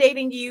I'm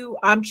dating you,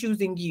 I'm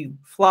choosing you,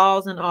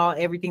 flaws and all,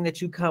 everything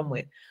that you come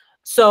with.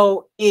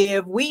 So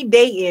if we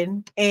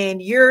dating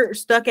and you're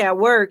stuck at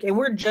work and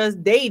we're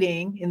just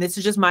dating, and this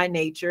is just my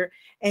nature,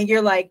 and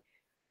you're like,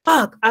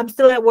 fuck, I'm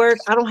still at work,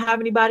 I don't have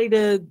anybody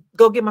to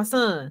go get my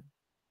son,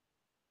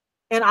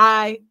 and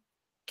I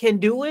can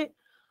do it,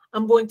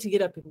 I'm going to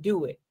get up and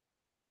do it.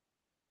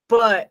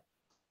 But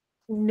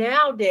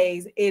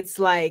nowadays, it's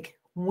like,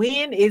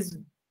 when is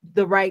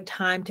the right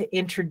time to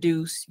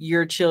introduce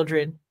your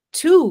children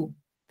to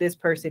this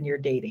person you're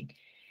dating?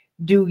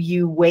 Do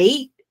you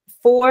wait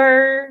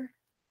for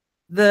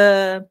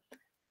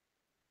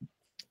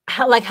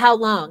how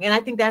long? And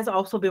I think that's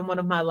also been one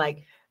of my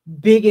like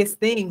biggest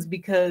things,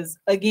 because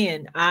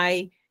again,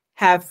 I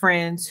have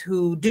friends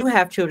who do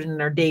have children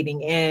and are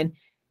dating, and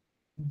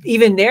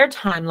even their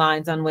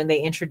timelines on when they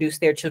introduce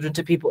their children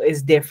to people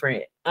is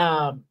different.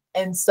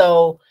 And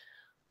so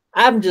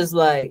I'm just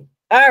like,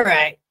 all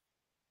right,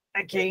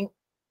 I can't.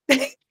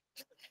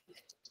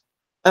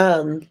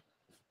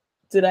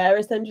 Did I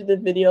ever send you the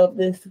video of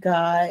this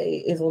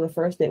guy is on a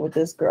first date with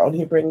this girl, and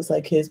he brings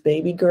like his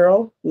baby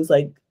girl who's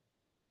like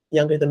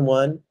younger than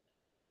one?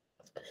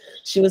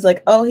 She was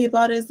like, oh, he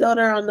bought his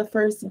daughter on the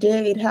first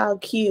date. How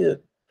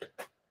cute.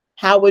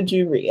 How would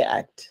you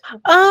react?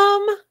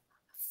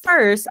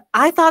 First,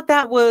 I thought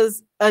that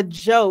was a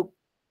joke,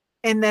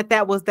 and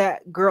that was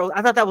that girl.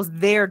 I thought that was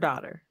their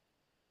daughter.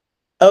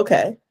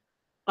 Okay.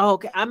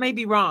 Okay, I may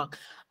be wrong.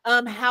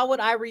 How would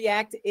I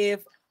react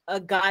if a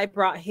guy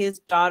brought his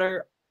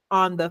daughter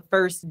on the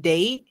first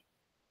date?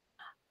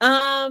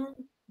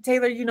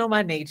 Taylor, you know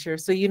my nature,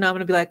 so I'm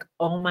gonna be like,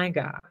 oh my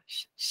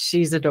gosh,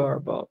 she's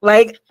adorable.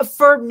 Like,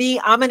 for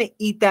me, I'm gonna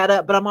eat that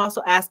up, but I'm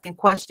also asking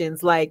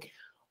questions like,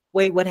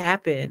 wait, what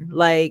happened?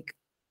 Like,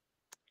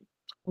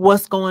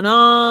 what's going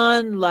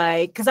on?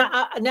 Like, because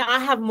now I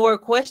have more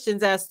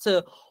questions as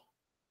to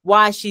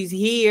why she's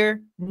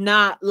here,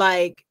 not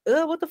like,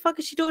 what the fuck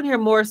is she doing here?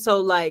 More so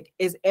like,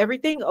 is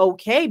everything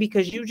okay?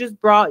 Because you just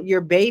brought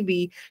your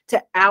baby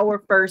to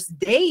our first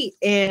date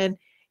and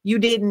you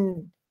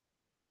didn't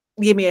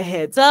give me a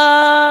heads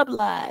up.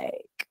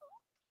 Like,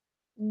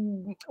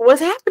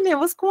 what's happening?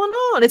 What's going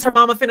on? Is her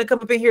mama finna come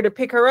up in here to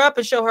pick her up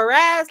and show her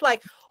ass?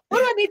 Like, what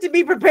do I need to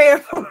be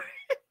prepared for?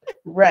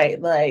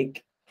 Right.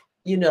 Like,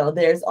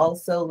 there's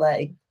also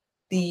like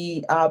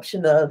the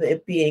option of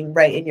it being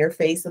right in your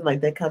face and like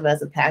they come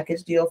as a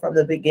package deal from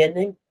the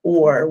beginning,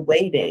 or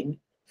waiting.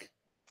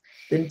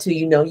 until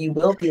you know you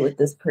will be with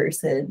this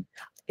person.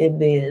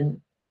 And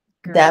then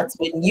Girl. that's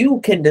when you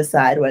can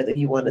decide whether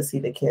you want to see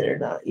the kid or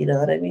not. You know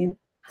what I mean?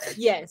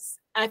 Yes,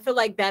 I feel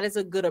like that is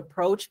a good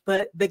approach,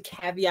 but the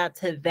caveat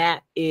to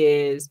that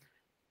is,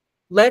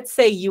 let's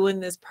say you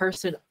and this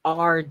person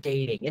are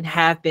dating and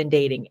have been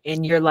dating,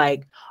 and you're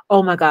like,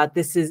 oh my God,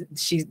 he's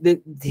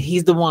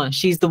the one,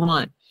 she's the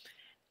one.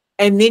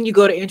 And then you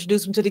go to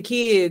introduce them to the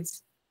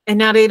kids, and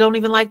now they don't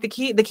even like the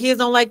kid. The kids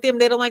don't like them.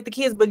 They don't like the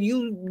kids, but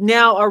you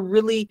now are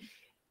really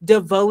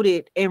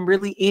devoted and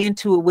really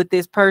into it with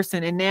this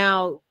person. And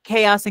now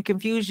chaos and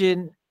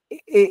confusion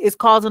is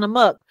causing them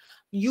up.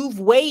 You've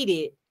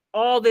waited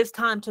all this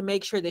time to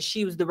make sure that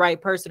she was the right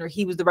person or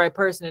he was the right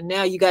person. And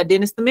now you got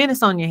Dennis the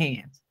Menace on your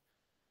hands.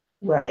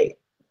 Right.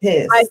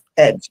 Pissed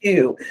at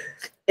you.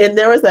 And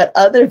there was that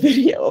other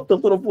video of the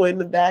little boy in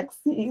the back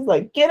seat. He's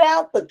like, get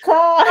out the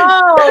car.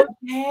 Oh,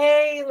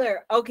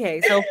 Taylor.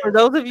 Okay. So for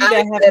those of you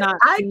that have not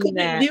seen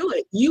that, do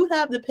it. You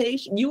have the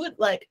patience. You would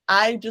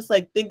I just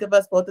think of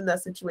us both in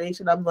that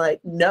situation. I'm like,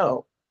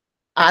 no.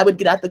 I would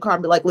get out the car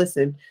and be like,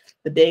 listen,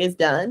 the day is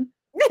done.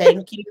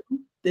 Thank you.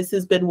 This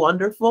has been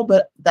wonderful,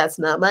 but that's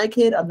not my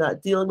kid. I'm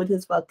not dealing with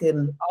his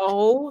fucking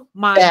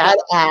bad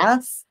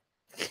ass.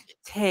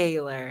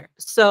 Taylor.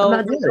 So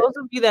for those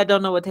of you that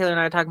don't know what Taylor and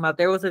I are talking about,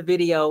 there was a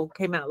video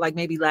came out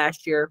maybe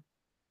last year,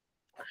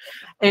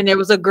 and there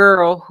was a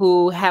girl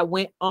who had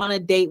went on a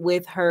date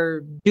with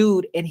her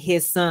dude and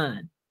his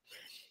son.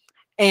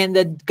 And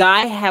the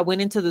guy had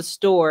went into the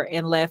store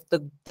and left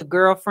the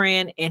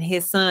girlfriend and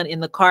his son in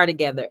the car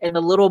together. And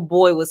the little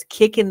boy was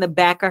kicking the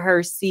back of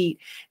her seat,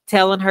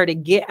 telling her to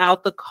get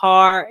out the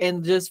car,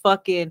 and just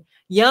fucking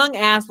young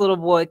ass little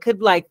boy, could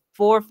be like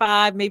 4 or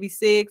 5, maybe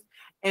 6,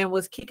 and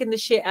was kicking the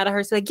shit out of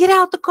her. So like, get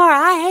out the car.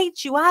 I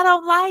hate you. I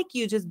don't like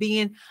you. Just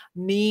being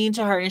mean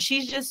to her. And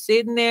she's just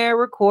sitting there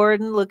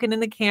recording, looking in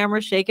the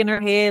camera, shaking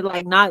her head,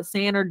 like not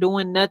saying or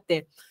doing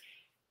nothing.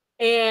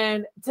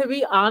 And to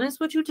be honest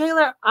with you,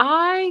 Taylor,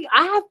 I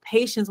have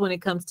patience when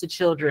it comes to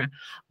children.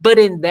 But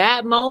in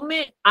that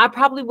moment, I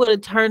probably would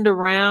have turned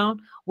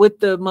around with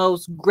the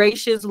most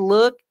gracious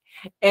look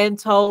and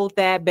told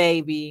that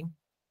baby,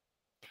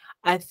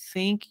 I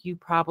think you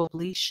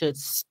probably should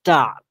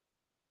stop.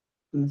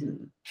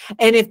 Mm-hmm.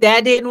 And if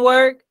that didn't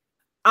work,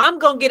 I'm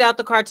going to get out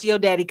the car till your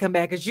daddy come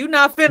back, because you're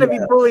not finna be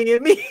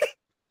bullying me.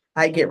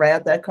 I get right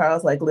out that car. I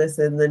was like,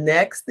 listen, the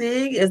next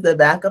thing is the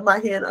back of my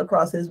hand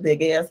across his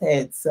big ass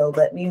head. So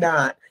let me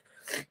not.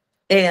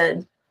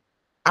 And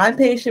I'm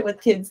patient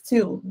with kids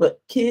too, but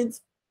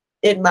kids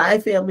in my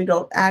family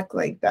don't act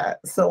like that.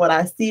 So when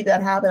I see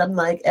that happen, I'm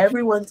like,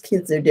 everyone's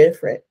kids are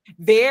different.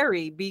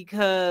 Very,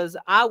 because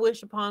I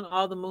wish upon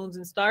all the moons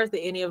and stars that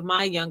any of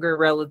my younger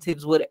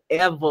relatives would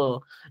ever,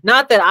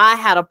 not that I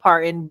had a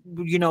part in,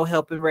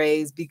 helping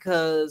raise,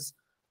 because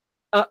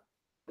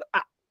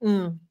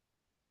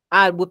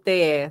I'd whoop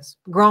their ass,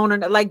 grown or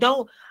not. Like,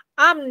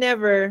 I'm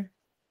never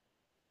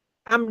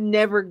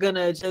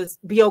gonna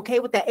just be okay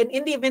with that. And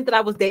in the event that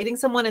I was dating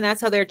someone and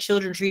that's how their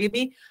children treated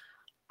me,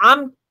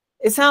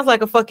 it sounds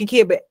like a fucking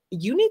kid, but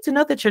you need to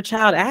know that your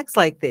child acts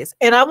like this.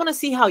 And I want to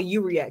see how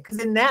you react. Because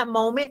in that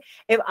moment,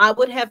 if I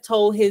would have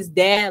told his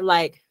dad,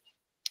 like,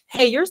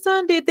 hey, your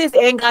son did this,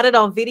 and got it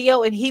on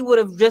video, and he would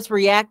have just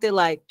reacted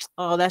like,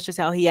 oh, that's just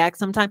how he acts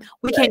sometimes,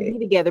 we can't be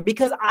together.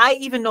 Because I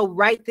even know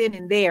right then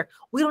and there,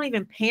 we don't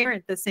even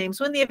parent the same.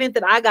 So in the event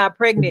that I got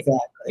pregnant,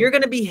 you're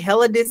going to be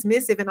hella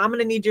dismissive, and I'm going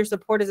to need your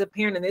support as a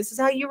parent. And this is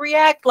how you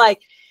react.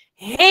 Like,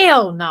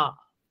 hell no.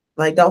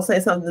 Like, don't say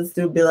something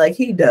stupid, be like,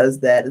 he does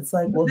that. It's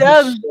like, well,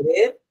 he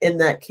shouldn't, and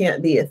that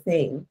can't be a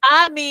thing.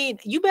 I mean,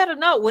 you better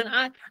know, when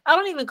I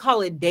don't even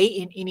call it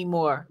dating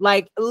anymore.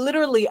 Like,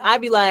 literally, I'd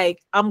be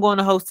like, I'm going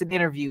to host an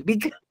interview,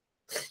 because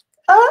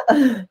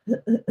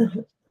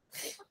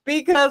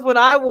because when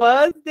I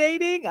was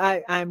dating,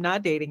 I'm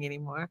not dating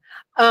anymore.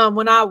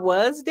 When I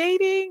was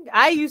dating,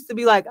 I used to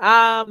be like,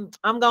 I'm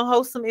gonna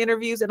host some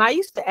interviews, and I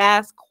used to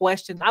ask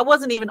questions. I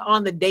wasn't even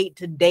on the date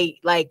to date.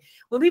 Like,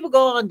 when people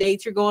go on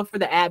dates, you're going for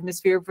the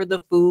atmosphere, for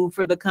the food,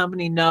 for the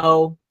company.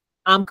 No,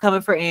 I'm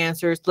coming for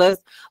answers. I'm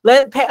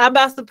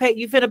about to pay.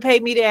 You finna pay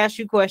me to ask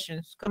you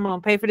questions. Come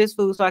on, pay for this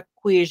food so I can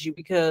quiz you,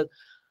 because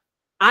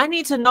I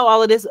need to know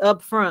all of this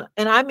up front.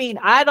 And I mean,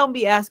 I don't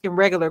be asking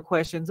regular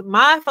questions.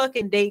 My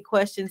fucking date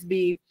questions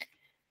be,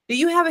 do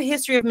you have a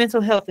history of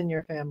mental health in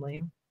your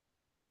family?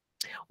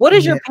 What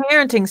is your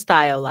parenting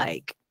style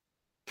like?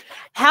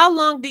 How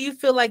long do you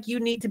feel like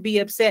you need to be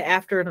upset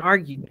after an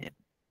argument?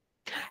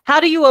 How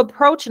do you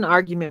approach an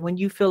argument when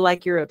you feel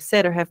like you're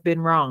upset or have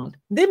been wronged?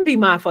 Them be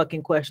my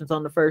fucking questions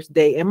on the first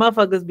date. And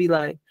motherfuckers be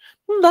like,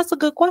 that's a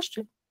good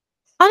question.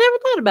 I never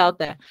thought about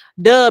that.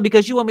 Duh,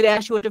 because you want me to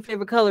ask you what your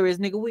favorite color is,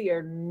 nigga.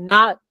 We're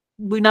not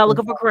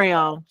looking for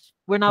crayons.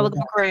 We're not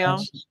looking for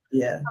crayons.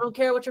 Yeah. I don't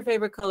care what your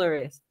favorite color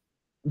is.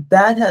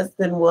 That has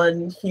been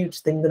one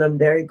huge thing that I'm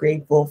very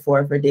grateful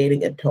for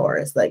dating a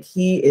Taurus. Like,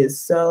 he is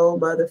so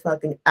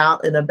motherfucking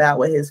out and about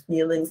with his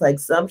feelings. Like,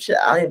 some shit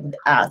I didn't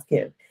ask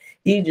him.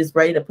 He just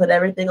ready to put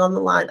everything on the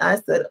line. I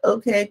said,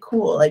 okay,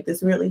 cool. Like,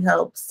 this really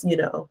helps,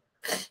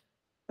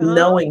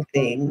 knowing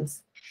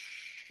things.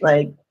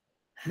 like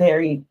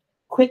very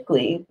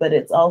quickly, but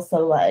it's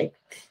also like,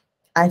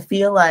 I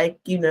feel like,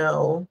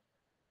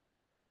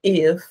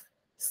 if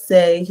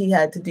say he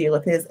had to deal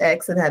with his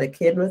ex and had a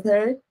kid with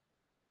her,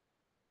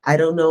 I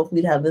don't know if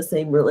we'd have the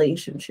same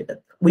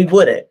relationship. We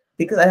wouldn't,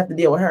 because I have to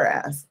deal with her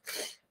ass.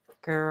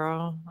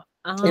 Girl.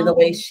 And the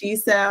way she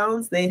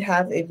sounds, they'd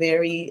have a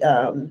very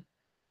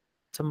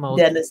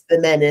Dennis the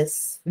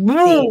Menace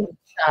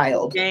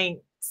child.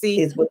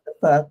 See, is what the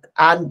fuck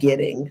I'm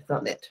getting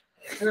from it.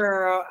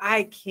 Girl,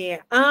 I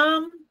can't.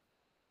 I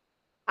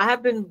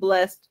have been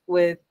blessed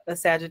with a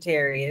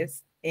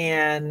Sagittarius,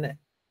 and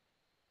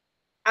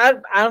I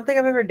don't think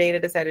I've ever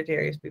dated a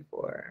Sagittarius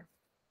before.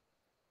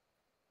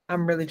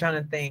 I'm really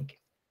trying to think.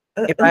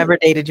 If I ever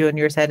dated you and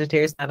you're a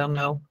Sagittarius, I don't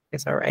know.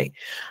 It's all right.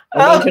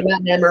 You're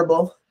not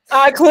memorable.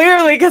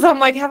 Clearly, because I'm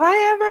like, have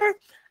I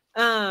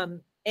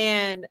ever?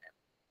 And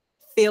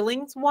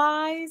feelings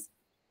wise,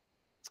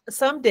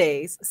 some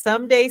days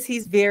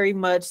he's very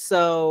much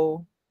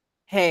so,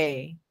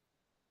 hey,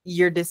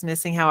 you're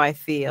dismissing how I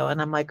feel.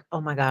 And I'm like,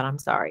 oh my God, I'm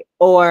sorry.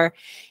 Or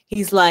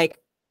he's like,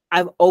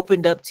 I've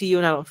opened up to you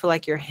and I don't feel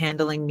like you're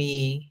handling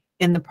me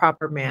in the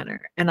proper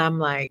manner. And I'm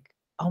like,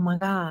 oh my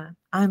God,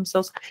 I'm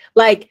so sorry.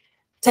 Like,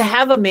 to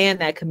have a man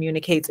that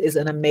communicates is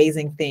an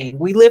amazing thing.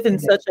 We live in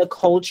such a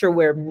culture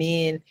where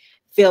men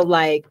feel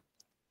like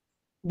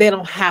they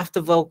don't have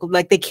to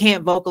like they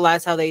can't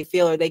vocalize how they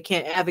feel, or they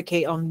can't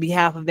advocate on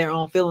behalf of their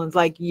own feelings.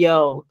 Like,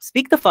 yo,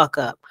 speak the fuck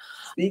up.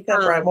 Speak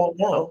up or I won't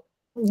know.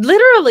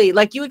 Literally,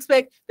 like, you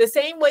expect the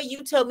same way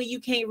you tell me you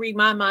can't read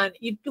my mind.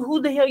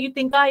 Who the hell you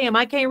think I am?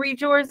 I can't read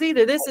yours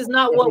either. This is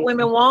not what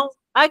women want.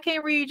 I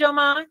can't read your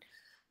mind.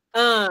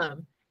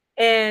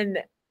 And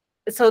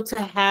so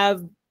to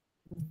have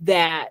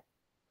that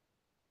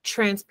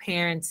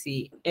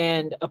transparency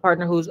and a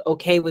partner who's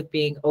okay with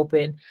being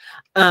open,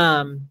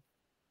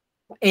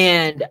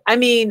 and I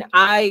mean,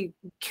 I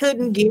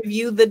couldn't give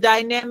you the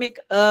dynamic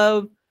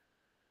of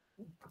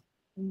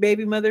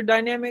baby mother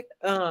dynamic.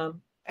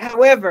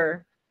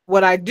 However,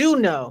 what I do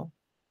know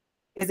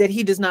is that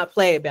he does not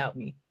play about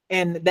me.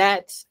 And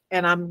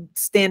I'm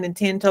standing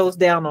 10 toes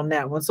down on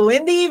that one. So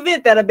in the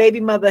event that a baby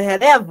mother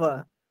had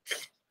ever,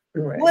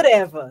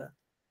 whatever,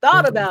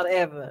 thought about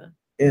ever,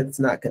 it's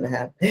not going to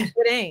happen.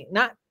 It ain't.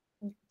 Not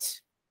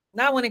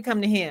when it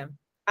come to him.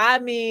 I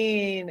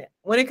mean,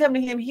 when it come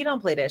to him, he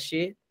don't play that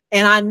shit.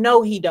 And I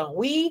know he don't.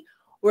 We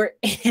were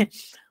in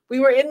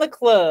the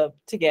club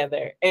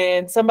together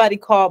and somebody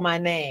called my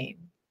name.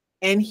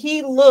 And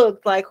he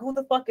looked like, who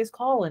the fuck is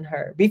calling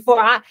her? Before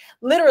I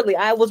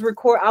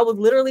was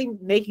literally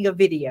making a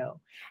video.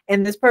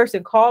 And this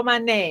person called my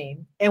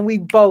name. And we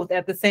both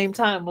at the same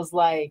time was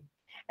like,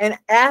 and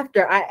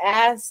after I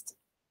asked,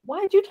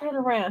 why'd you turn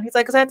around? He's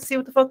like, because I had to see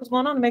what the fuck was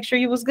going on to make sure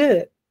you was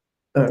good.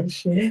 Oh,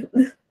 shit.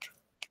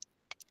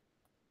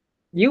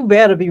 You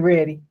better be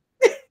ready.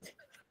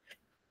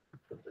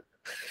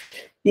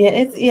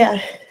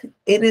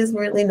 It is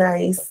really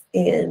nice.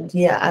 And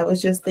yeah, I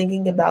was just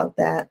thinking about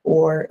that.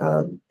 Or,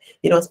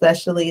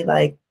 especially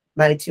like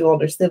my two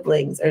older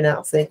siblings are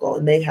now single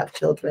and they have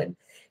children.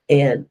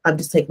 And I'm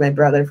just taking my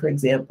brother, for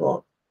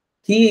example.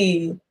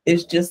 He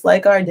is just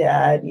like our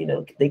dad.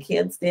 They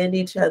can't stand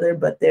each other,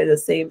 but they're the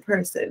same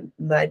person.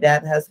 My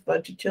dad has a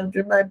bunch of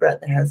children. My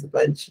brother has a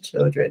bunch of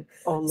children.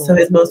 Oh, so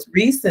his most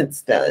recent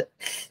stunt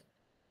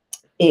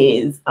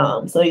is,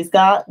 so he's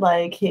got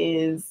like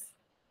his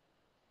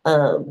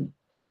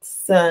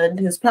son,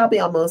 who's probably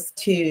almost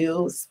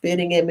 2,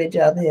 spitting image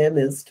of him,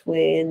 his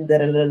twin,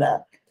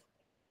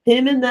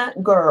 Him and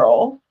that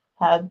girl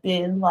have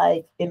been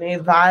like in a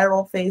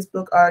viral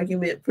Facebook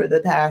argument for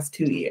the past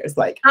 2 years.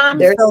 Like,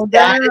 there's so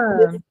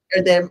done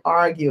for them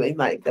arguing,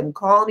 like them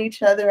calling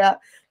each other out,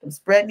 them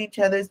spreading each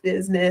other's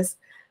business.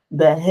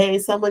 Hey,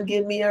 someone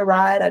give me a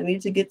ride. I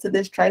need to get to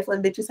this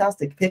trifling bitch's house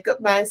to pick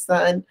up my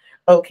son.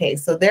 Okay,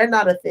 so they're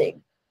not a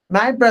thing.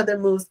 My brother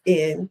moves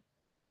in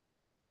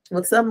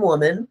with some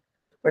woman.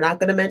 We're not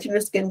going to mention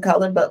her skin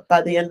color, but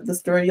by the end of the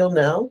story, you'll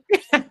know.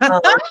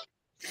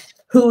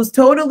 Who's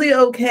totally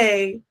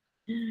okay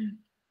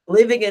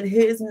living in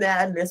his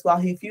madness while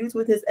he feuds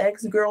with his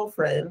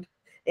ex-girlfriend,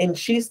 and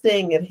she's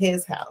staying at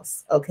his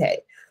house.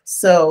 Okay.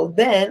 So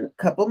then,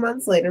 a couple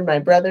months later, my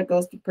brother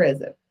goes to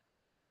prison.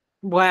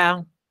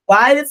 Wow.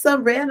 Why did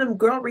some random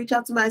girl reach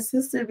out to my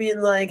sister being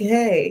like,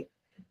 hey,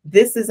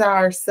 this is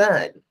our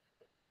son?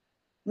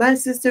 My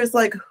sister's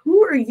like,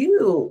 who are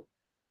you?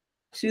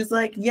 She's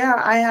like,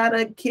 yeah, I had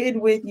a kid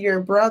with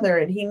your brother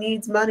and he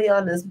needs money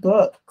on his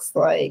books.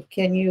 Like,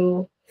 can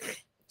you?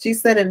 She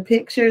sent in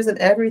pictures and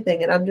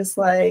everything. And I'm just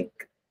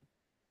like,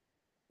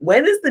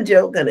 when is the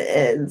joke going to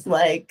end?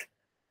 Like,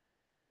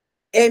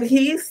 and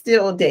he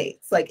still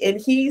dates. Like,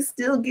 and he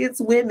still gets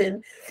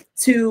women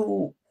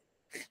to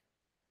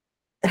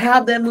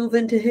have them move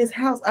into his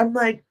house. I'm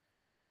like,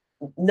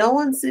 no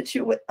one's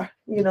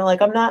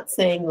like, I'm not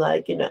saying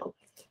like,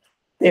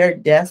 they're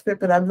desperate,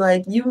 but I'm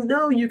like,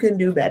 you can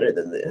do better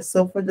than this.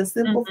 So for the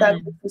simple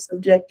fact that you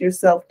subject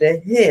yourself to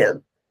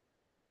him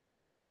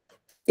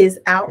is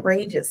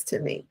outrageous to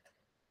me.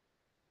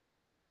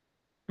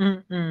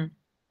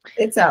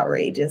 It's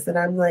outrageous. And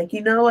I'm like,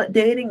 you know what?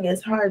 Dating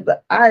is hard,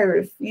 but I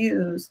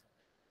refuse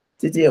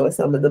to deal with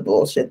some of the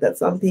bullshit that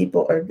some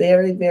people are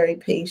very, very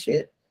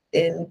patient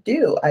and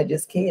do. I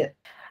just can't.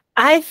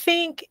 I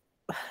think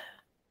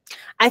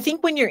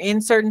when you're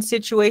in certain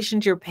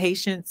situations, your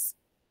patience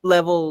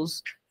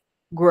levels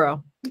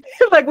grow.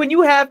 Like when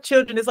you have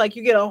children, it's like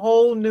you get a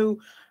whole new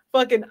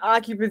fucking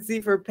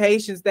occupancy for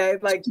patience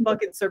that like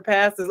fucking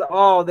surpasses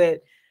all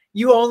that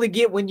you only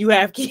get when you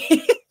have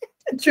kids.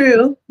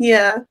 True.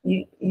 Yeah.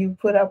 You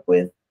put up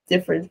with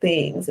different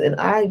things. And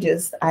I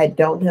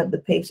don't have the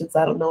patience.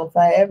 I don't know if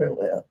I ever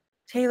will.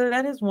 Taylor,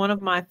 that is one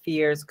of my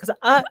fears because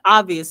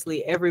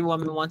obviously every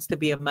woman wants to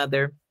be a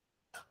mother,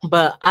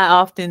 but I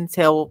often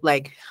tell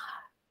like,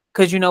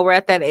 because we're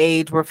at that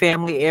age where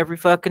family, every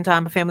fucking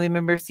time a family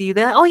member see you,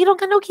 they're like, oh, you don't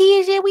got no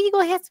kids yet? When you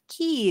gonna have some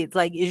kids?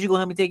 Like, is you gonna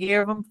help me take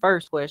care of them?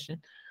 First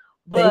question.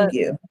 Thank But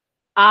you.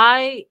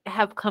 I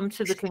have come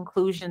to the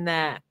conclusion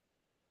that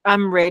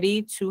I'm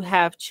ready to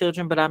have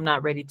children, but I'm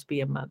not ready to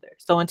be a mother.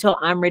 So until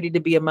I'm ready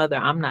to be a mother,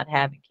 I'm not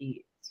having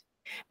kids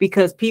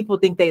because people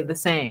think they're the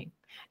same.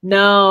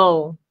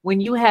 No, when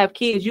you have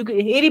kids,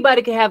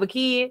 anybody can have a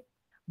kid,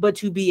 but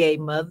to be a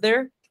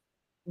mother,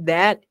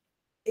 that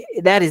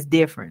is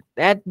different.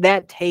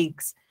 That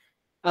takes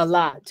a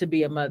lot to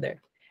be a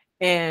mother.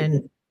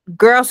 And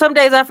girl, some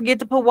days I forget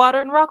to put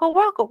water in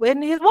Rocco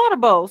in his water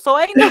bowl. So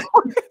ain't no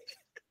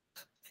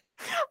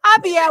I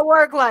be at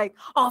work like,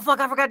 oh fuck,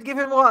 I forgot to give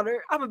him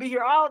water. I'm gonna be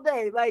here all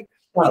day. Like,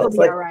 he gonna be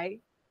all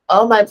right.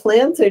 All my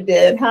plants are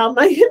dead. How am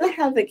I gonna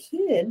have a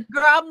kid?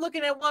 Girl, I'm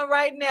looking at one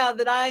right now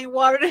that I ain't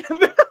watered him.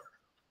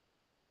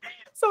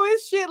 So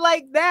it's shit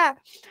like that.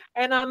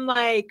 And I'm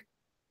like,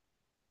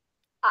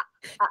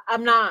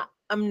 I'm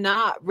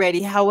not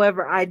ready.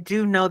 However, I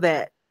do know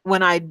that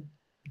when I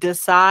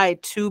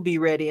decide to be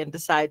ready and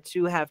decide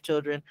to have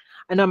children,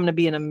 I know I'm going to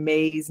be an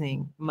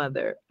amazing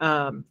mother.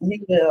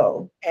 You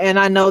will. And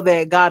I know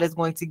that God is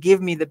going to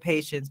give me the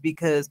patience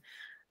because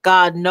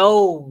God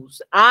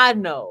knows, I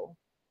know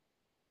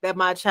that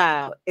my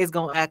child is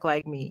going to act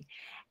like me.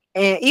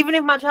 And even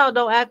if my child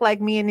don't act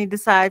like me and he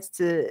decides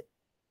to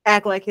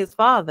act like his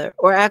father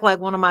or act like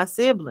one of my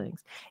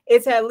siblings,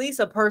 it's at least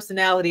a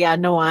personality I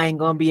know I ain't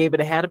going to be able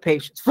to have the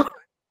patience for.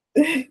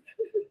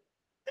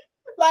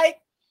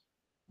 Like,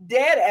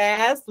 dead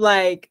ass,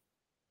 like,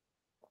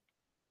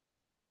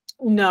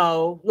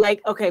 no,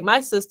 like, okay,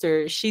 my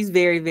sister, she's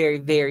very, very,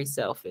 very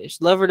selfish.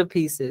 Love her to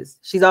pieces.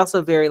 She's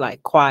also very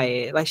like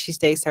quiet, like she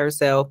stays to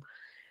herself.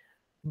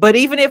 But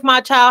even if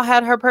my child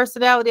had her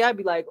personality, I'd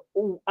be like,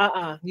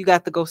 oh, you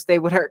got to go stay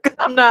with her.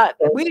 I'm not,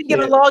 we didn't get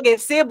along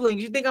as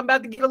siblings. You think I'm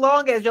about to get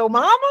along as your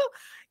mama?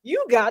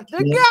 You got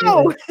to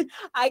go.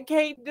 I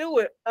can't do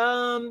it.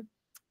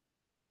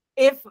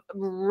 If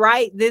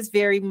right this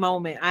very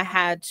moment I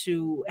had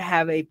to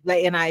have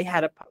and I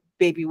had a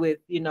baby with,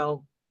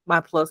 my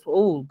plus,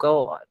 oh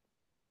God.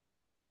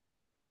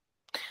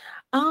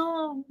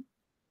 And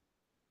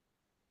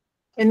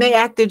they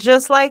acted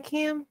just like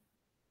him.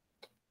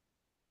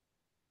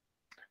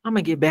 I'm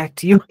gonna get back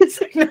to you. He's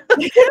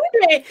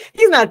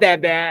not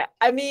that bad.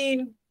 I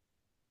mean,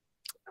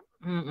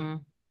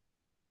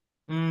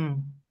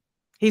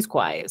 he's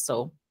quiet,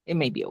 so it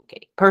may be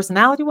okay.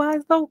 Personality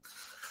wise, though,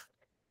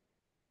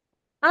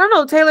 I don't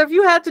know, Taylor. If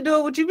you had to do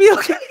it, would you be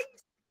okay?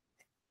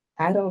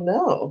 I don't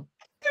know.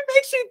 It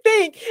makes you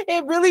think.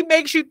 It really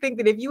makes you think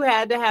that if you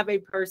had to have a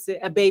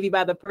baby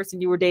by the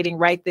person you were dating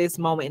right this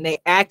moment, and they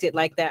acted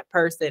like that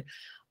person,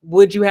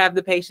 would you have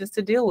the patience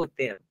to deal with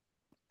them?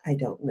 I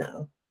don't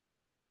know.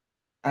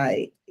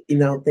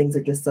 Things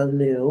are just so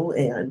new,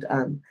 and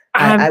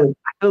I would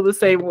feel the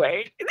same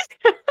way.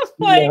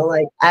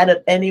 Like out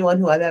of anyone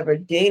who I've ever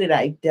dated,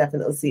 I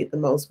definitely see it the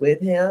most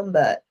with him,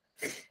 but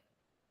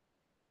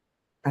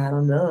I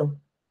don't know.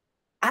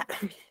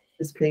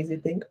 It's crazy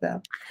to think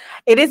about.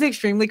 It is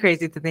extremely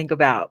crazy to think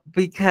about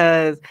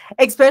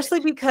especially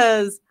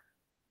because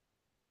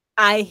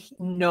I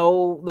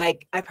know,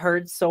 like, I've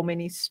heard so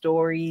many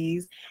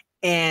stories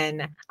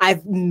and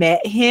I've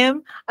met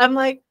him. I'm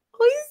like,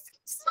 oh, he's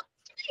so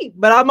sweet,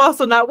 but I'm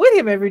also not with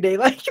him every day.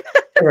 Like,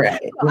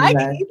 right. So I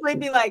can easily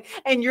be like,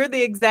 and you're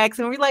the exact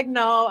same. We're like,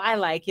 no, I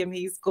like him.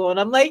 He's cool. And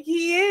I'm like,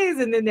 he is.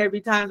 And then there'd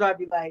be times I'd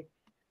be like,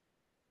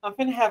 I'm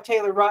finna have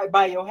Taylor ride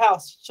by your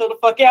house. Chill the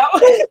fuck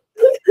out.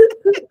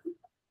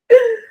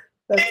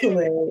 That's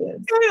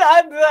hilarious.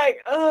 I'd be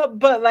like,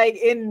 but like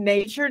in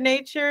nature,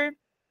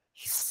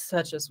 he's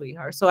such a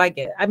sweetheart. So I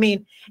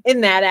mean,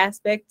 in that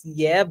aspect,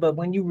 yeah. But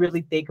when you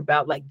really think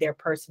about like their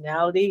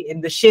personality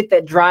and the shit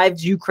that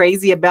drives you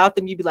crazy about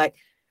them, you'd be like,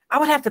 I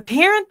would have to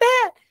parent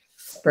that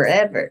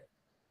forever.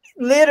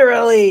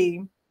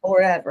 Literally.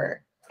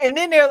 Forever. And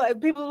then they're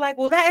like, people are like,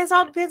 well, that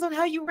all depends on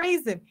how you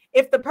raise them.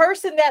 If the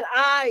person that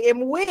I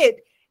am with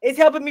is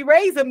helping me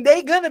raise them,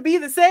 they're gonna be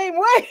the same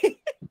way.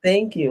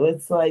 Thank you.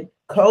 It's like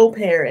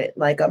co-parent.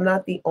 Like, I'm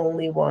not the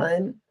only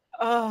one.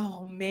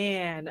 Oh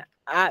man.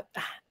 I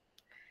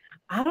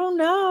don't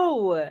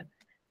know,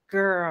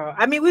 girl.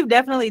 I mean, we've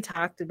definitely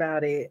talked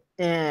about it,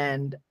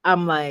 and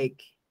I'm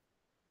like,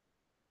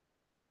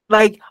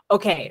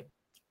 okay,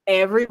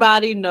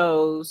 everybody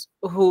knows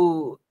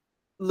who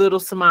little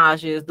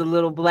Samaj is, the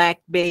little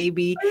black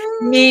baby.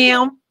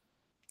 Ma'am,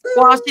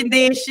 washing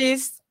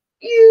dishes.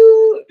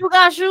 You. You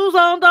got shoes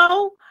on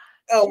though?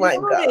 Oh my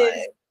God.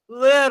 Cutest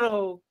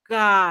little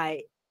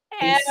guy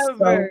He's so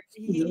ever.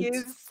 He cute.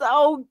 is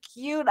so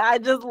cute. I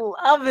just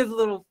love his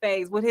little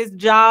face. With his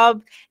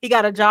job, he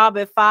got a job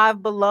at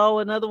Five Below,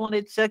 another one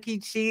at Chuck E.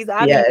 Cheese.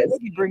 I mean, Yes,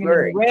 he's bringing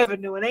very. in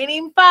revenue. It ain't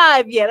even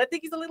 5 yet. I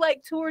think he's only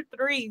like 2 or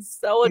 3.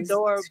 So He's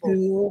adorable.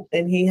 2,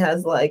 and he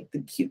has like the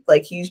cute,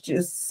 like he's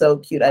just so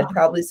cute. I'd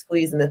probably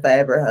squeeze him if I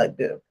ever hugged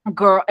him.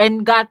 Girl,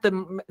 and got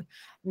the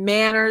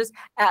manners.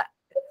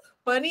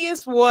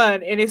 Funniest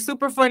one, and it's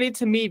super funny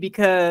to me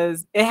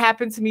because it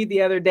happened to me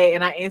the other day,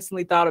 and I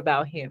instantly thought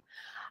about him.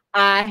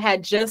 I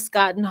had just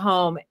gotten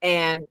home,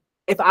 and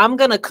if I'm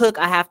gonna cook,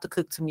 I have to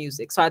cook to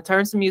music. So I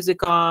turned some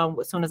music on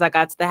as soon as I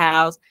got to the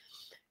house,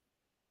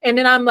 and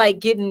then I'm like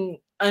getting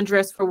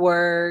undressed for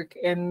work,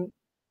 and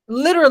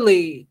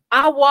literally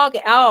I walk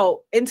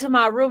out into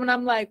my room, and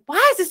I'm like,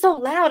 "Why is it so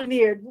loud in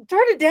here?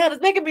 Turn it down.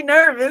 It's making me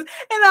nervous." And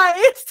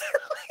I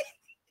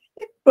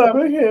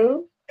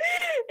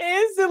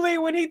instantly,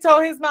 when he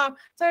told his mom,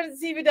 "Turn the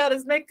TV down,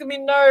 it's making me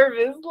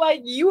nervous."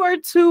 Like, you are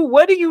 2.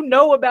 What do you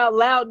know about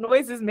loud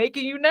noises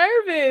making you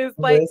nervous?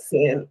 Like,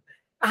 listen,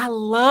 I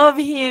love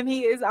him.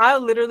 I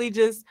literally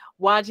just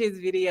watch his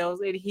videos,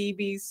 and he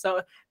be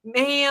so,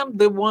 ma'am,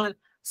 the one,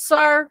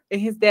 sir.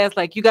 And his dad's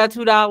like, "You got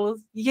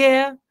 $2?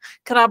 Yeah.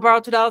 Can I borrow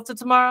 $2 till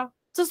tomorrow?"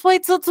 Just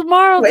wait till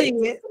tomorrow. wait,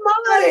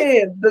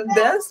 the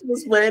best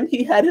was when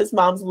he had his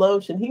mom's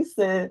lotion. He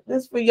said,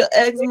 "This for your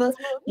eczema,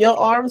 your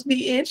arms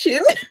be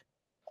itching."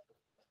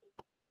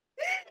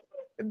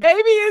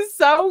 Baby is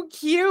so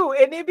cute,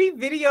 and it be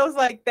videos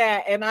like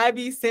that, and I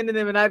be sending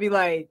them, and I be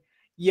like,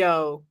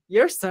 "Yo,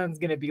 your son's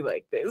gonna be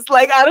like this.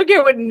 Like, I don't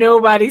care what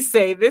nobody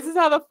say. This is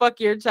how the fuck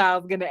your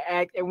child's gonna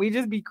act." And we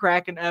just be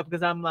cracking up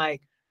because I'm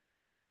like,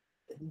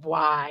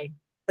 why?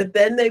 But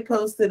then they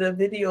posted a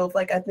video of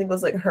like, I think it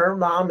was like her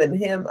mom and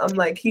him. I'm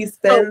like, he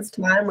spends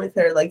time with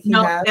her. Like,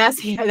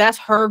 that's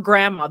her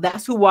grandma.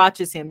 That's who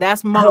watches him.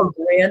 That's mom.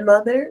 Her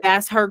grandmother.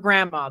 That's her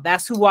grandma.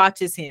 That's who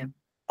watches him.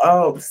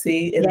 Oh,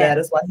 see, and that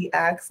is why he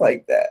acts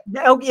like that.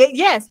 Oh,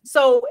 yes.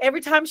 So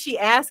every time she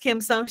asks him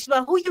something, she's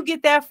like, "Who you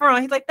get that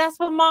from?" He's like, "That's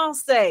what mom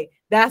say."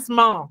 That's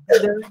mom.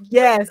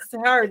 Yes,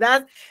 her.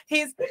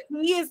 He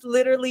is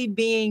literally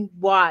being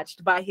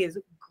watched by his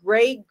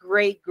great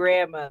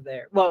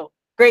grandmother. Well,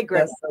 great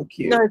grandmother. That's so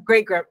cute. No,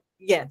 great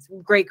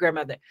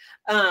grandmother.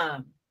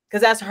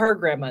 Because that's her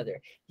grandmother.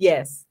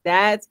 Yes,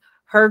 that's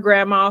her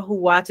grandma who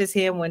watches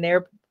him when she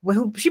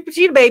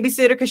the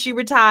babysitter because she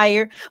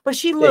retired, but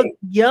she looked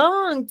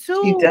young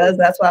too. She does.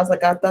 That's why I was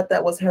like, I thought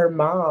that was her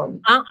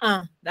mom.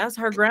 That's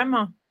her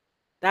grandma.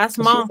 That's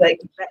mom. She's like,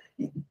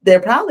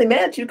 they're probably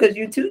mad at you because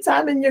you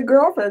 2-timing your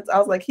girlfriends. I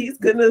was like, he's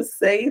gonna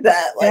say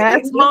that. Like,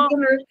 that's he's mom.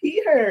 Gonna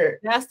repeat her.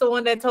 That's the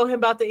one that told him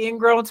about the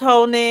ingrown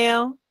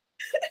toenail.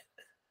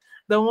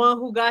 The one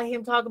who got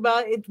him talk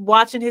about it,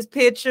 watching his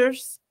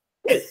pictures.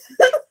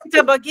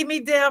 Talk about, "Get me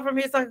down from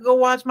here so I can go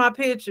watch my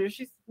pictures."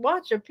 She's,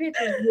 "Watch your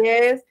pictures?"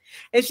 Yes.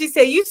 And she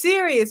said, "You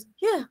serious?"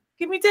 "Yeah,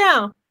 get me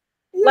down."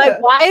 Yeah.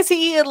 Like, why is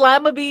he eating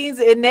lima beans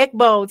and neck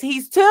bones?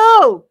 He's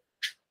 2.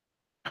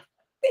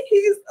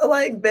 He's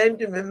like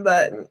Benjamin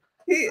Button.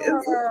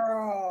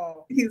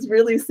 He's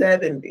really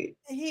 70.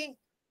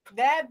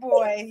 That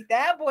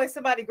boy,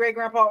 somebody great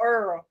grandpa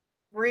Earl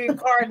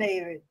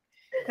reincarnated.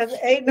 Because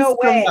ain't no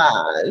way.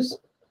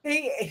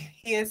 He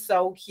is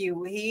so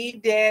cute.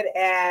 He dead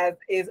ass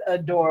is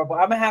adorable.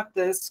 I'm gonna have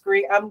to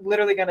screen. I'm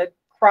literally gonna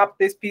crop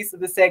this piece of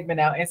the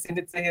segment out and send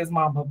it to his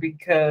mama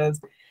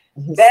because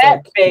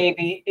that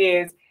baby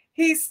is.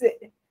 He's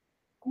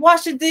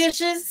washing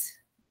dishes.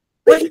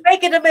 When you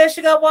making a mess,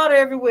 you got water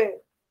everywhere.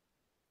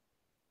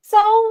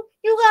 So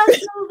you got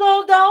shoes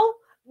on though.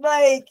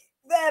 Like,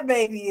 that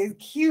baby is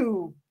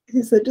cute.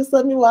 He said, "Just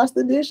let me wash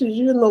the dishes.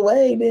 You in the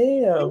way,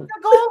 damn.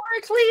 Go over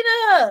and clean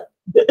up."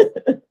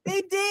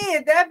 He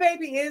did. That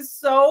baby is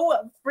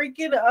so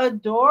freaking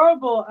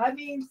adorable. I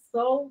mean,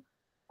 so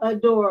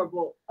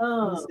adorable.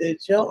 He said,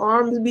 "Your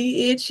arms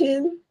be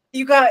itching."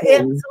 You got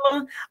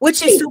eczema,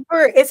 which is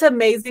super. It's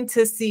amazing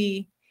to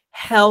see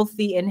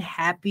healthy and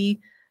happy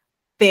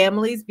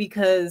families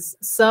because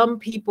some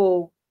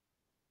people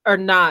are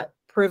not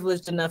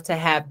privileged enough to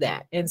have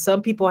that, and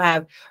some people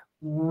have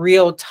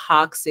real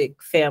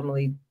toxic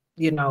family,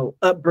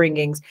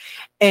 upbringings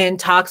and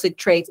toxic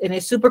traits, and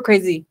it's super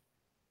crazy.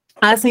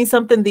 I seen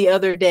something the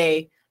other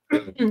day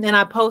and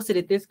I posted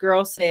it. This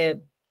girl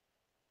said,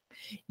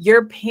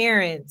 "Your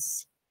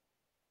parents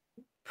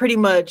pretty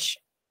much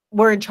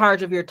were in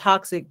charge of your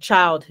toxic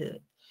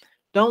childhood.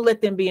 Don't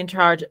let them be in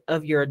charge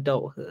of your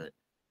adulthood."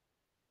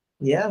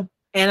 Yeah.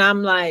 And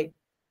I'm like,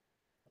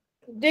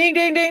 ding,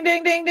 ding, ding,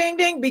 ding, ding, ding,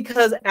 ding,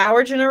 because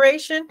our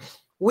generation,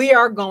 we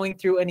are going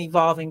through an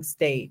evolving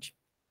stage.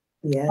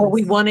 Yeah.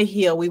 We want to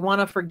heal. We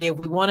want to forgive.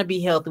 We want to be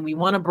healthy. We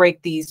want to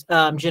break these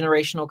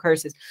generational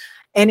curses.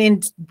 And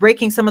in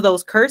breaking some of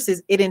those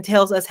curses, it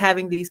entails us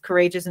having these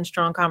courageous and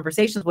strong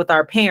conversations with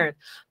our parents.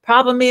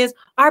 Problem is,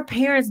 our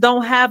parents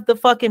don't have the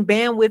fucking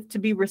bandwidth to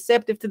be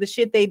receptive to the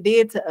shit they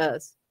did to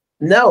us.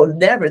 No,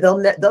 never.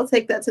 They'll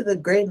take that to the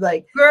grave.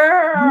 Like,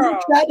 Girl, you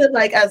try to,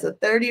 like, as a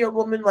 30-year-old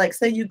woman, like,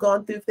 say you've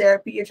gone through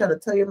therapy, you're trying to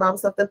tell your mom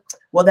something.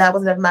 Well, that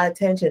was never my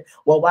intention.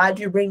 Well, why'd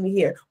you bring me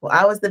here? Well,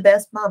 I was the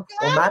best mom.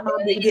 Well, my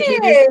mom didn't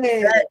get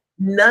me this.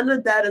 None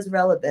of that is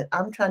relevant.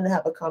 I'm trying to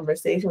have a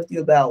conversation with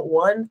you about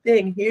one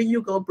thing. Here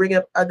you go, bring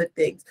up other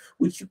things,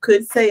 which you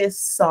could say is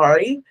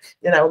sorry,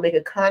 and I will make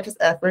a conscious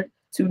effort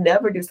to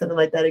never do something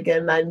like that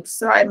again. And I'm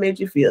sorry I made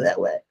you feel that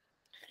way.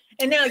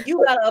 And now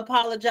you gotta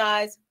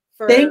apologize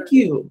for Thank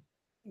you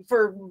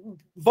for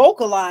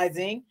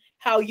vocalizing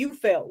how you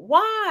felt.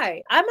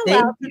 Why? I'm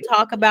allowed to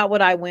talk about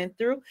what I went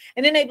through.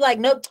 And then they be like,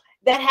 nope,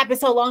 that happened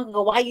so long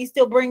ago. Why you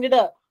still bring it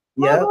up?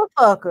 Yeah.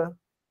 Motherfucker.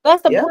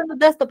 That's the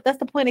point. That's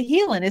the point of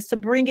healing, is to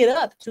bring it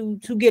up, to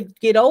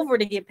get over,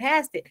 to get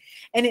past it.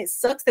 And it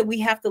sucks that we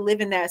have to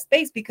live in that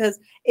space, because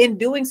in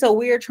doing so,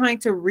 we are trying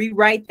to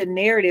rewrite the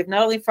narrative,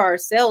 not only for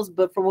ourselves,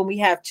 but for when we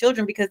have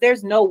children, because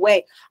there's no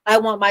way I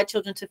want my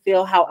children to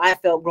feel how I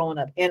felt growing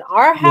up. In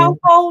our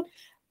household,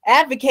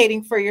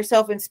 advocating for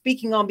yourself and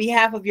speaking on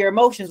behalf of your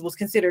emotions was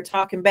considered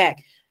talking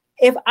back.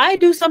 If I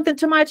do something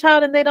to my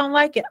child and they don't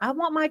like it, I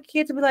want my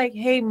kid to be like,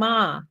 hey,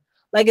 ma,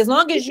 like, as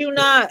long as you're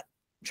not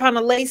trying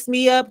to lace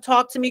me up,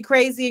 talk to me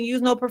crazy, and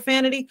use no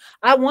profanity,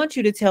 I want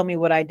you to tell me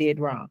what I did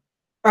wrong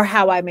or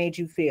how I made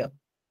you feel.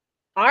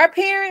 Our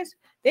parents,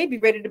 they'd be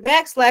ready to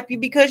backslap you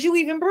because you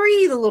even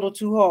breathe a little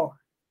too hard.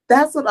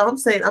 That's what I'm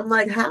saying. I'm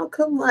like, how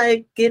come,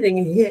 like,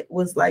 getting hit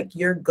was like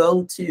your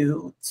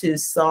go-to to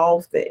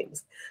solve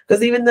things?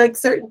 Because even like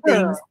certain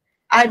things,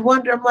 I'd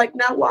wonder, I'm like,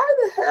 now why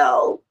the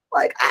hell?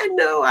 Like, I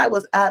know I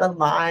was out of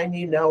line,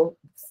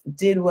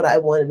 did what I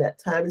wanted at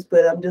times,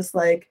 but I'm just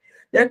like,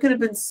 there could have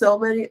been so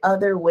many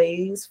other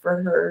ways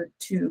for her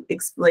to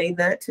explain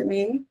that to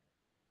me.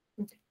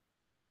 And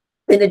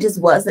it just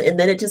wasn't. And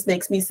then it just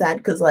makes me sad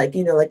because, like,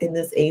 like in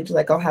this age,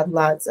 like, I'll have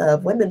lots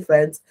of women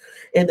friends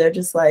and they're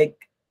just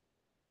like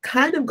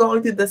kind of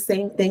going through the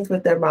same things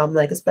with their mom.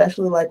 Like,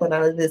 especially like when I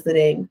was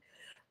visiting,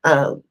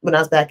 when I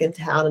was back in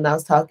town and I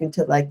was talking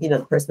to, like,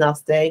 the person I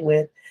was staying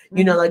with,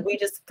 like, we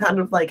just kind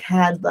of like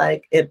had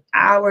like an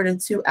hour to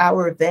 2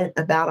 hour event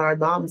about our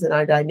moms and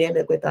our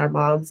dynamic with our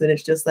moms. And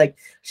it's just like,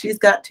 she's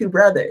got 2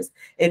 brothers.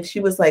 And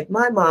she was like,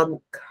 my mom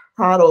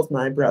coddles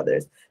my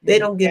brothers. They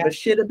don't give a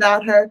shit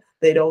about her.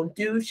 They don't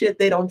do shit.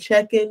 They don't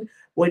check in.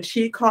 When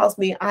she calls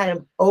me, I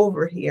am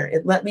over here,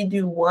 and let me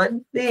do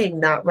one thing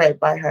not right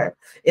by her.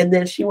 And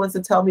then she wants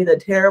to tell me the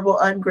terrible,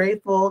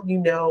 ungrateful,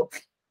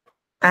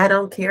 I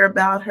don't care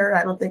about her.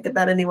 I don't think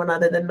about anyone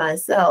other than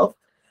myself.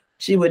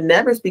 She would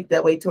never speak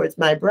that way towards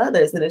my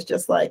brothers. And it's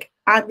just like,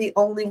 I'm the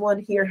only one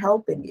here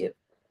helping you.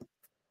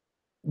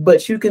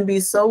 But you can be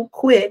so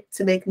quick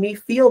to make me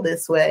feel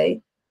this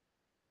way.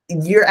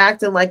 You're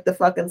acting like the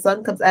fucking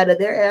sun comes out of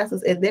their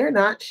asses and they're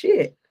not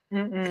shit.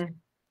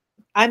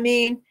 I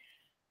mean,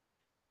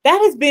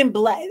 that has been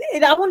black.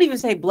 I won't even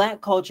say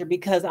black culture,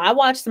 because I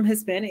watch some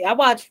Hispanic. I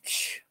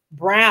watch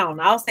brown.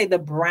 I'll say the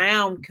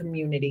brown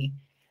community.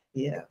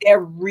 Yeah. They're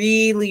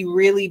really,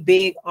 really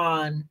big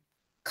on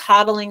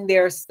coddling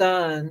their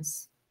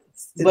sons,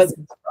 but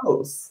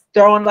gross.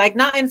 Throwing, like,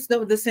 not in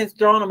the sense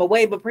throwing them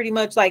away, but pretty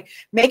much like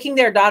making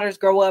their daughters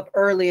grow up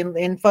early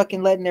and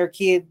fucking letting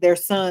their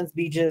sons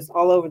be just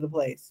all over the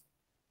place.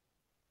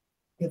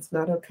 It's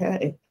not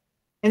okay.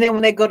 And then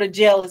when they go to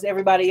jail, it's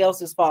everybody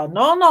else's fault.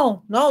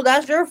 No,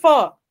 that's your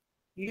fault.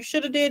 You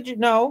should have did.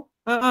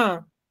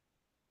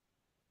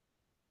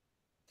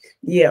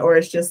 Yeah, or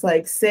it's just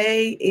like,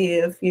 say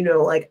if,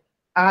 like,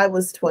 I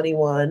was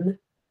 21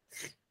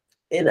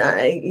 and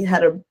I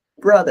had a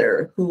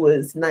brother who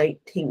was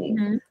 19.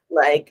 Mm-hmm.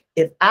 Like,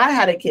 if I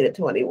had a kid at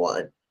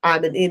 21,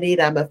 I'm an idiot,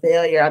 I'm a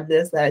failure, I'm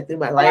this, that, I threw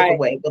my life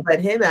away. But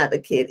let him have a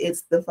kid,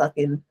 it's the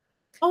fucking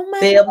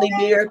family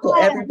miracle.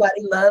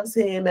 Everybody loves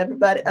him.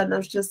 Everybody, and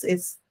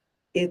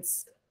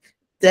it's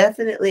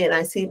definitely, and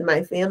I see it in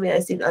my family, I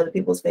see it in other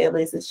people's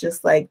families. It's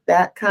just like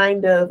that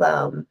kind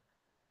of,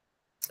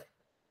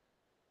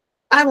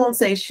 I won't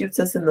say shoots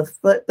us in the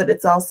foot, but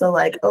it's also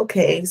like,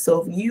 okay,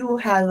 so if you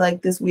have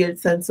like this weird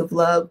sense of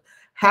love,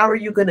 how are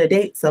you going to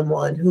date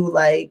someone who,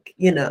 like,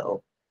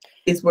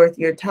 is worth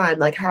your time?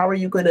 Like, how are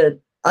you going to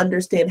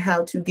understand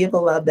how to give a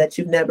love that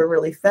you've never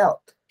really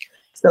felt?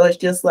 So it's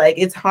just like,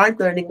 it's hard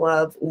learning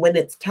love when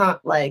it's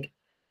time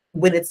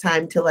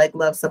to like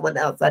love someone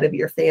outside of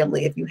your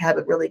family, if you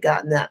haven't really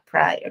gotten that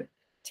prior.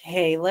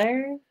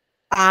 Taylor,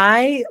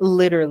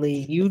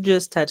 you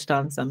just touched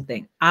on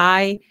something.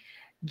 I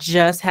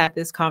just had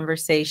this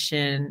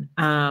conversation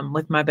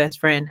with my best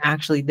friend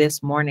actually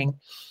this morning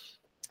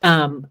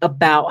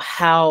about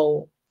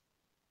how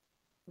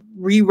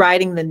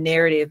rewriting the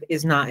narrative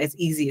is not as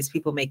easy as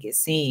people make it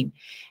seem.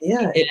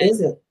 Yeah, it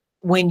isn't.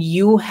 when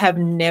you have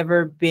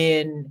never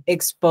been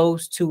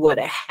exposed to what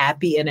a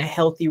happy and a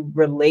healthy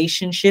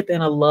relationship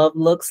and a love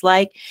looks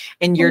like,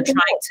 and you're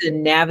trying to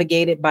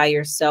navigate it by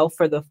yourself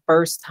for the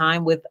first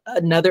time with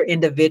another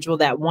individual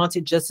that wants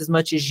it just as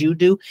much as you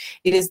do,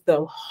 it is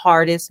the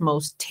hardest,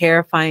 most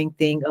terrifying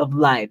thing of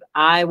life.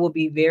 I will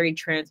be very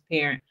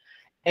transparent.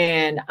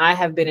 And I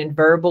have been in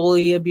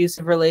verbally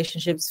abusive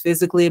relationships,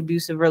 physically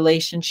abusive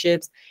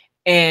relationships,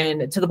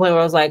 and to the point where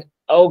I was like,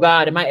 oh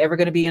God, am I ever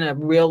going to be in a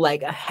real,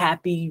 like a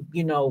happy,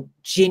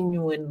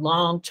 genuine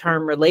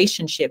long-term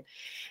relationship?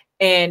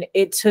 And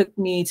it took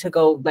me to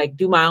go like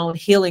do my own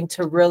healing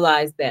to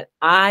realize that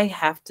I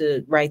have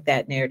to write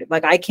that narrative.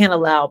 Like I can't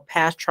allow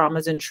past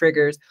traumas and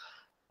triggers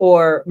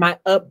or my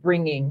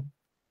upbringing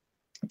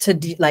to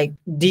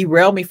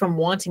derail me from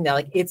wanting that.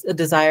 Like it's a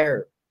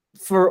desire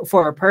for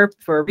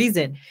a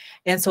reason.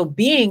 And so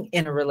being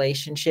in a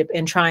relationship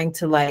and trying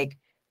to like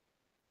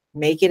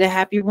make it a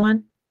happy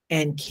one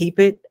and keep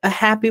it a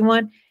happy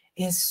one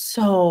is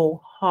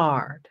so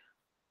hard.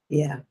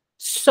 Yeah.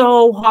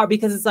 So hard,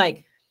 because it's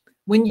like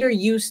when you're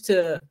used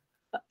to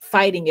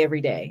fighting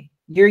every day,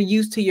 you're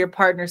used to your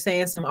partner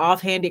saying some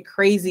offhanded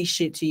crazy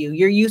shit to you.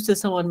 You're used to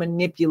someone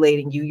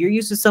manipulating you. You're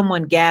used to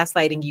someone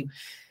gaslighting you.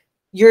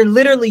 You're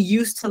literally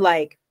used to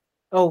like,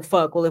 oh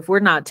fuck, well, if we're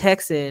not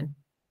texting,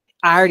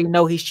 I already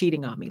know he's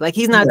cheating on me. Like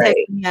he's not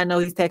texting me, I know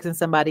he's texting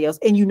somebody else.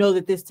 And you know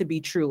that this to be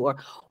true. Or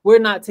we're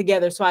not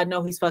together, so I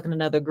know he's fucking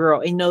another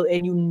girl. And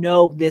you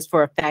know this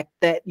for a fact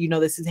that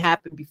this has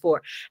happened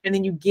before. And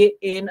then you get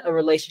in a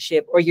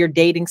relationship or you're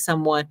dating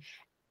someone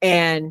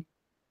and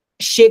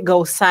shit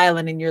goes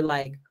silent and you're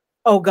like,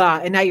 oh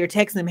God. And now you're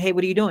texting them, hey,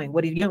 what are you doing?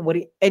 What are you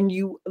doing? And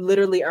you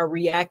literally are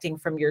reacting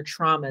from your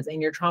traumas,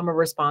 and your trauma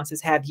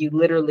responses have you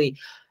literally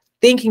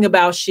thinking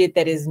about shit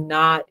that is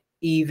not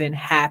even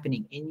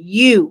happening. And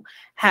you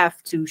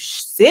have to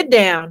sit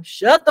down,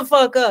 shut the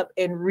fuck up,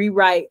 and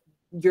rewrite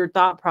your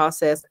thought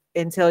process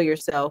and tell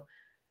yourself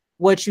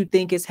what you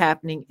think is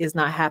happening is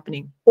not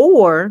happening.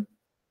 Or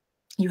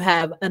you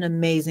have an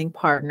amazing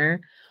partner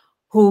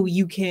who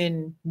you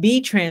can be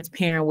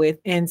transparent with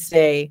and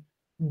say,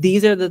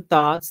 these are the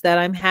thoughts that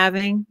I'm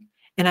having,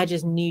 and I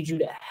just need you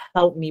to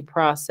help me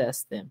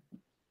process them.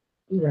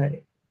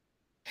 Right.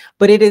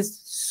 But it is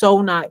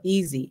so not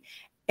easy.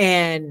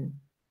 And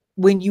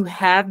when you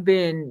have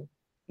been,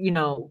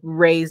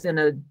 raised in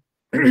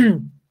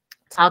a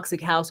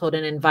toxic household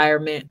and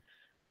environment,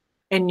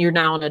 and you're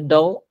now an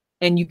adult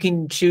and you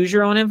can choose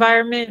your own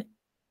environment,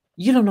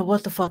 you don't know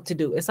what the fuck to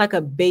do. It's like a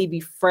baby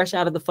fresh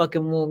out of the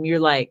fucking womb. You're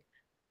like,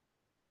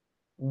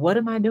 what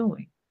am I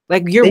doing?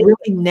 Like you're really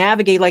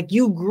navigating, like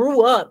you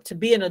grew up to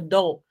be an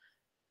adult,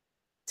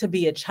 to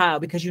be a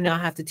child, because you now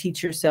have to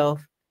teach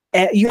yourself.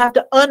 You have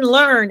to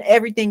unlearn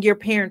everything your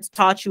parents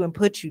taught you and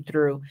put you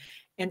through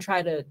and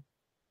try to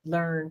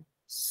learn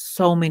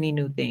so many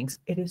new things.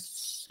 It is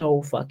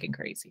so fucking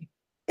crazy.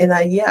 And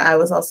I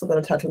was also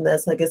going to touch on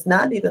this. Like, it's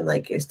not even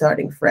like you're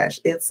starting fresh.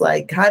 It's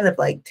like kind of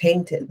like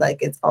tainted. Like,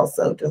 it's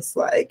also just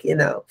like,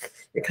 you're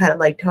kind of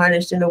like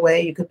tarnished in a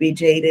way. You could be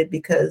jaded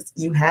because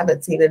you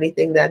haven't seen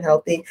anything that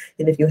healthy.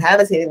 And if you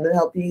haven't seen anything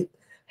that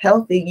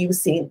healthy, you've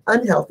seen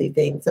unhealthy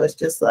things. So it's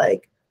just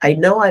like, I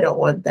know I don't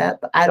want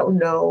that, but I don't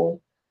know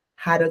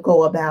how to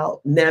go about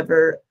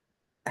never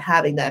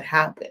having that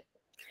happen.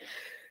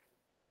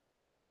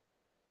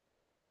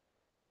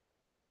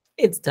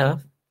 It's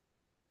tough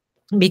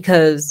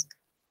because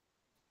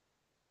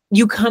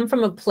you come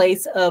from a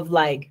place of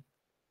like,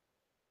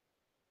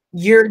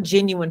 you're a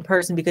genuine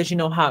person because you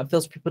know how it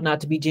feels for people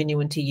not to be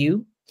genuine to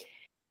you.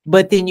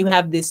 But then you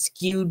have this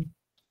skewed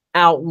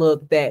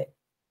outlook that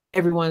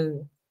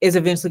everyone is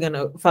eventually going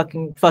to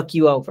fucking fuck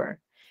you over.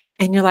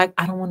 And you're like,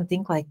 I don't want to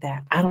think like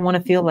that. I don't want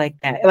to feel like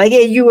that. Like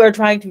you are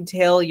trying to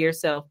tell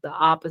yourself the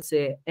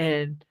opposite.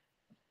 And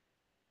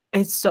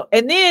it's so,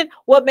 and then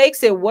what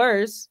makes it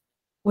worse,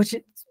 which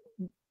is,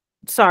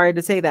 sorry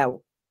to say that,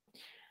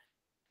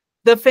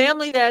 the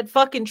family that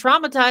fucking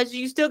traumatized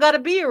you still got to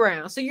be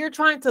around. So you're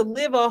trying to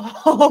live a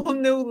whole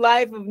new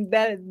life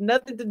that has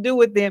nothing to do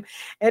with them,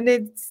 and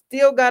it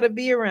still got to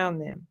be around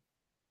them.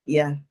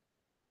 Yeah,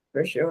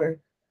 for sure.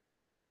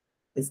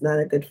 It's not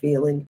a good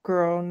feeling.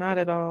 Girl, not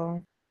at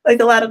all. Like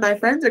a lot of my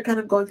friends are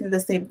kind of going through the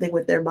same thing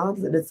with their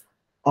moms, and it's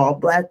all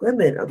Black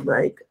women. I'm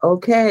like,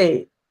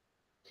 okay,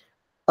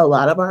 a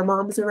lot of our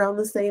moms are around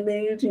the same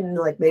age, and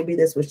like maybe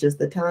this was just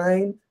the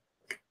time.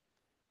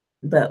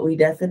 But we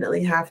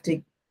definitely have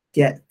to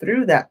get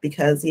through that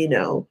because,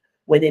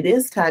 when it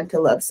is time to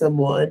love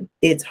someone,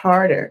 it's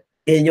harder.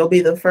 And you'll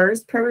be the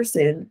first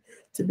person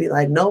to be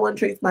like, no one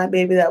treats my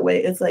baby that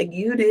way. It's like,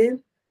 you did.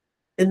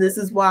 And this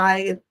is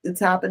why it's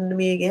happened to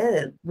me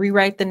again.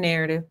 Rewrite the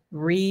narrative.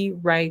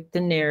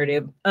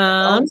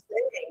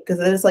 Because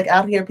it's like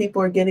out here,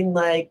 people are getting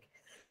like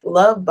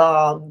love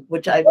bomb,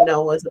 which I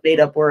know was a made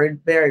up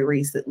word very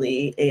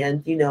recently.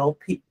 And,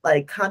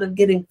 like kind of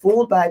getting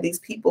fooled by these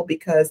people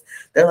because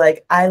they're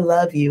like, I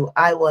love you.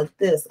 I want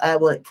this. I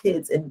want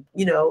kids. And,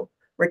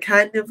 we're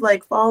kind of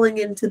like falling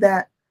into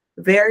that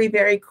very,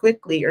 very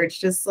quickly. Or it's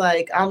just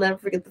like, I'll never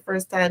forget the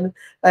first time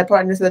my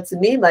partner said to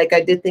me, like,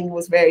 I did think it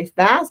was very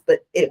fast,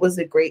 but it was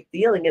a great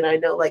feeling. And I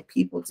know like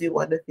people do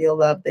want to feel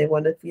loved, they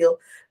want to feel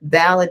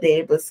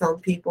validated, but some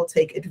people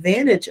take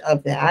advantage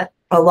of that,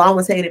 along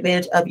with taking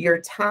advantage of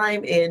your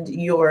time and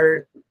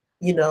your,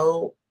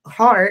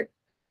 heart.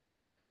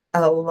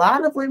 A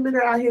lot of women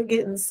are out here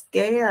getting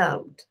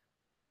scammed.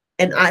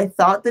 And I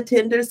thought the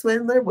Tinder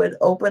swindler would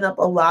open up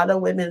a lot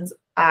of women's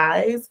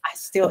eyes.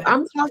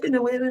 I'm talking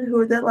to women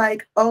who are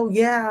like, oh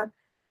yeah,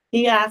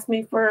 he asked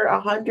me for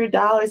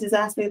 $100. He's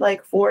asked me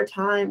like 4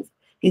 times.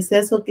 He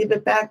says he'll give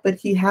it back, but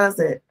he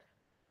hasn't.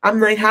 I'm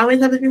like, how many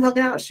times have you hung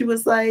out? She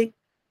was like,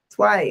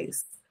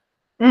 twice.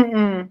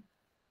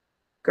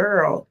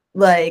 Girl,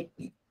 like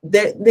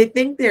they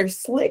think they're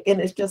slick, and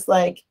it's just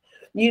like,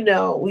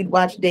 we'd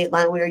watch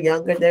Dateline when we were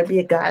younger. There'd be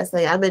a guy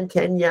saying, I'm in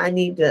Kenya. I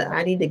need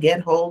to get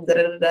home. Da,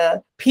 da, da,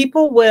 da.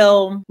 People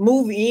will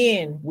move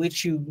in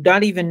with you,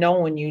 not even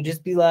knowing you.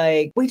 Just be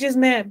like, we just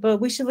met, but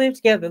we should live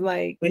together.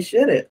 Like, we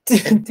shouldn't.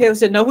 Taylor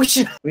said, no, we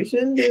shouldn't. We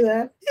shouldn't do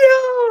that.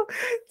 Yo,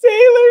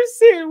 Taylor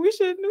said, we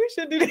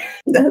shouldn't do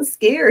that. That's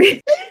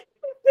scary.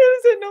 Taylor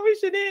said, no, we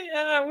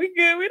shouldn't. We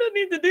good. We don't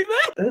need to do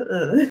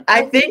that.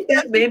 I think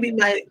that maybe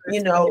my,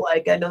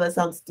 like, I know that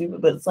sounds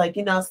stupid, but it's like,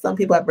 some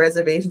people have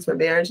reservations for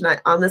marriage. And I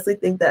honestly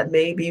think that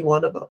may be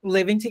one of them.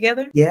 Living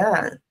together?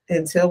 Yeah.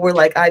 Until we're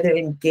like either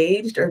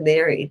engaged or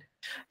married.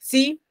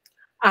 See,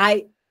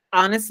 I'm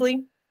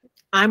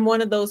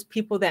one of those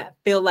people that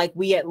feel like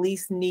we at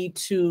least need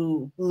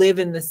to live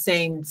in the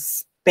same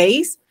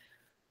space,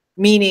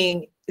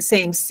 meaning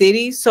same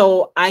city.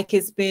 So I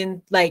could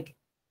spend like,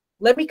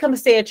 let me come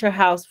stay at your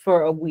house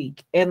for a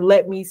week and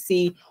let me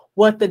see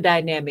what the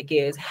dynamic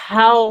is,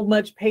 how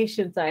much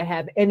patience I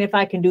have, and if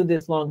I can do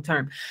this long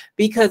term.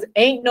 Because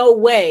ain't no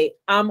way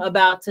I'm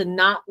about to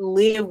not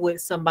live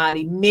with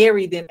somebody,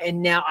 marry them,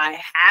 and now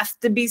I have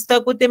to be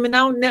stuck with them. And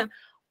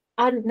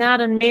I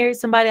done married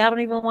somebody I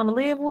don't even want to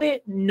live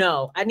with.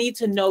 No, I need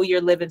to know your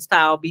living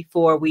style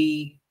before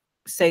we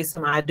say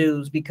some I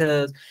do's,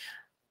 because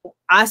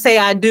I say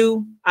I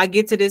do, I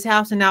get to this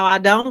house and now I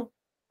don't.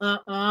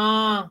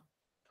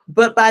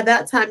 But by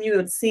that time, you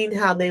had seen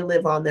how they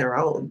live on their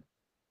own.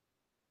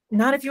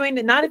 Not if you ain't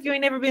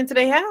never been to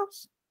their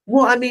house.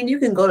 Well, I mean, you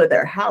can go to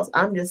their house.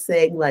 I'm just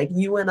saying, like,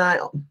 you and I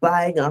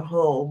buying a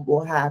home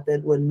will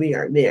happen when we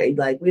are married.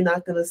 Like, we're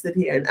not going to sit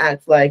here and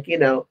act like,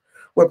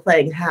 we're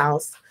playing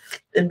house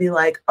and be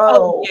like,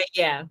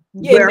 yeah,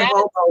 we're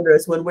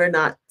homeowners when we're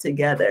not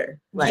together.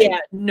 Like, yeah,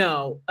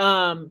 no,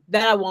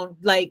 that I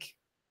won't. Like,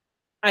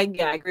 I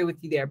agree with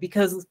you there,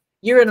 because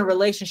you're in a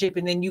relationship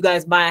and then you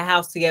guys buy a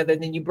house together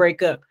and then you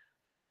break up.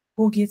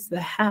 Who gets the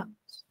house?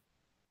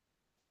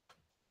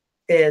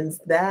 And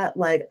that,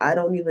 like, I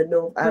don't even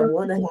know if I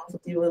want a house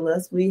with you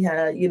unless we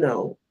had,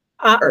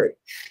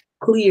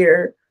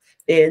 clear.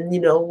 And,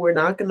 we're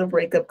not going to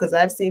break up, because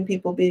I've seen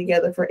people be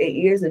together for 8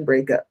 years and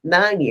break up.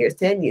 9 years,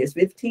 10 years,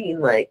 15.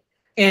 Like,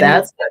 and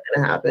that's not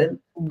going to happen.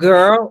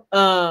 Girl,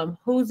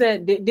 who's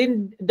that?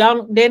 Didn't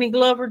Danny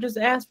Glover just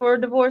ask for a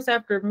divorce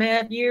after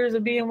mad years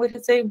of being with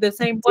the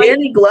same wife?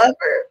 Danny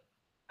Glover.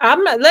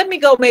 I'm not. Let me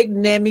go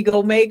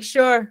make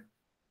sure.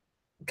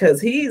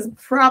 Because he's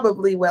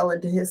probably well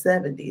into his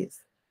 70s.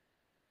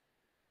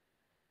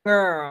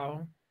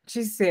 Girl,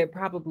 she said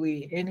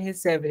probably in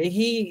his 70s.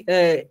 He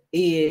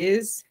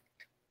is.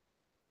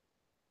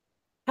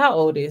 How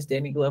old is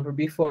Danny Glover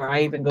before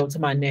I even go to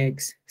my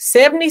next?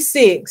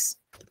 76.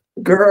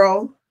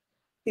 Girl,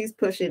 he's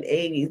pushing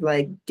 80s.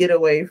 Like, get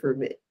away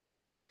from it.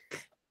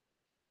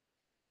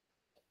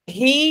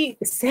 He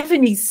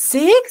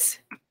 76?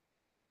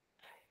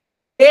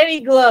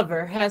 Danny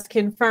Glover has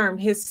confirmed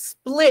his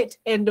split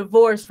and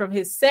divorce from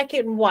his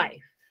second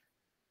wife.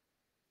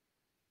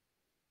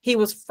 He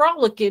was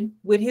frolicking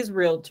with his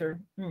realtor.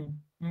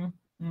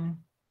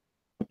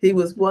 He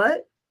was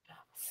what?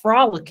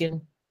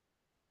 Frolicking.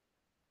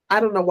 I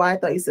don't know why I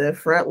thought you said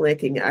front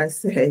licking. I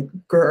said,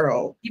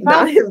 girl,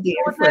 not him being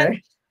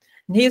fresh.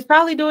 He's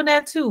probably doing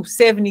that too.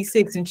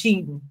 76 and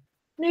cheating.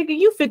 Nigga,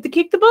 you fit to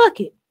kick the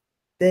bucket.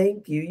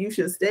 Thank you. You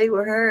should stay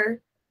with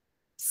her.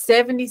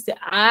 76.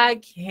 I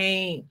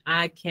can't.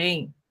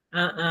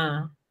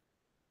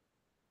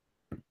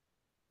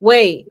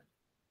 Wait.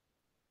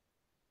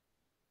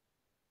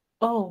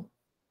 Oh.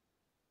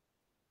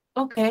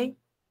 Okay.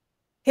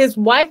 His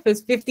wife is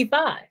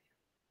 55.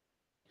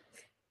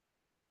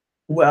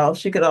 Well,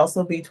 she could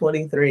also be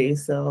 23.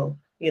 So,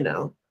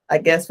 I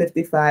guess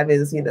 55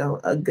 is,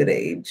 a good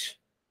age.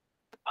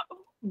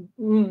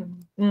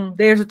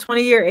 There's a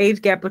 20-year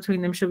age gap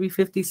between them. She'll be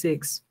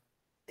 56.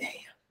 Damn.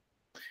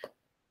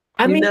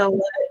 I mean, you know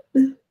what?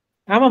 I'm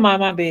gonna mind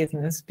my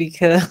business,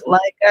 because,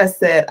 like I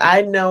said,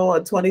 I know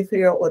a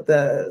 23-year-old with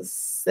a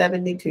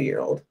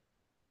 72-year-old.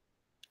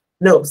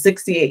 No,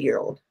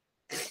 68-year-old.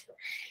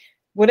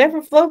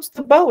 Whatever floats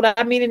the boat.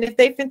 I mean, and if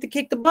they finna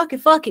kick the bucket,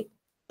 fuck it.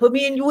 Put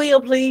me in your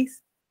wheel,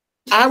 please.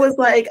 I was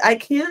like, I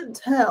can't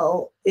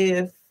tell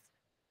if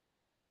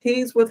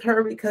he's with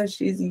her because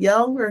she's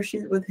young or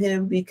she's with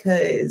him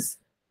because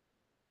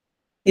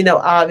you know,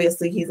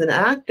 obviously he's an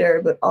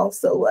actor, but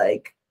also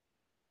like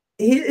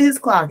his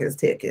clock is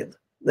ticking.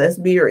 Let's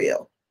be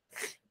real.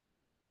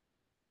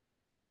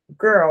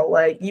 Girl,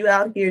 like you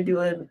out here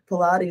doing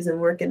Pilates and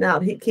working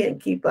out. He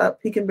can't keep up.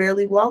 He can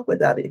barely walk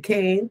without a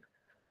cane.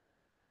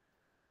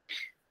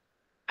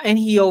 And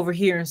he over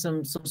here in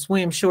some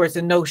swim shorts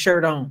and no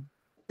shirt on.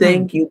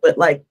 Thank you. But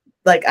like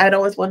I'd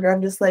always wonder,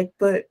 I'm just like,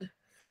 but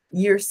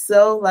you're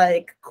so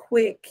like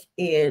quick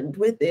and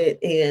with it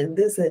and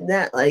this and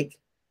that. Like,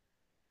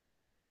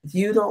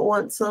 you don't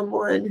want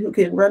someone who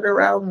can run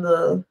around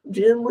the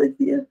gym with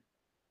you?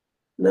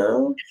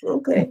 No?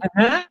 Okay.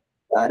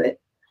 Got it.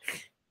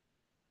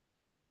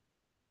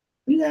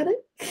 You got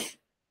it.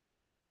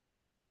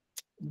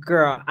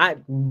 Girl, I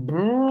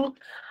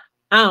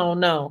don't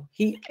know.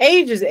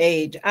 Age is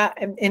age.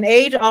 And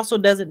age also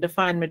doesn't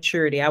define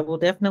maturity. I will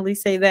definitely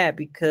say that,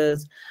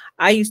 because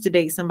I used to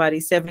date somebody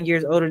 7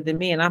 years older than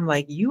me, and I'm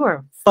like, you are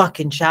a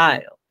fucking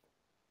child.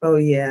 Oh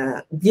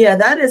yeah. Yeah,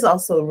 that is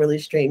also really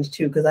strange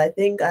too, because I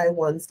think I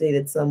once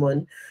dated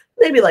someone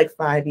maybe like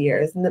 5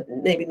 years,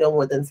 maybe no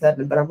more than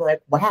 7, but I'm like,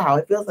 wow,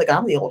 it feels like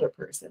I'm the older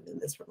person in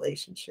this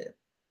relationship.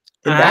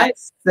 And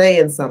that's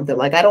saying something.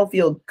 Like, I don't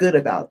feel good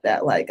about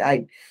that. Like,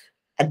 I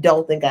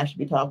don't think I should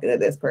be talking to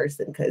this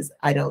person because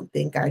I don't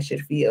think I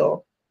should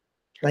feel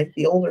like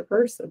the older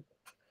person.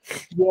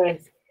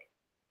 Yes.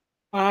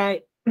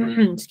 I,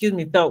 excuse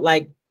me, felt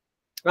like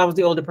I was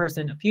the older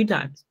person a few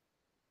times.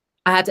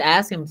 I had to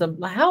ask him something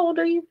like, how old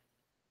are you?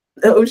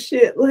 Oh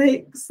shit.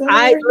 Like, sorry.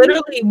 I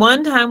literally,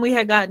 one time we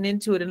had gotten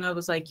into it and I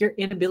was like, your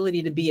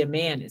inability to be a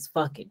man is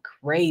fucking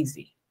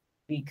crazy,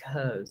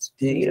 because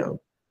you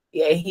know,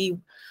 yeah, he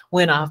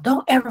went off,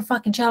 don't ever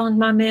fucking challenge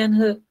my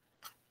manhood.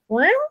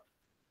 Well,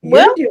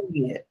 you're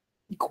doing it.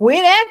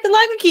 Quit acting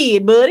like a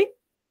kid, buddy.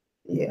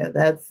 Yeah,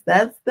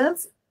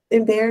 that's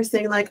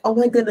embarrassing. Like, oh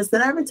my goodness,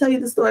 did I ever tell you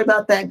the story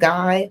about that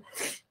guy?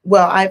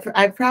 Well,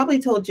 I've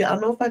probably told you. I don't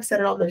know if I've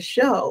said it on the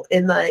show.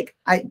 And like,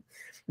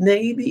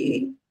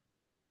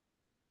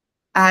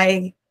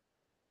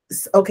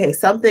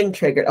 something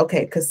triggered.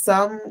 Okay, because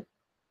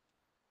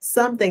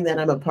something that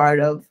I'm a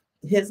part of,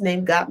 his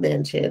name got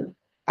mentioned.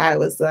 I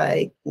was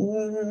like,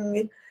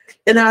 and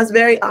I was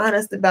very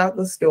honest about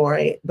the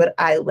story, but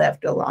I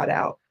left a lot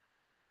out.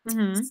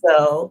 Mm-hmm.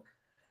 So,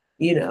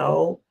 you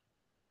know,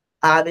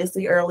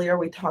 obviously earlier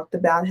we talked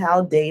about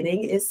how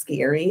dating is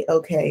scary.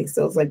 Okay,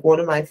 so it's like one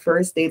of my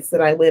first dates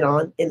that I went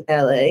on in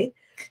LA.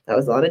 I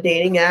was on a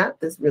dating app.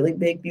 This really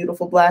big,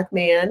 beautiful Black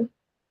man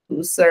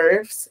who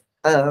surfs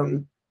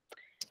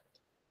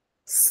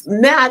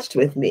matched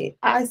with me.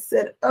 I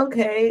said,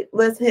 okay,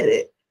 let's hit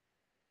it.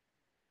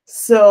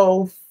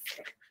 So,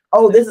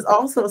 this is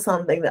also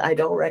something that I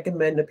don't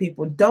recommend to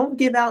people. Don't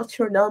give out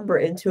your number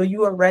until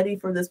you are ready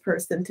for this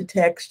person to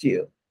text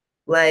you.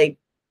 Like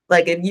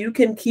if you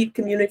can keep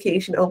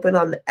communication open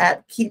on the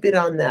app, keep it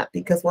on that,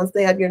 because once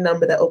they have your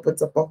number, that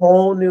opens up a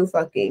whole new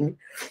fucking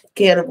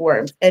can of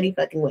worms any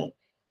fucking way.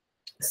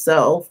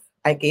 So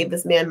I gave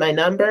this man my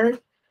number.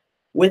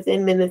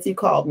 Within minutes, he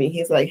called me.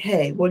 He's like,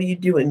 hey, what are you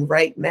doing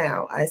right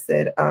now? I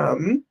said,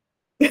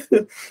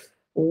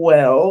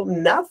 well,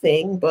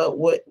 nothing, but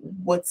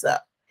what's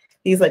up?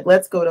 He's like,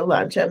 let's go to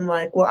lunch. I'm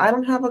like, well, I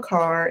don't have a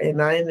car and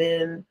I'm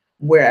in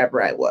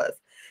wherever I was.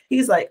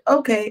 He's like,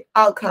 okay,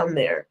 I'll come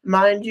there.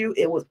 Mind you,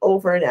 it was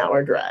over an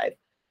hour drive.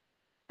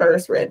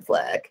 First red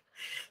flag.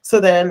 So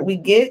then we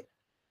get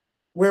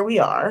where we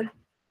are.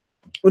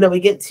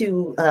 We get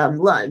to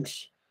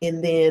lunch,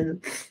 and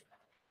then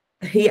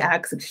he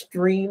acts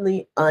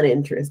extremely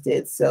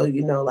uninterested. So,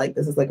 like,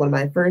 this is like one of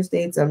my first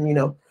dates.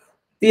 I'm,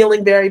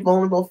 feeling very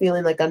vulnerable,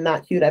 feeling like I'm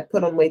not cute. I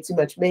put on way too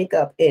much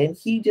makeup, and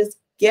he just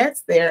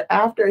gets there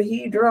after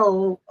he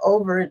drove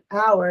over an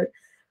hour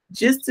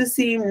just to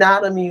seem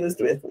not amused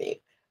with me.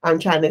 I'm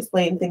trying to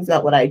explain things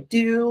about what I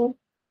do.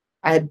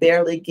 I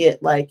barely get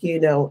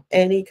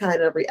any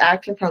kind of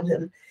reaction from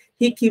him.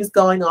 He keeps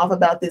going off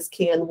about this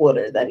canned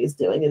water that he's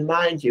doing. And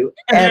mind you,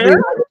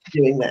 everyone is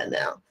doing that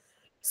now.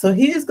 So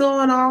he's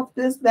going off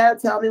this,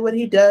 that, tell me what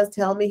he does,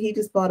 tell me he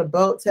just bought a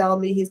boat, tell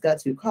me he's got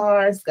 2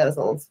 cars, he's got his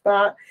own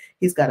spot,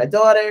 he's got a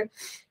daughter.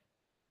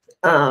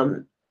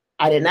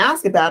 I didn't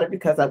ask about it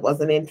because I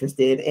wasn't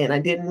interested, and I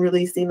didn't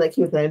really seem like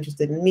he was not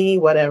interested in me,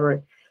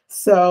 whatever.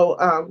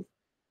 So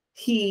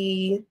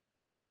he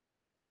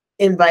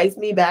invites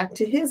me back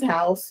to his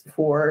house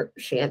for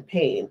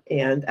champagne.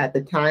 And at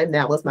the time,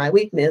 that was my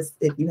weakness.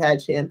 If you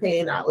had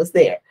champagne, I was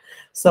there.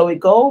 So we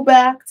go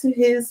back to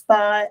his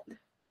spot.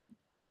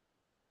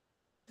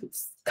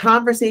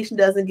 Conversation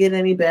doesn't get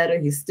any better.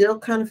 He's still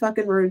kind of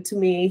fucking rude to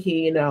me.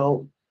 He,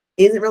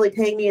 isn't really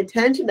paying me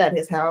attention at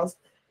his house.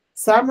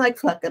 So I'm like,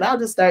 fuck it, I'll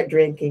just start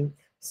drinking.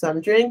 So I'm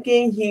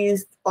drinking,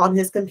 he's on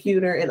his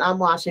computer, and I'm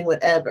watching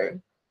whatever.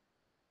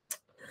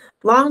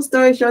 Long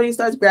story short, he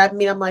starts grabbing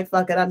me. I'm like,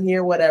 fuck it, I'm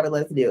here, whatever,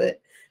 let's do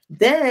it.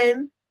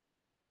 Then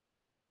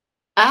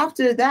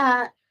after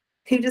that,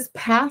 he just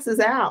passes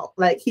out.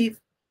 Like, he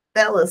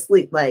fell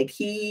asleep. Like,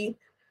 he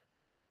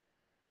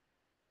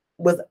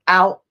was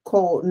out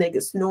cold,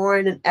 nigga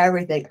snoring and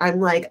everything. I'm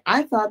like,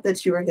 I thought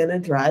that you were gonna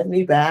drive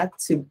me back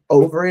to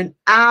over an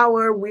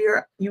hour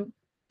where you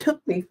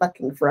took me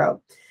fucking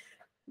from.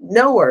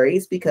 No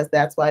worries, because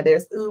that's why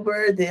there's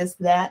Uber, this,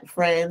 that,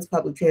 friends,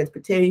 public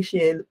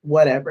transportation,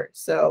 whatever.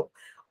 So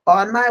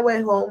on my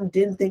way home,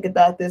 didn't think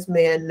about this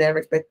man, never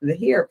expected to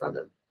hear from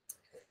him.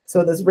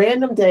 So this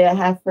random day, I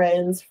have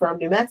friends from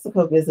New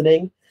Mexico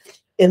visiting,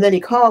 and then he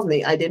calls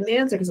me. I didn't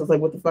answer because I was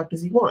like, what the fuck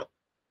does he want?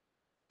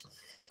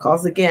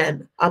 Calls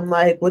again. I'm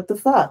like, what the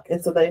fuck?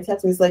 And so then he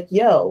texts me, he's like,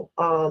 yo,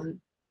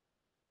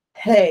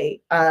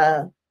 hey,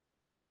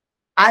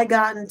 I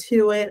got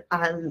into it.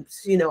 I'm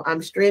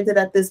stranded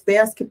at this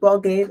basketball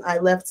game. I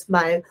left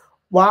my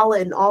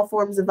wallet and all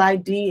forms of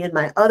ID in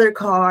my other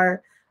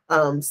car.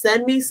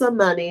 Send me some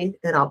money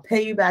and I'll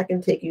pay you back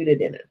and take you to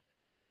dinner.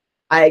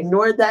 I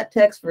ignored that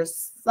text for a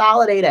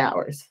solid 8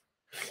 hours.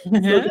 So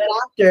then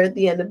after, at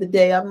the end of the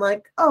day, I'm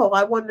like, oh,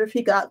 I wonder if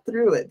he got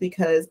through it,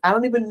 because I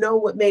don't even know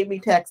what made me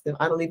text him.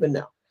 I don't even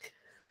know.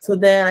 So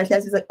then I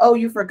text, he's like, oh,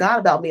 you forgot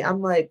about me.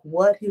 I'm like,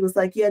 what? He was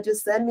like, yeah,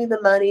 just send me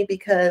the money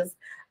because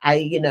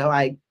I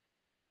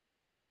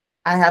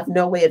have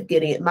no way of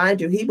getting it. Mind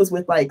you, he was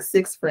with like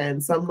 6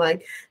 friends. So I'm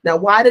like, now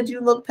why did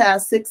you look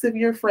past 6 of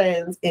your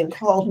friends and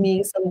call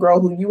me some girl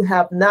who you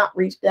have not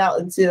reached out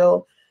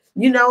until,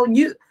 you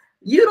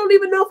don't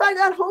even know if I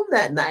got home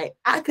that night.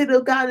 I could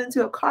have gotten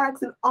into a car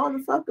accident on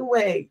the fucking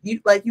way.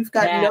 You've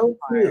got no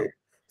clue.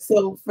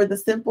 So for the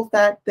simple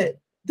fact that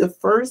the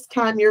first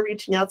time you're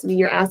reaching out to me,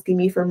 you're asking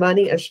me for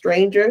money, a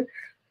stranger,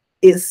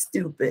 is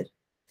stupid.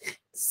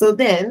 So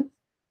then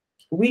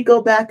we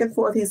go back and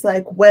forth. He's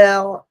like,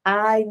 well,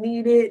 I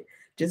need it.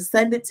 Just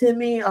send it to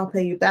me. I'll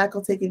pay you back.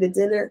 I'll take you to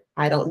dinner.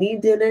 I don't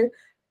need dinner.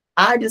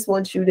 I just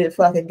want you to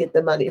fucking get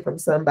the money from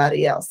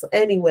somebody else. So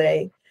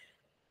anyway,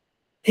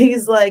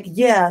 he's like,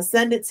 yeah,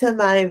 send it to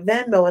my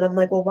Venmo. And I'm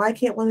like, well, why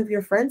can't one of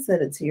your friends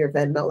send it to your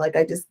Venmo? Like,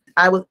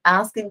 I was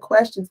asking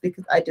questions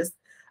because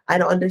I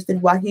don't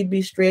understand why he'd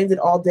be stranded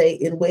all day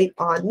and wait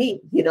on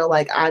me.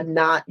 I'm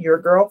not your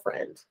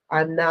girlfriend.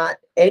 I'm not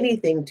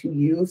anything to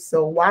you.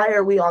 So why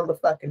are we on the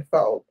fucking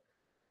phone?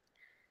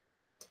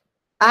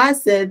 I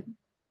said,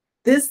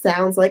 this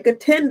sounds like a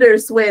Tinder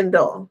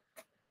swindle.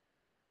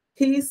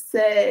 He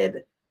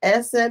said,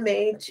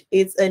 SMH,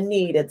 it's a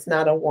need, it's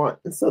not a want.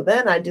 And so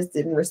then I just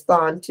didn't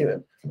respond to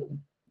him.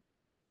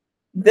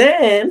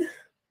 Then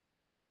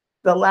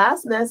the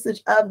last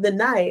message of the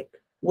night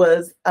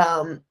was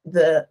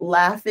the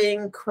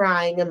laughing,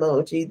 crying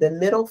emoji, the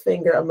middle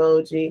finger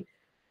emoji,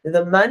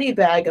 the money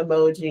bag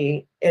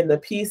emoji, and the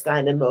peace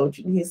sign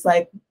emoji. And he's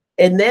like,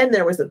 and then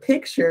there was a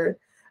picture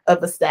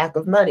of a stack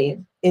of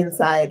money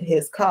inside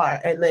his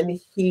car. And then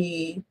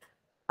he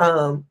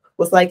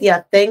was like,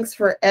 yeah, thanks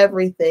for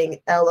everything,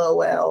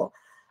 LOL.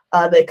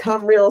 They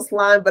come real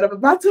slime, but I'm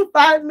about to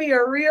find me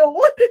a real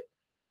one.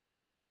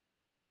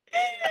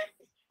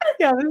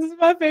 Yeah, this is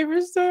my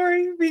favorite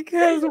story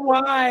because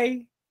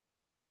why?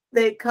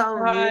 They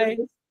come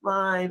real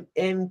slime.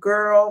 And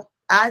girl,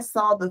 I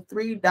saw the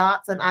 3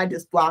 dots and I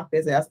just blocked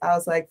his ass. I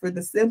was like, for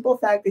the simple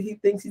fact that he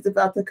thinks he's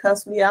about to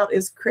cuss me out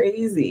is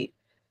crazy.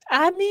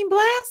 I mean,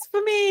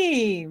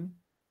 blasphemy.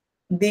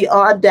 The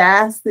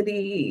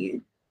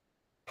audacity.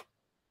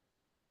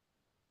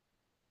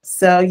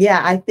 So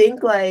yeah, I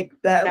think like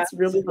that's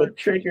really what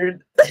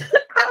triggered.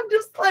 I'm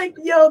just like,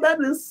 yo,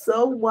 that is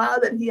so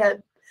wild that he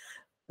had,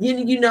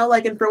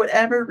 and for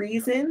whatever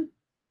reason,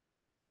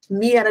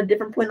 me at a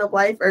different point of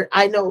life, or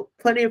I know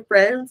plenty of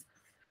friends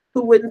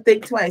who wouldn't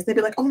think twice. They'd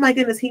be like, oh my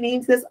goodness, he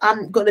needs this.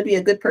 I'm going to be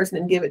a good person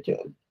and give it to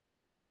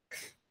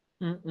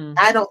him.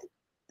 I don't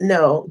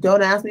know.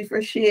 Don't ask me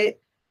for shit.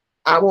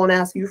 I won't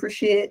ask you for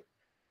shit.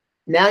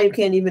 Now you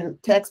can't even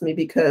text me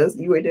because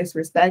you were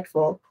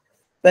disrespectful.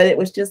 But it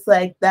was just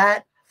like,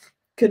 that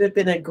could have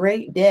been a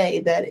great day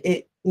that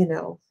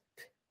you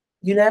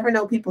never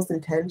know people's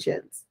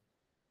intentions.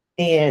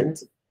 And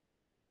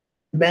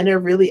men are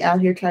really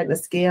out here trying to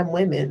scam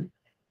women.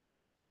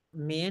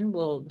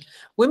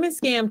 Women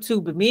scam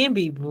too, but men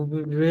be,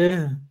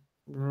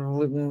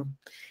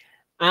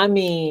 I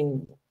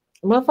mean,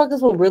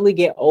 motherfuckers will really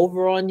get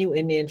over on you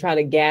and then try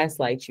to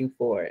gaslight you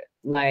for it.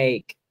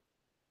 Like,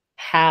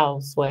 how,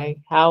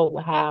 Sway? How?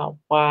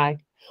 Why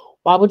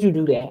would you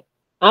do that?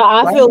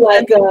 I feel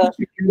like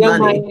Young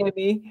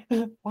Miami.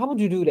 Why would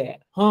you do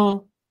that? Huh?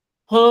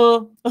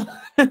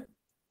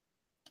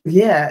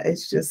 Yeah,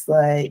 it's just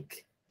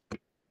like,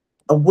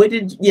 what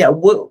did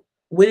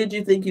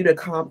you think you'd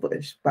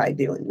accomplish by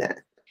doing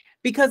that?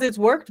 Because it's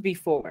worked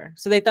before.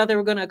 So they thought they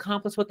were going to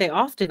accomplish what they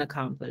often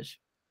accomplish.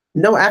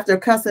 No, after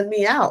cussing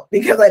me out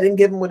because I didn't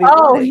give him what he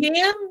wanted. Oh,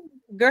 him?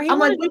 Girl, I'm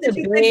like, what did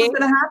you think was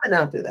going to happen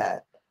after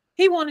that?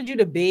 He wanted you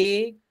to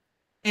beg,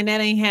 and that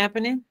ain't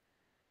happening.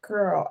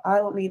 Girl, I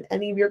don't need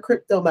any of your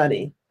crypto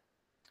money.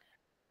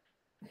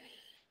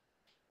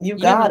 You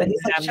got it. He's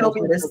like, show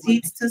me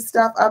receipts to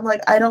stuff. I'm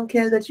like, I don't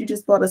care that you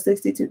just bought a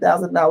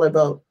 $62,000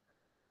 boat.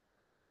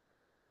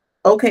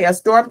 Okay, a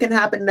storm can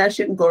happen and that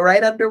shit can go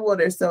right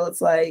underwater. So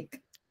it's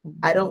like,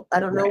 I don't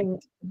know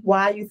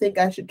why you think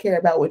I should care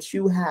about what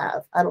you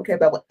have. I don't care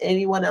about what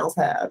anyone else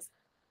has.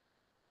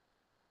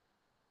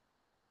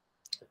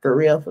 For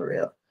real, for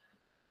real.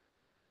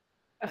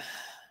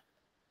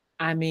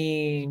 I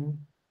mean,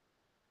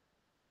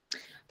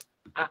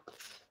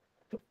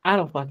 I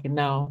don't fucking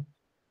know.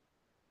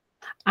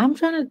 I'm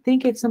trying to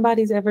think if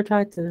somebody's ever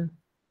tried to.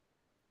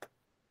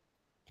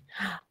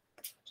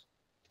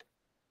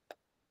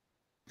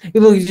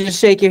 You just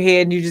shake your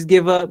head and you just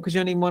give up because you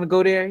don't even want to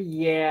go there.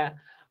 Yeah.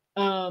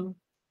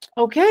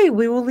 Okay,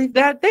 we will leave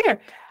that there.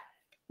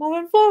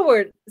 Moving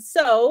forward.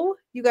 So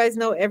you guys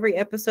know every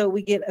episode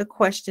we get a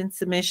question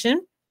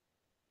submission.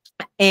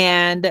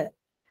 And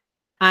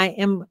I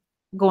am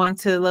going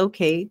to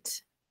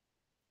locate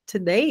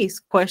today's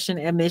question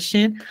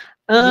admission.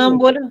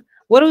 What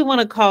do we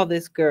want to call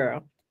this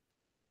girl?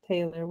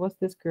 Taylor, what's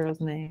this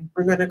girl's name?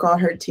 We're gonna call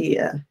her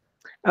Tia.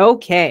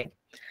 Okay.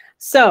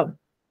 So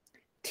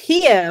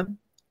Tia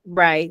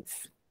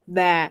writes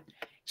that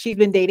she's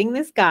been dating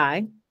this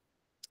guy.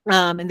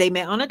 And they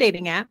met on a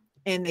dating app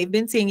and they've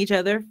been seeing each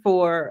other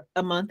for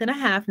a month and a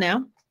half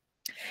now.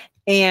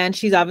 And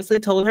she's obviously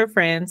told her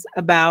friends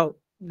about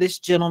this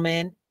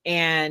gentleman,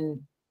 and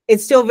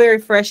it's still very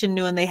fresh and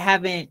new, and they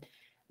haven't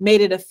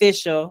made it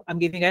official. I'm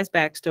giving you guys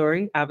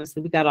backstory.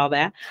 Obviously, we got all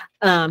that.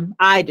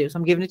 I do, so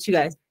I'm giving it to you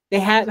guys. They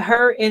have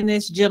her and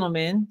this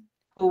gentleman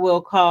who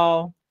we'll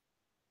call,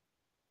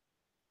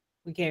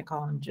 we can't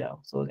call him Joe,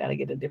 so we got to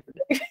get a different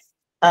name.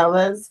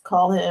 Let's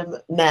call him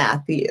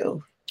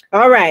Matthew.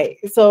 All right.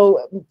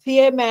 So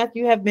Tia and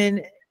Matthew have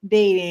been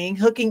dating,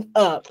 hooking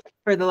up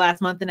for the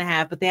last month and a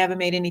half, but they haven't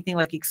made anything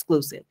like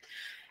exclusive.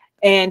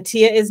 And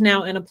Tia is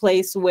now in a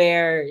place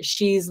where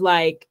she's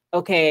like,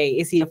 okay,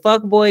 is he a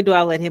fuck boy? Do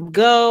I let him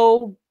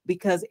go?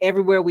 Because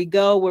everywhere we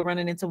go, we're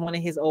running into one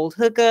of his old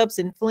hookups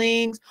and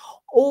flings.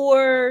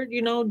 Or,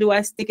 you know, do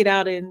I stick it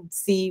out and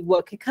see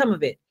what could come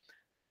of it?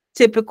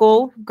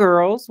 Typical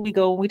girls, we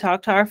go and we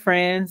talk to our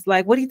friends,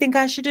 like, what do you think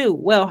I should do?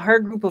 Well, her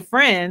group of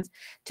friends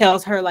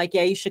tells her, like,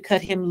 yeah, you should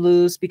cut him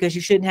loose because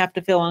you shouldn't have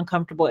to feel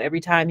uncomfortable every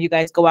time you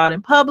guys go out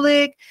in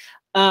public.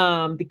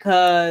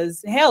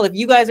 Because hell, if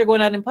you guys are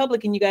going out in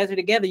public and you guys are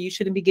together, you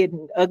shouldn't be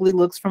getting ugly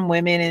looks from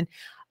women. And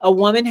a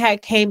woman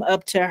came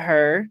up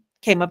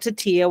to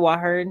Tia while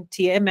her and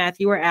Tia and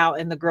Matthew were out,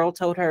 and the girl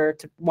told her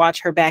to watch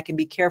her back and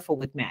be careful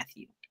with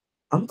Matthew.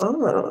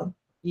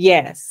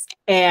 Yes.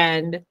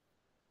 And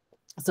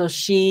so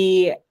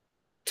she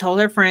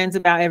told her friends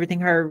about everything.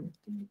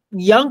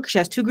 She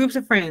has two groups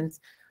of friends,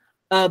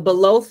 a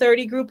below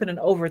 30 group and an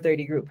over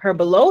 30 group. Her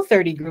below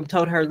 30 group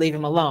told her, leave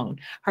him alone.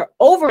 Her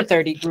over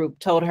 30 group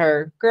told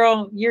her,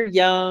 girl, you're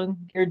young,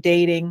 you're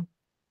dating,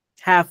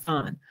 have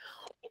fun.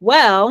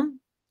 Well,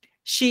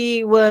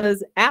 she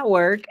was at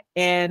work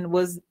and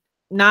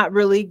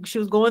she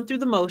was going through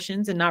the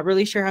motions and not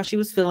really sure how she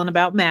was feeling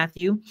about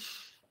Matthew.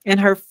 And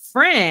her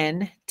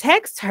friend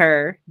texts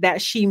her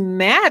that she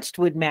matched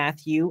with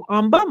Matthew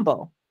on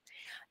Bumble.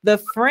 The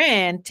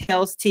friend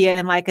tells Tia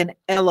in like an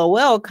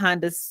LOL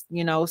kind of,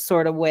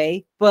 sort of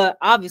way. But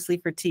obviously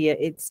for Tia,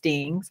 it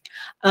stings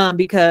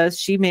because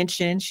she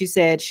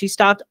said she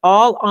stopped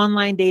all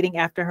online dating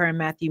after her and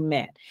Matthew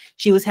met.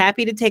 She was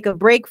happy to take a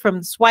break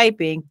from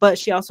swiping, but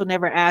she also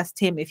never asked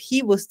him if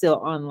he was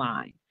still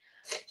online.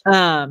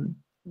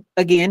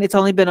 Again, it's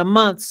only been a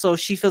month, so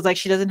she feels like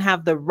she doesn't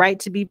have the right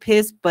to be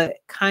pissed, but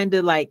kind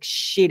of like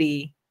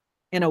shitty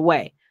in a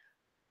way.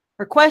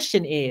 Her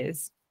question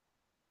is,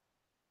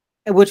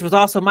 which was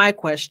also my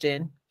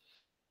question,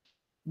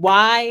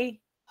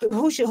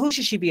 who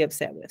should she be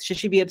upset with? Should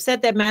she be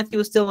upset that Matthew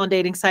is still on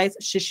dating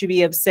sites? Should she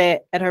be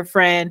upset at her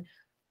friend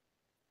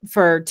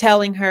for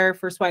telling her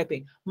for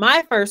swiping?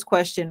 My first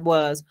question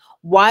was,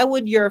 why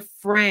would your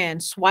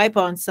friend swipe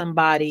on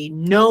somebody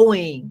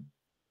knowing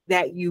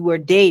that you were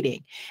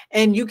dating?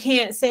 And you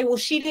can't say, well,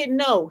 she didn't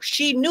know.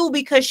 She knew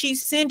because she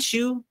sent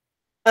you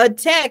a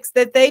text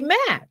that they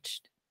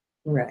matched.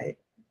 Right.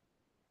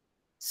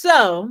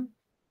 So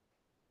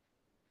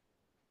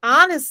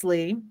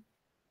honestly,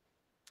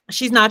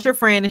 she's not your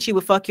friend and she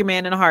would fuck your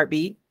man in a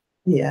heartbeat.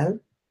 Yeah.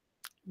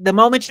 The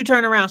moment you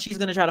turn around, she's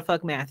going to try to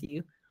fuck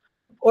Matthew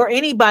or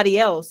anybody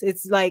else.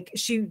 It's like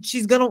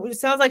it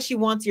sounds like she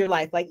wants your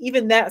life. Like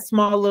even that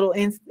small little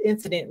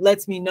incident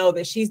lets me know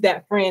that she's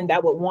that friend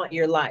that would want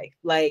your life.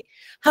 Like,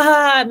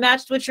 I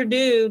matched with your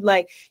dude.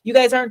 Like you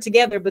guys aren't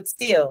together, but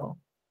still.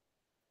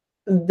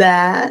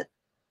 That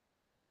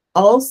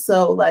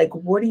also, like,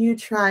 what are you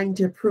trying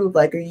to prove?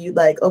 Like, are you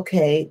like,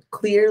 okay,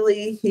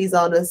 clearly he's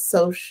on a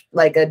social,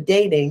 like a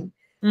dating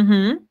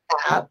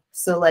app.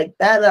 So like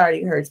that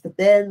already hurts. But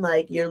then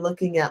like you're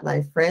looking at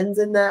my friends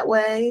in that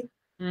way.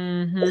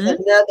 Is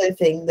another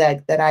thing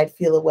that I'd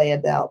feel a way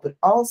about. But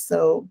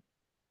also,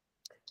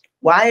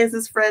 why is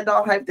this friend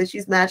all hyped that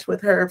she's matched with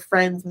her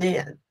friend's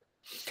man?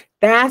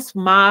 That's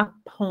my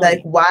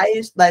point.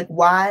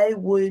 Why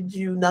would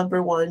you,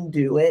 number one,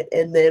 do it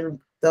and then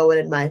throw it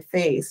in my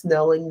face,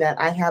 knowing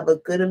that I have a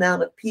good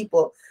amount of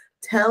people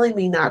telling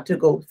me not to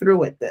go through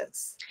with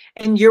this?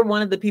 And you're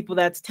one of the people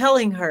that's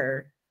telling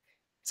her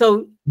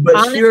So,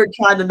 but you're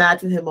trying to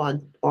match with him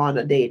on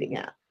a dating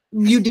app.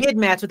 You did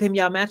match with him.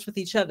 Y'all matched with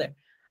each other.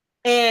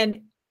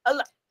 And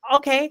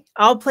okay,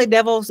 I'll play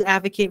devil's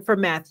advocate for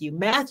Matthew.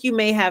 Matthew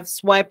may have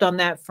swiped on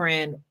that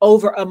friend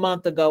over a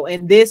month ago,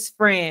 and this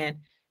friend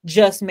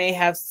just may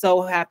have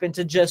so happened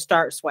to just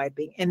start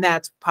swiping, and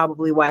that's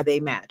probably why they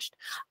matched.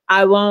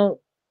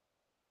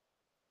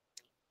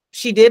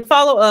 She did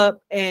follow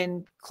up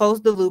and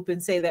close the loop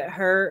and say that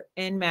her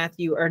and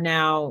Matthew are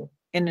now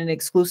in an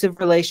exclusive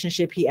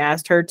relationship. He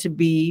asked her to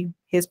be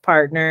his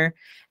partner,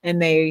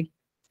 and they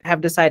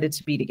have decided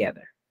to be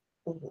together.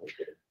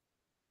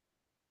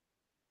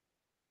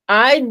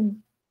 I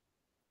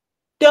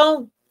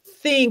don't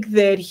think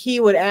that he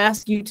would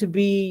ask you to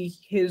be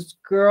his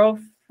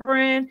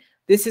girlfriend.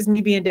 This is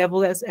me being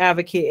devil's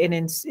advocate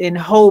and in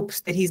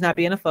hopes that he's not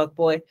being a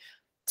fuckboy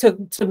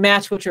to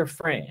match with your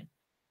friend.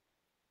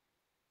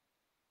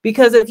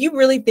 Because if you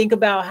really think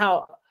about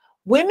how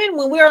women,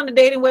 when we're on the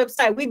dating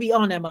website, we be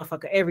on that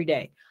motherfucker every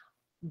day.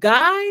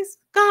 Guys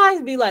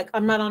be like,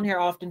 I'm not on here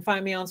often.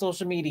 Find me on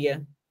social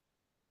media.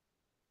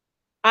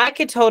 I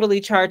could totally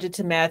charge it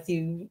to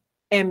Matthew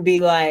and be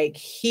like,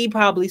 he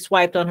probably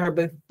swiped on her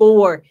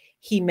before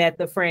he met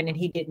the friend and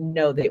he didn't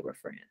know they were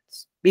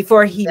friends.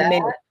 Before he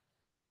met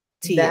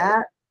Tia.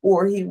 That,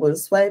 or he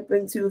was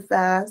swiping too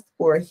fast,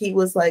 or he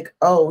was like,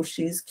 oh,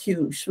 she's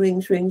cute.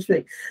 Swing.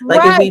 Like,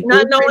 right,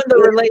 not knowing the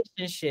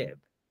relationship.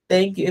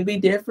 Thank you. It'd be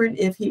different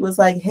if he was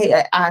like, hey,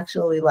 I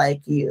actually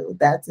like you.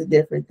 That's a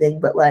different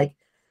thing. But like,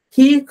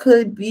 he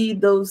could be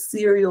those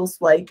serial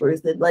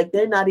swipers that like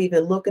they're not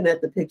even looking at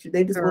the picture.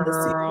 They just want to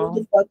see who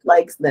the fuck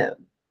likes them.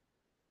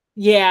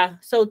 Yeah.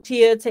 So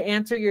Tia, to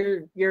answer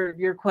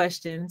your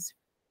questions,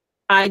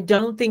 I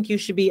don't think you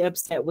should be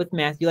upset with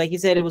Matthew. Like you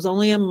said, it was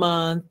only a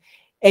month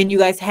and you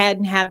guys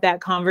hadn't had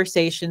that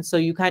conversation. So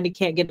you kind of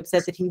can't get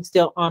upset that he's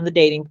still on the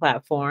dating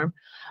platform.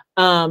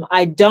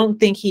 I don't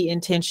think he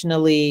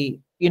intentionally,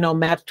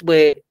 matched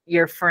with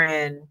your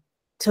friend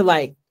to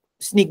like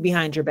sneak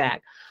behind your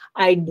back.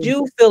 I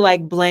do feel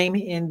like blame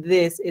in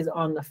this is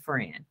on the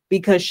friend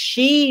because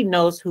she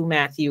knows who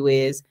Matthew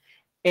is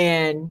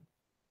and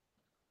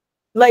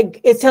like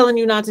it's telling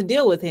you not to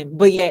deal with him,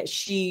 but yet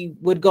she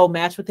would go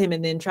match with him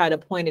and then try to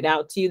point it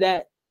out to you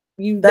that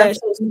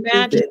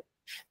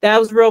that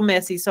was real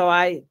messy. So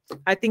I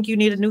think you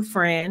need a new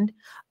friend.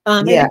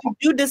 And if you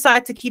do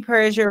decide to keep her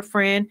as your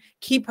friend,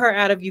 keep her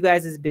out of you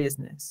guys'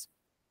 business.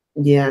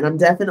 Yeah, and I'm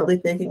definitely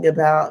thinking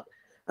about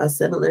a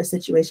similar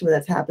situation where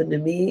that's happened to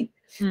me.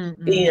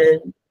 Mm-hmm.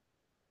 And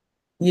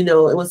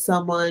it was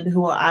someone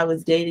who I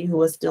was dating who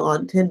was still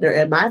on Tinder,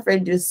 and my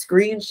friend just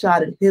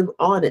screenshotted him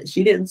on it.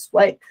 She didn't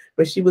swipe,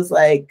 but she was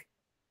like,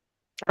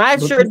 I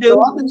sure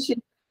do.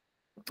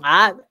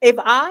 If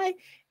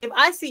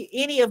I see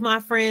any of my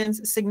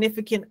friends'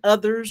 significant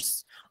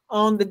others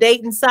on the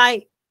dating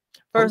site,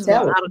 first of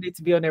all, I don't need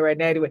to be on there right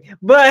now anyway.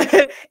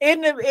 But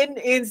in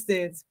the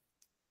instance,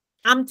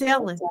 I'm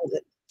telling.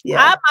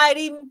 Yeah. I might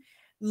even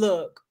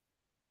look.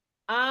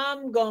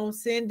 I'm gonna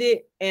send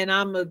it, and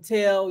I'm gonna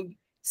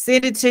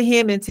send it to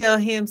him and tell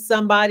him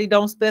somebody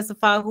don't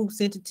specify who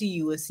sent it to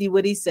you and see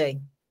what he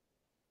say.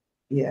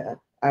 Yeah,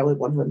 I would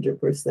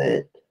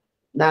 100%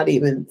 not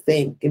even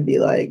think and be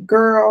like,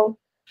 girl.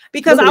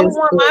 Because I would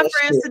want my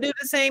friends to do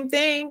the same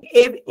thing.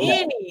 If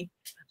any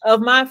of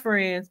my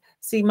friends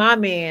see my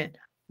man,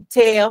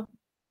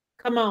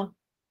 come on.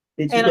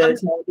 Did you better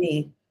tell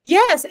me?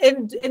 Yes,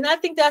 and I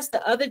think that's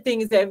the other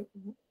thing is that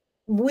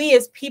we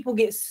as people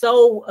get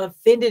so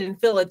offended and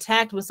feel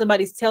attacked when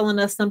somebody's telling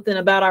us something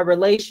about our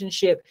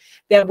relationship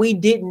that we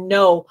didn't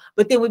know.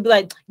 But then we'd be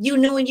like, you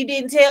knew and you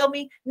didn't tell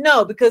me?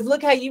 No, because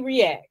look how you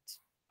react.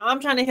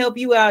 I'm trying to help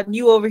you out and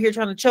you over here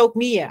trying to choke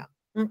me out.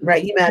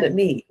 Right, you mad at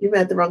me. You're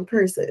mad at the wrong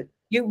person.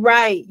 You're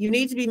right. You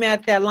need to be mad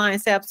at that lion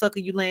sapsucker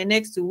you laying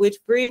next to, which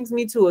brings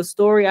me to a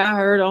story I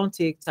heard on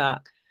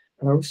TikTok.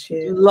 Oh,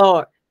 shit.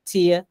 Lord,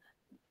 Tia.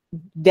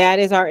 That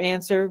is our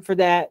answer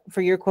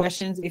for your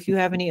questions. If you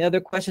have any other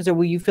questions or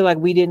will you feel like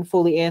we didn't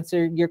fully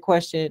answer your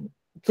question,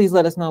 please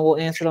let us know. We'll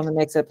answer it on the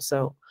next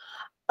episode.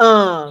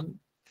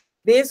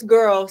 This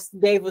girl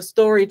gave a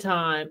story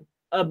time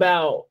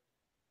about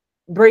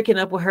breaking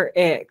up with her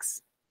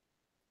ex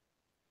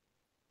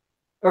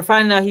or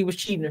finding out he was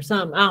cheating or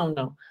something. I don't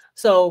know.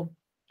 So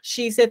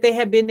she said they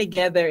had been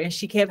together and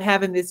she kept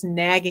having this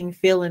nagging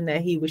feeling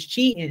that he was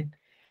cheating.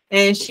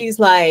 And she's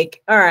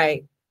like, all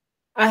right,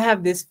 I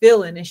have this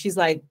feeling. And she's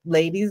like,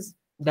 ladies,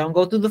 don't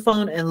go through the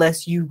phone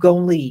unless you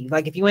gonna leave.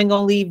 Like if you ain't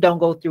gonna leave, don't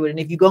go through it. And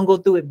if you're gonna go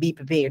through it, be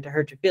prepared to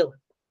hurt your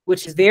feelings,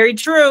 which is very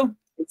true.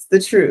 It's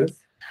the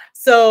truth.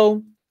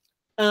 So,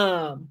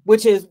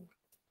 which is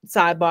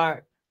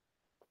sidebar,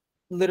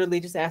 literally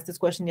just asked this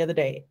question the other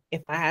day.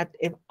 If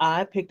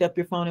I picked up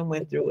your phone and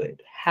went through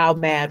it, how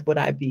mad would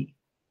I be?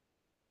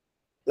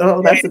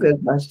 Oh, that's a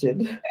good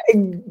question.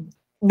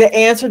 The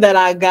answer that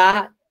I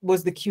got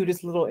was the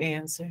cutest little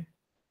answer.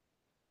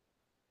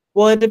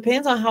 Well, it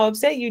depends on how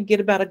upset you'd get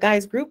about a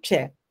guy's group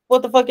chat.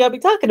 What the fuck y'all be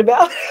talking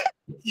about?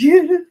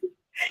 And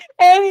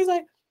he's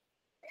like,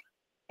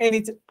 and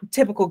it's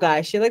typical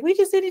guy shit. Like, we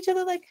just did each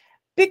other like,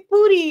 big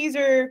booties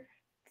or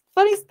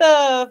funny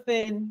stuff.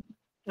 And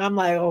I'm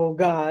like, oh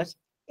gosh.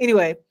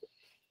 Anyway,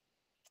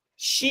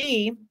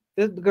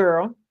 the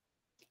girl,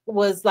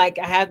 was like,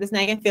 I have this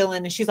nagging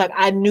feeling. And she's like,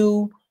 I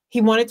knew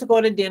he wanted to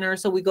go to dinner.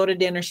 So we go to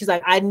dinner. She's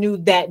like, I knew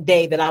that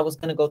day that I was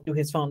going to go through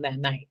his phone that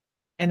night.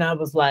 And I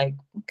was like,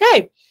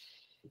 okay.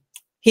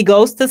 He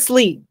goes to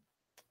sleep.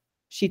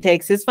 She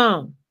takes his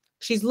phone.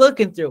 She's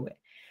looking through it.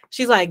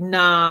 She's like,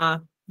 nah,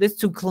 this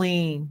too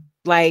clean.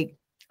 Like,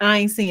 I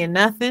ain't seeing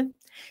nothing.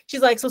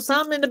 She's like, so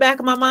something in the back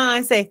of my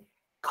mind say,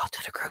 go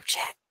to the group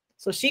chat.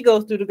 So she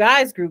goes through the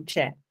guys' group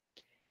chat.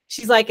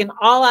 She's like, and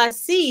all I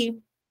see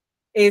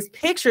is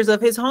pictures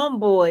of his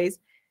homeboys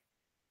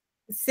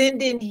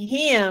sending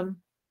him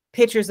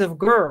pictures of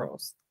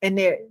girls and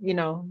they're,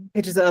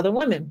 pictures of other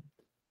women.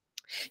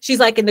 She's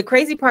like, and the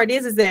crazy part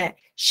is that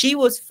she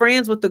was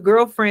friends with the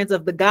girlfriends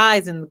of the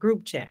guys in the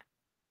group chat.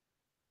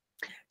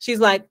 She's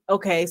like,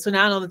 okay, so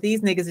now I know that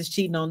these niggas is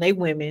cheating on they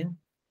women.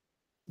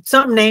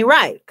 Something ain't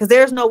right, because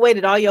there's no way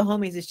that all your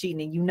homies is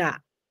cheating and you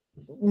not.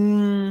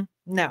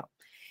 No.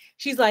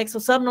 She's like, so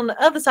something on the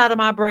other side of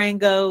my brain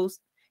goes,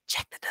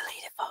 check the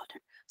deleted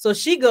folder. So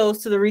she goes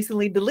to the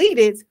recently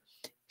deleted.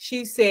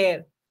 She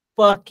said,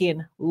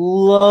 fucking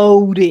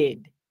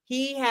loaded.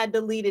 He had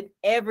deleted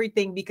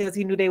everything because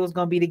he knew they was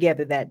going to be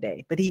together that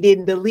day, but he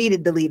didn't delete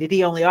it.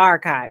 He only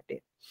archived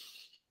it.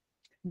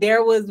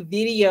 There was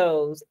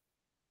videos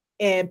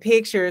and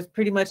pictures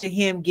pretty much of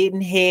him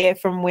getting head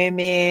from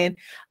women,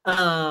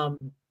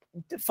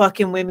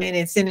 fucking women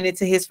and sending it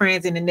to his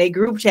friends. And in their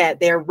group chat,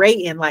 they're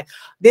rating like,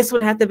 this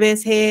one had the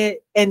best head.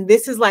 And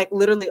this is like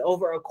literally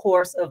over a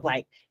course of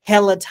like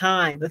hella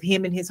time of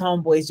him and his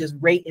homeboys just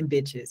rating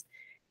bitches.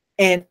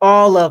 And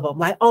all of them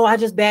like, oh, I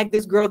just bagged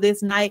this girl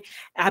this night.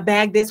 I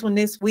bagged this one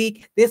this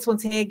week. This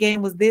one's head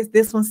game was this.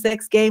 This one's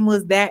sex game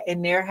was that.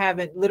 And they're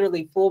having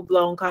literally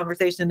full-blown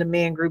conversation in the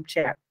man group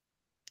chat.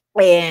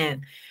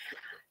 And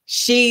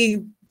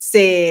she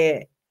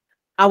said,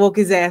 I woke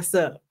his ass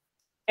up.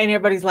 And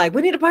everybody's like,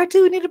 we need a part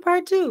two. We need a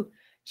part two.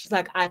 She's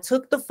like, I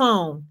took the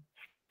phone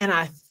and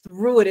I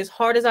threw it as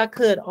hard as I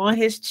could on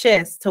his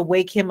chest to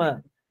wake him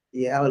up.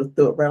 Yeah, I would have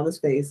threw it around his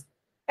face.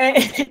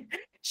 And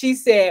she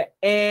said,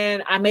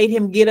 and I made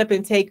him get up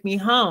and take me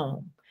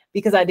home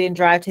because I didn't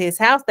drive to his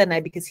house that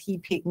night because he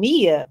picked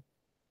me up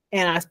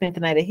and I spent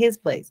the night at his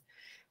place.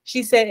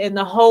 She said, in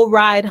the whole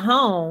ride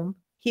home,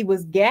 he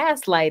was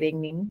gaslighting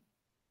me,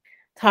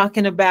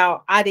 talking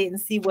about I didn't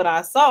see what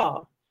I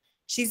saw.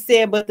 She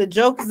said, but the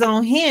joke is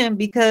on him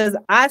because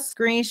I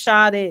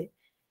screenshotted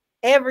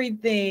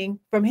everything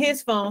from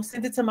his phone,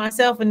 sent it to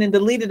myself, and then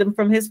deleted them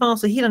from his phone.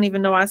 So he don't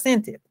even know I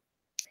sent it.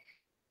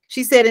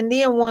 She said, and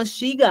then once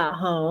she got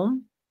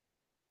home,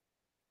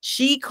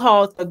 she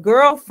called the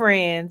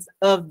girlfriends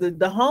of the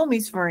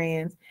homies'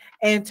 friends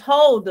and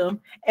told them.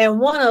 And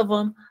one of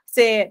them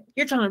said,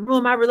 you're trying to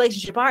ruin my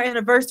relationship. Our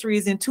anniversary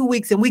is in 2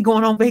 weeks and we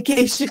going on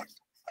vacation.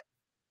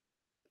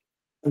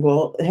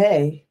 Well,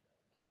 hey.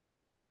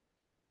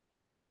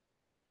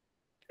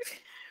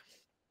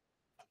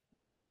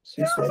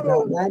 She said,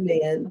 not my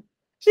man.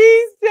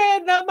 She said,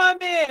 not my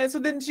man. So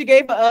then she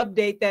gave an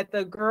update that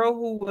the girl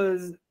who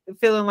was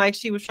feeling like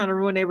she was trying to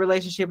ruin their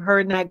relationship, her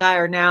and that guy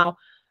are now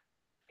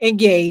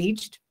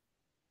engaged.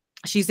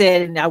 She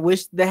said, and I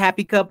wish the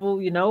happy couple,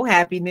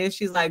 happiness.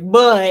 She's like,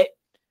 but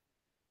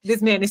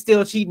this man is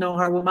still cheating on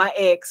her with my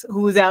ex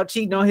who was out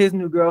cheating on his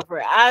new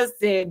girlfriend. I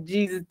said,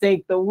 Jesus,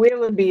 take the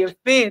will and be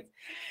offense.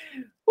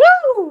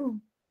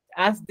 Woo!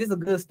 This is a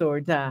good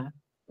story time.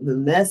 The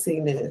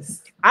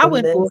messiness. I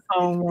went to a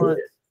phone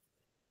once.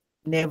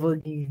 Never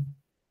again.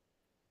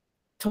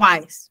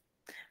 Twice.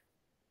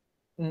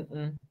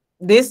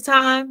 This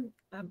time,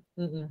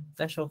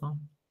 that's your phone.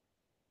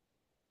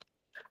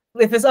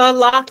 If it's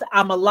unlocked,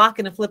 I'm going to lock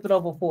it and flip it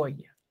over for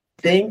you.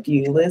 Thank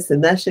you.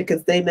 Listen, that shit can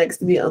stay next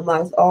to me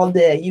unlocked all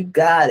day. You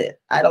got it.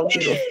 I don't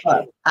give a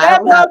fuck.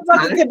 That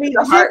motherfucker could be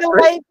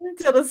jiggling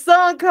until the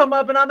sun come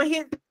up and I'm going to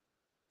hit.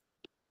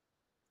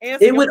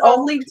 It would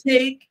only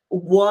take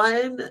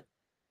one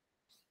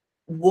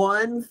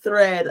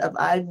thread of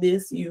I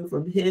miss you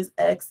from his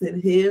ex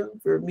and him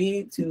for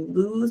me to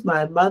lose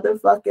my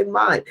motherfucking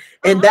mind.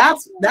 And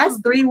that's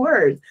 3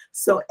 words.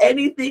 So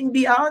anything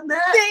beyond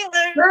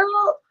that,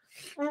 girl.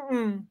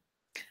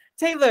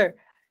 Taylor,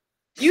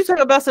 you talk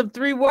about some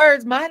 3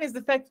 words. Mine is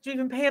the fact that you've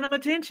been paying them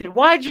attention.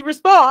 Why'd you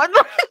respond?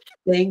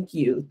 Thank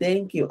you.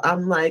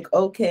 I'm like,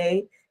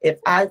 okay, if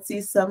I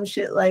see some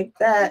shit like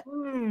that,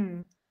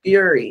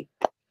 fury.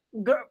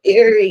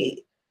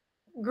 Fury.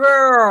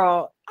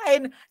 Girl.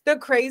 And the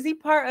crazy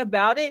part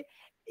about it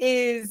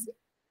is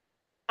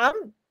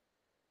I'm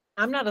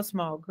not a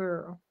small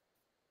girl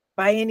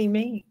by any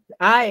means.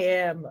 I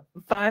am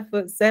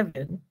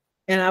 5'7"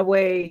 and I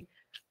weigh,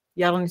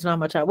 y'all don't need to know how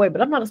much I weigh,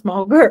 but I'm not a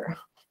small girl.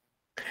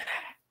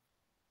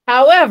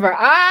 However,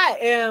 I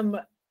am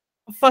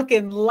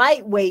fucking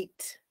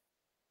lightweight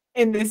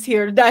in this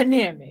here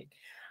dynamic.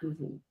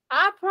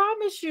 I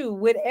promise you,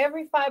 with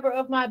every fiber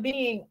of my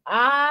being,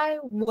 I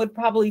would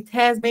probably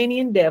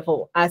Tasmanian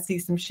devil. I see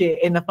some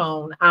shit in the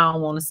phone I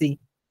don't want to see.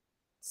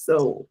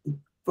 So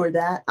for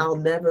that, I'll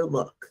never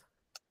look.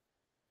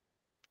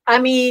 I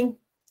mean,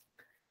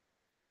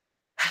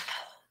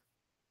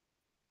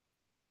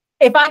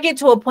 if I get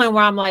to a point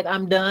where I'm like,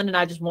 I'm done and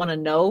I just want to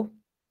know,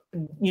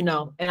 you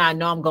know, and I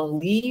know I'm going to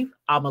leave,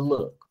 I'm going to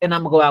look and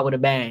I'm going to go out with a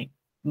bang,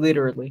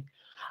 literally.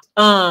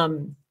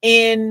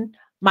 In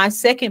my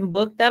second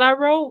book that I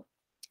wrote,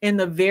 in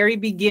the very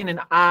beginning,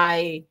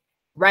 I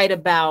write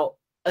about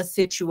a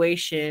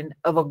situation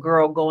of a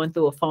girl going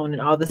through a phone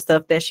and all the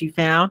stuff that she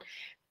found.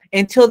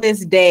 Until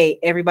this day,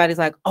 everybody's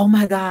like, oh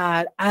my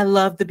God, I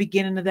love the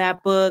beginning of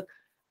that book.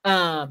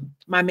 My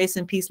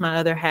missing piece, my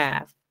other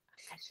half.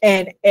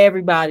 And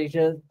everybody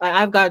just,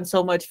 I've gotten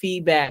so much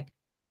feedback.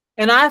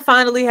 And I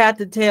finally had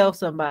to tell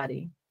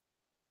somebody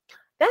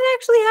that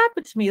actually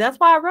happened to me. That's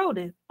why I wrote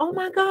it. Oh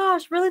my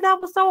gosh, really? That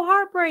was so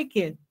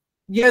heartbreaking.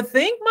 You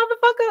think,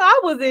 motherfucker?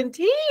 I was in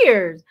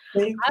tears.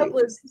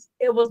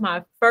 It was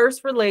my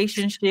first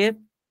relationship.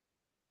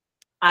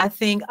 I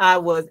think I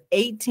was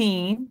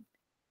 18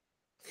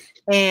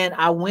 and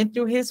I went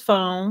through his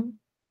phone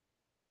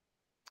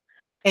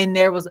and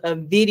there was a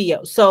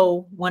video.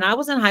 So when I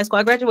was in high school,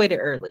 I graduated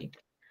early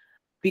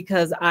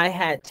because I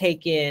had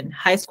taken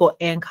high school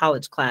and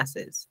college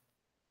classes.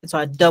 And so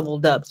I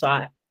doubled up. So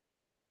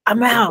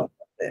I'm out.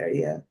 There,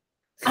 yeah.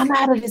 I'm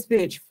out of this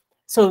bitch.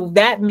 So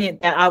that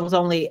meant that I was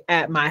only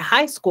at my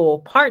high school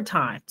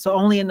part-time. So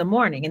only in the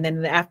morning. And then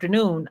in the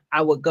afternoon,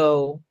 I would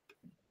go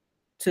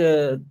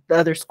to the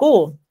other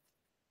school.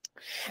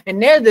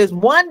 And there's this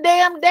one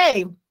damn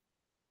day,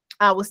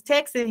 I was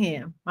texting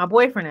him, my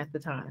boyfriend at the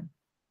time,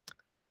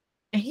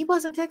 and he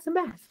wasn't texting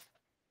back.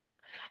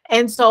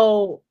 And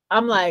so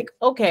I'm like,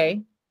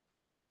 okay.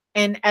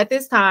 And at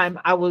this time,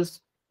 I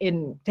was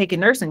taking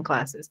nursing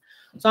classes.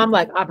 So I'm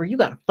like, Aubrey, you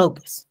gotta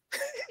focus.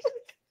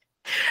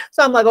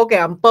 So I'm like, okay,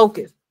 I'm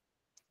focused.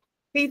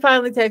 He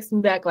finally texted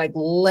me back like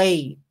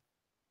late.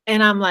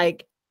 And I'm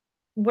like,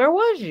 where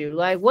was you?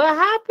 Like, what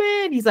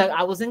happened? He's like,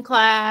 I was in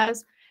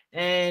class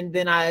and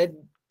then I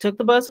took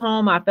the bus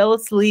home. I fell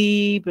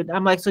asleep. And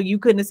I'm like, so you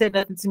couldn't have said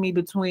nothing to me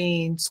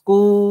between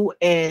school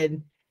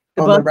and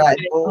the bus ride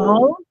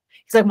home?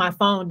 He's like, my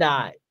phone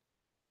died.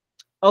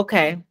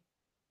 Okay.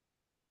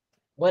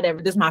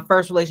 Whatever. This is my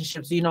first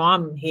relationship. So, you know,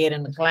 I'm head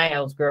in the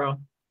clouds, girl.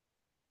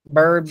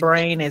 Bird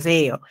brain as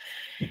hell.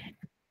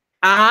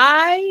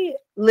 I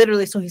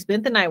literally, so he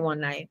spent the night one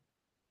night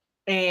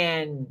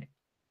and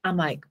I'm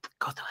like,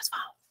 go through his phone.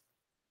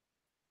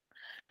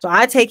 So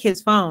I take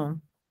his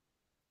phone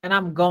and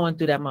I'm going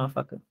through that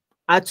motherfucker.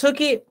 I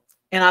took it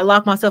and I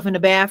locked myself in the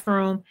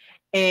bathroom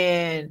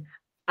and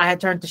I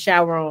had turned the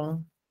shower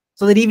on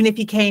so that even if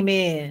he came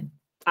in,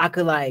 I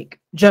could like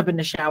jump in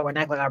the shower and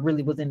act like I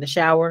really was in the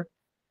shower,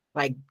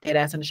 like dead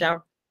ass in the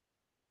shower.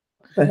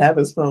 But have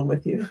his phone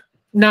with you.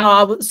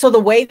 No, so the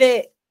way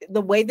that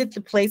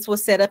the place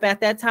was set up at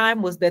that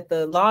time was that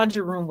the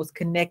laundry room was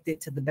connected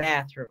to the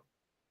bathroom.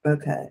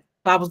 Okay.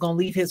 So I was going to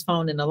leave his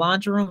phone in the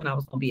laundry room and I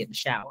was going to be in the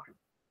shower.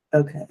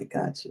 Okay,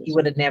 gotcha. He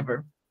would have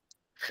never.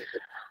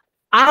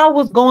 I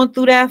was going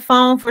through that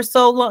phone for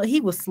so long. He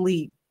was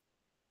asleep.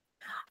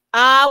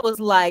 I was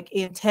like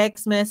in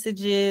text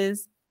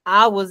messages.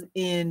 I was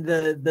in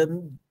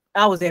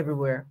I was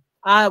everywhere.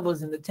 I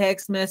was in the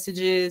text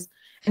messages.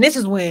 And this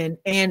is when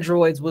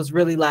Androids was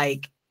really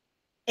like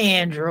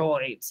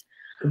Androids.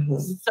 Mm-hmm.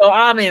 So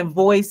I'm in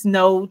voice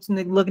notes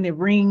and looking at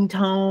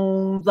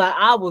ringtones. Like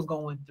I was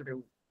going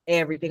through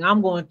everything.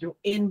 I'm going through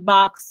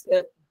inbox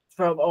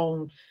from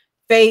on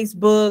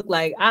Facebook.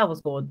 Like I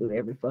was going through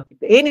every fucking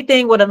thing.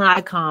 Anything with an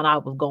icon, I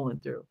was going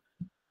through.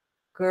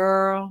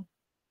 Girl,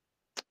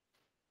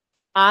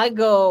 I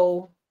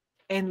go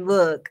and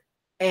look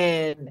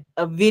in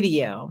a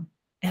video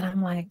and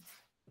I'm like,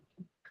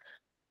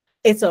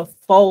 it's a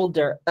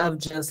folder of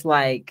just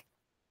like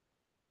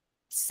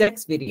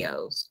sex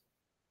videos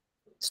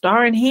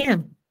starring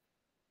him.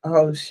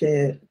 Oh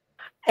shit.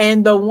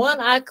 And the one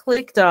I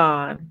clicked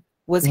on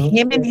was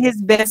him and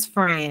his best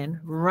friend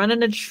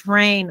running a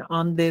train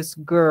on this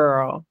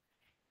girl.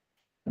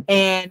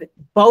 And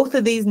both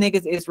of these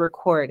niggas is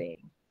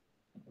recording.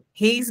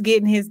 He's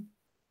getting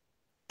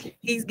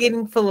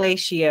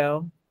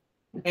fellatio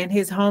and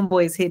his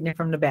homeboy's hitting it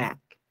from the back.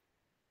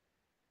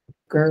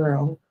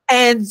 Girl.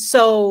 And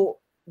so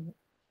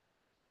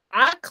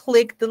I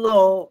clicked the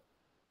little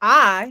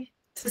eye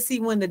to see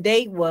when the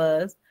date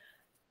was.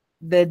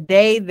 The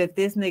day that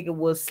this nigga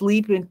was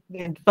sleeping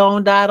and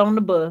phone died on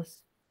the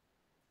bus.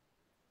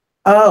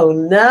 Oh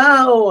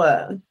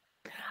no.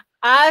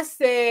 I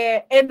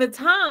said, and the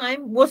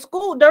time was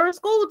during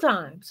school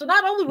time. So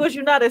not only was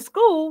you not at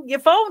school, your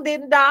phone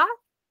didn't die.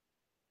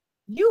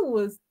 You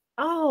was,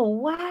 oh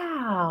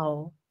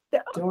wow.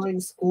 During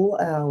school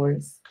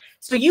hours.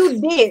 So you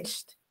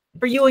ditched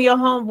for you and your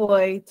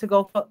homeboy to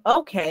go for,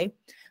 okay.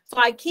 So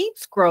I keep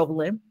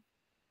scrolling.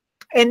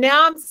 And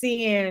now I'm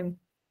seeing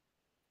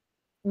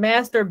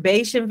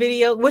masturbation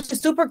video, which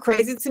is super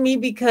crazy to me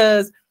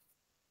because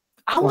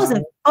I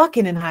wasn't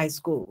fucking in high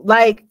school.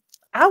 Like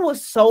I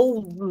was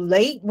so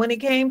late when it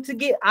came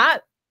to I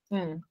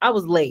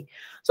was late.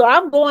 So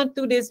I'm going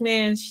through this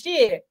man's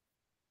shit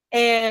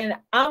and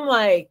I'm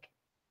like,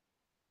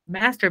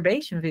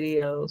 masturbation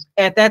videos.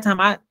 At that time,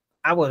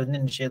 I wasn't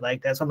into shit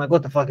like that. So I'm like,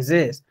 what the fuck is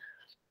this?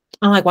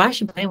 I'm like, why is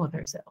she playing with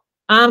herself?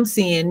 I'm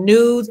seeing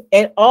nudes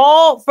and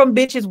all from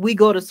bitches we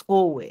go to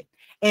school with.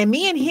 And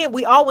me and him,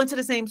 we all went to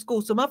the same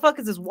school. So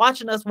motherfuckers is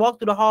watching us walk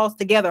through the halls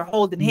together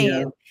holding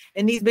hands.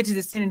 And these bitches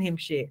is sending him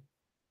shit.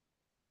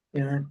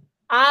 Yeah.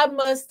 I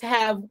must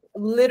have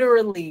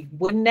literally,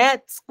 when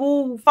that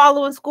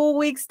following school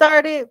week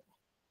started,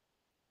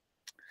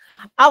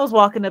 I was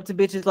walking up to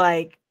bitches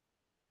like,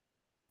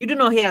 you do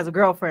know he has a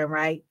girlfriend,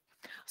 right?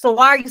 So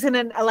why are you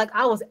sending, like,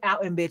 I was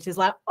out in bitches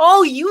like,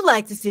 oh, you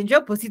like to send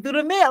your pussy through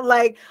the mail.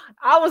 Like,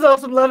 I was on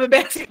some loving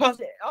basketball.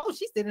 Oh,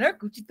 she's sending her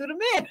coochie through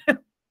the mail.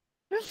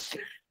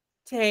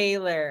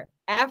 Taylor.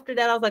 After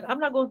that, I was like, I'm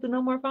not going through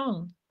no more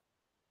phones.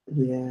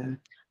 Yeah.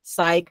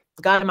 Psych.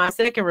 Got in my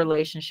second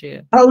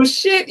relationship. Oh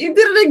shit, you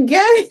did it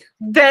again.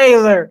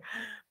 Taylor.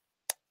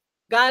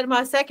 Got in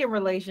my second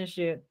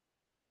relationship.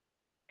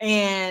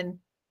 And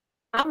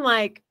I'm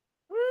like,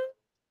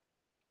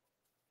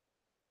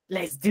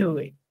 let's do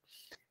it.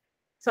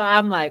 So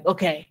I'm like,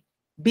 okay,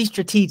 be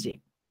strategic.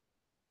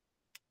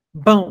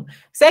 Boom.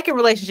 Second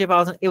relationship,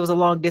 it was a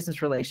long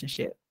distance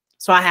relationship.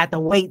 So I had to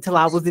wait till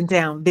I was in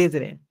town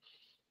visiting.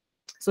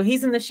 So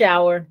he's in the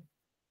shower.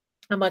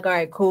 I'm like, all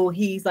right, cool.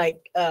 He's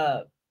like,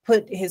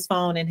 put his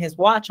phone and his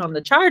watch on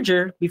the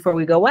charger before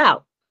we go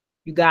out.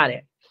 You got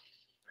it.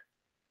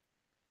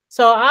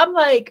 So I'm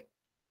like,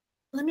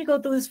 let me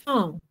go through his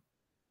phone.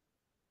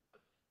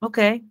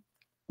 Okay.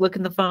 Look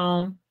in the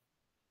phone.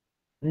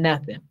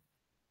 Nothing.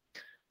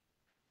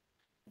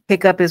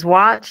 Pick up his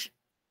watch.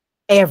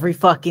 Every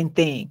fucking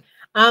thing.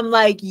 I'm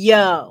like,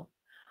 yo,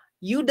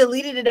 you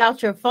deleted it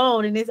out your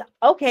phone. And it's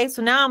okay.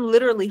 So now I'm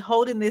literally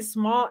holding this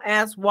small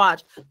ass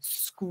watch,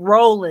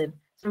 scrolling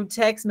through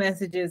text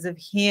messages of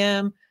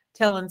him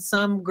telling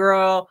some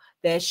girl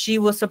that she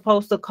was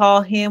supposed to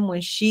call him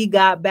when she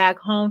got back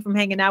home from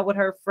hanging out with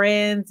her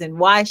friends, and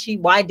why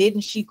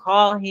didn't she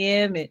call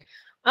him? And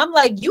I'm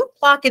like, you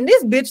clocking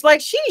this bitch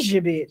like she's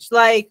your bitch.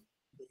 Like,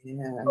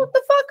 what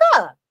the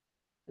fuck up?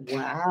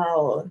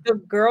 Wow. The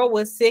girl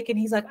was sick and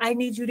he's like, I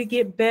need you to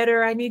get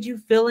better. I need you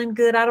feeling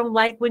good. I don't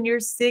like when you're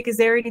sick. Is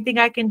there anything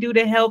I can do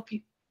to help you?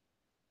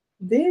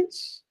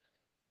 Bitch.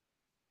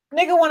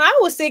 Nigga, when I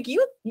was sick,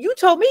 you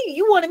told me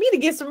you wanted me to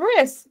get some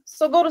rest.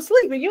 So go to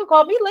sleep and you'll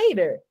call me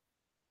later.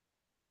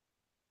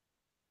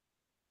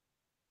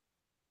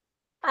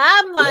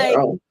 I'm like,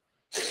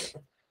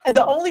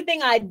 the only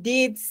thing I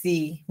did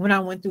see when I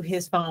went through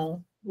his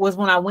phone was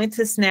when I went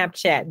to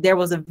Snapchat, there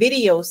was a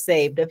video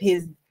saved of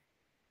his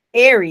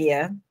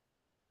area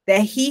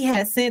that he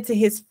had sent to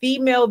his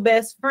female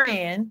best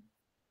friend.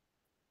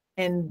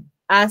 And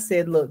I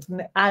said, look,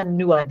 I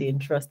knew I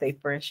didn't trust a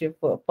friendship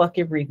for a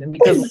fucking reason,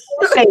 because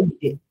who saved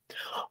it?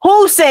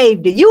 Who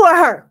saved it? You or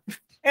her?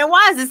 And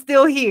why is it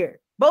still here?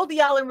 Both of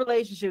y'all in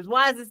relationships.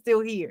 Why is it still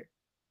here?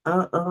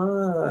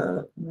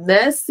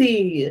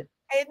 Messy.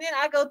 And then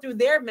I go through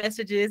their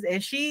messages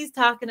and she's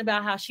talking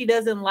about how she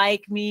doesn't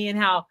like me and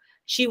how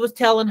she was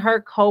telling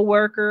her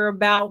coworker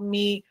about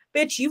me.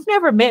 Bitch, you've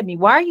never met me.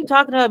 Why are you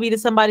talking about me to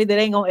somebody that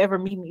ain't gonna ever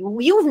meet me?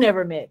 You've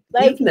never met.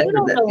 Like, you've never you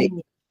don't met know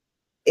me.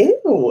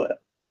 Ew.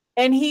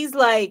 And he's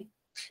like,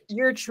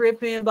 you're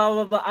tripping, blah,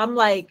 blah, blah. I'm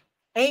like,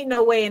 ain't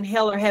no way in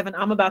hell or heaven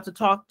I'm about to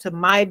talk to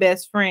my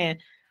best friend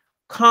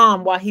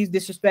calm while he's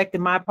disrespecting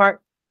my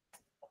part.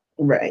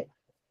 Right.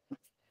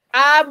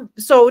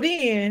 So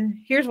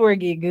then here's where it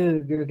get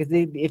good, girl. Because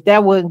if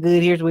that wasn't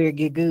good, here's where it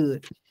get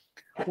good.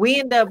 We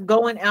end up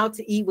going out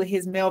to eat with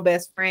his male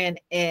best friend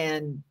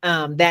and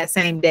that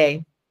same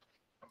day.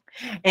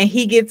 And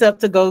he gets up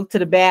to go to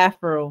the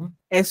bathroom.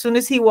 As soon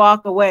as he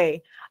walk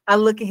away, I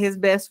look at his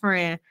best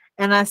friend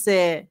and I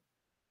said,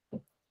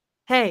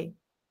 hey,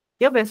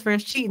 your best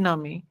friend's cheating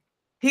on me.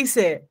 He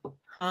said,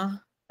 huh?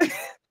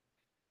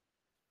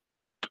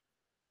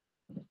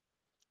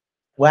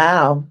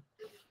 Wow.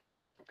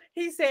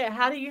 He said,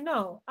 how do you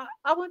know?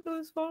 I went through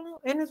his phone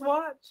and his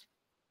watch.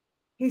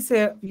 He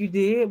said, you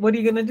did? What are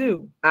you going to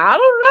do? I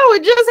don't know.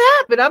 It just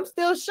happened. I'm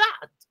still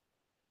shocked.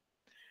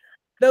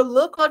 The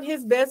look on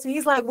his best,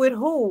 he's like, with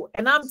who?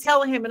 And I'm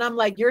telling him, and I'm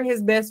like, you're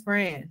his best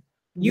friend.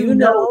 You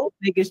know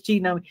niggas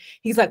cheating on me.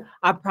 He's like,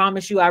 I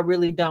promise you, I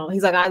really don't.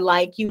 He's like, I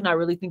like you, and I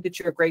really think that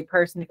you're a great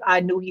person. If I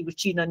knew he was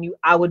cheating on you,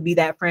 I would be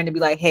that friend and be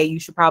like, hey, you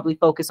should probably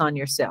focus on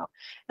yourself.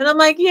 And I'm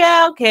like,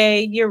 yeah,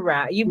 okay, you're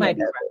right. You might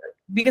be right.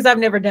 Because I've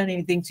never done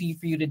anything to you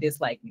for you to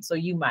dislike me. So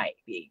you might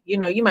be,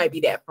 you might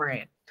be that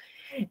friend.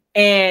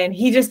 And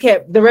he just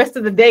kept the rest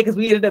of the day, because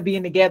we ended up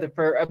being together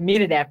for a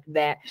minute after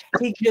that.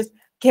 He just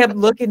kept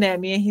looking at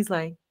me and he's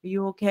like, are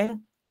you okay?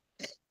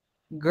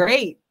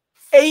 Great.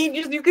 And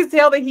you could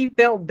tell that he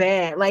felt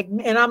bad. Like,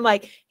 and I'm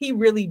like, he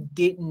really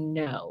didn't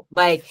know.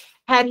 Like,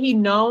 had he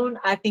known,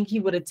 I think he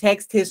would have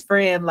texted his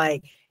friend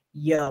like,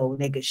 yo,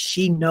 nigga,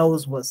 she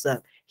knows what's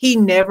up. He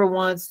never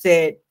once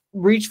said,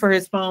 reach for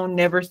his phone,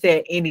 never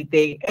said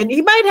anything. And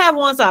he might have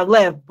once I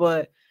left,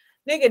 but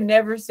nigga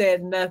never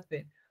said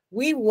nothing.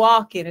 We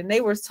walking and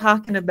they were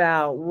talking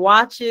about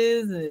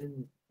watches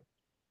and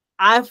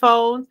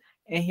iPhones,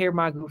 and here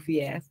my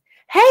goofy ass,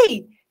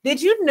 hey,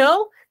 Did you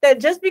know that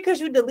just because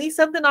you delete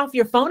something off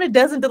your phone, it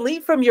doesn't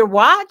delete from your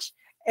watch?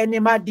 And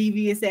then my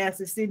devious ass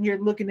is sitting here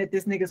looking at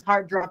this nigga's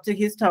heart drop to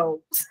his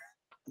toes.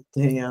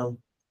 Damn.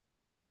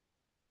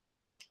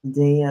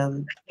 Something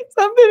is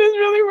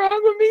really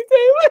wrong with me,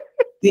 Taylor.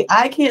 See,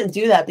 I can't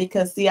do that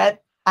because I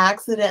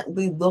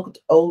accidentally looked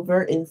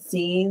over and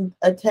seen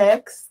a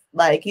text,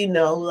 like,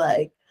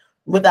 like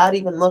without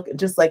even looking,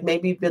 just like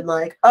maybe been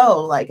like,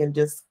 oh, like, and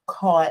just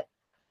caught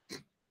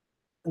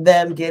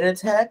them get a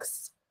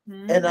text.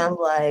 And I'm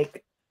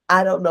like,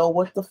 I don't know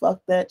what the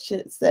fuck that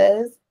shit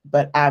says,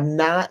 but I'm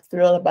not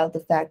thrilled about the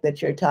fact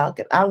that you're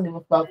talking. I don't give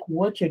a fuck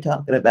what you're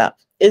talking about.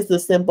 It's the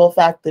simple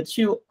fact that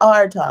you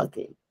are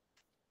talking.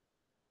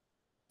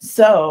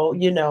 So,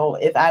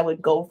 if I would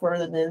go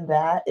further than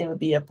that, it would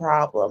be a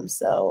problem.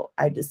 So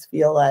I just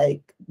feel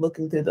like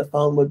looking through the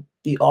phone would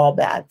be all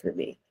bad for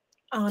me.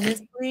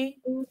 Honestly,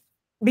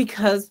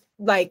 because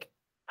like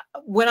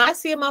when I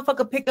see a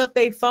motherfucker pick up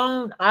their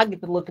phone, I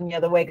get to looking the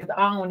other way because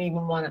I don't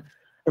even want to.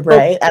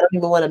 Right. I don't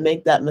even want to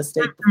make that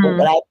mistake before,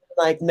 but I've been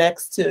like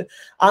next to,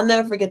 I'll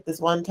never forget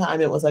this one time.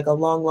 It was like a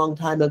long, long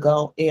time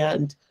ago.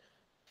 And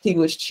he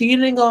was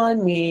cheating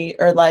on me,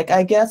 or like,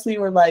 I guess we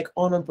were like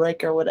on a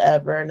break or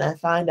whatever. And I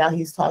find out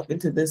he's talking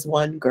to this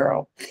one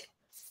girl.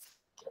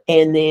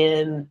 And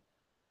then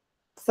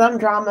some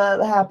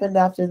drama happened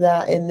after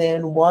that. And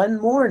then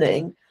one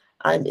morning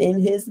I'm in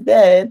his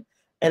bed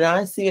and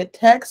I see a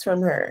text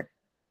from her.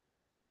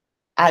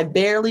 I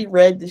barely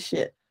read the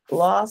shit.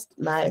 Lost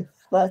my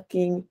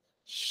fucking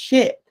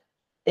shit.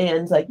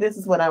 And like, this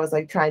is when I was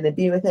like trying to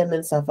be with him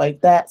and stuff like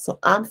that. So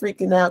I'm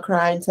freaking out,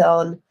 crying,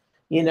 telling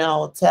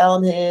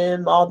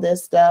him all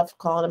this stuff,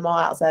 calling him all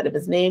outside of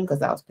his name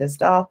because I was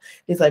pissed off.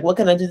 He's like, what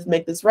can I do to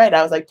make this right?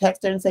 I was like,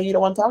 text her and say you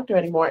don't want to talk to her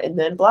anymore and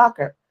then block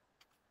her.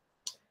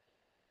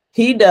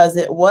 He does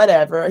it,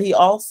 whatever. He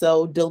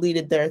also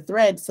deleted their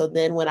thread. So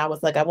then when I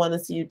was like, I want to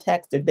see you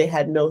text her, they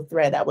had no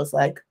thread. I was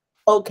like,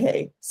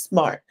 okay,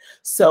 smart.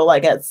 So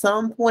like at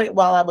some point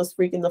while I was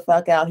freaking the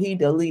fuck out, he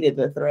deleted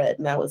the thread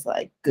and I was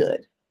like,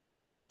 good.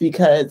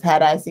 Because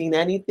had I seen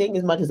anything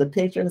as much as a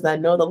picture, because I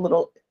know the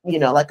little,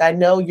 like I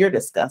know you're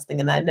disgusting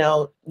and I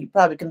know you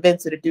probably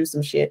convinced her to do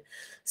some shit.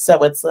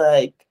 So it's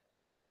like,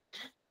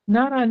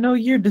 not I know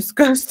you're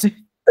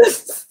disgusting.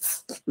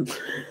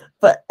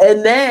 But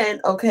and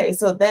then okay,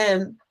 so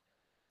then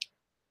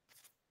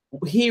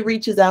he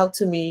reaches out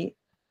to me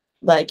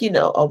like,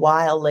 a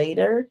while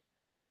later.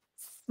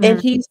 And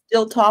he's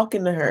still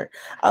talking to her.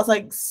 I was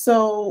like,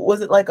 so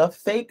was it like a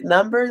fake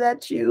number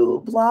that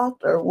you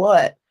blocked or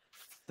what?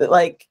 But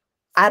like,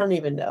 I don't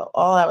even know.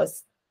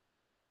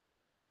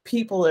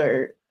 People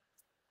are,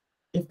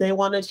 if they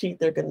want to cheat,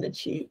 they're going to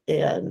cheat.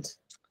 And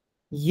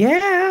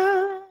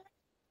yeah,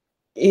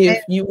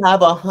 if you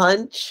have a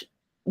hunch,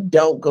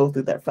 don't go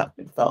through their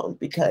fucking phone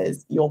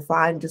because you'll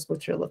find just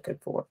what you're looking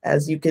for,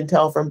 as you can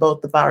tell from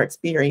both of our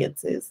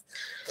experiences.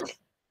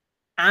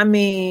 I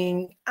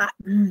mean, I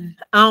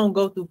don't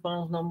go through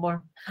phones no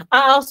more.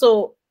 I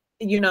also,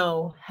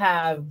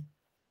 have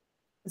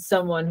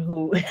someone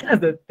who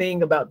has a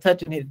thing about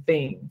touching his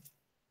things.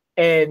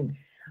 And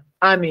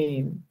I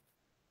mean,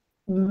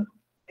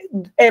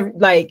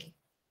 like,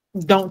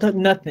 don't touch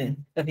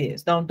nothing of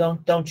his.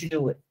 Don't you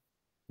do it.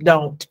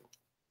 Don't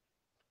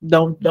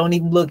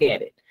even look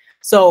at it.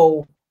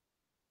 So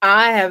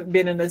I have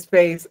been in a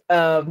space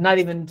of not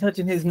even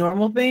touching his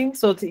normal thing.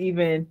 So to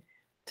even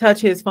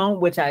touch his phone,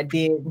 which I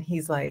did, and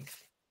he's like,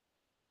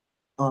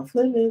 off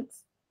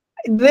limits.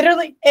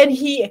 Literally, and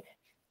he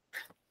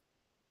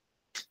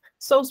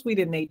so sweet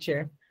in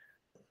nature.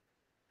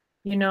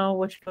 What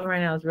you're doing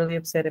right now is really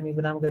upsetting me,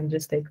 but I'm gonna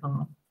just stay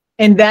calm.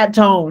 In that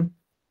tone.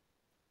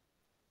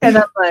 And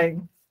I'm like,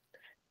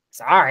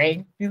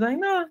 sorry. He's like,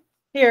 no,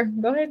 here,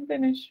 go ahead and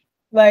finish.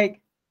 Like,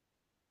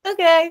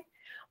 okay.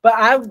 But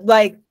I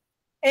like,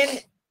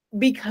 and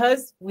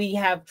because we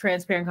have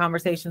transparent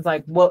conversations,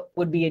 like what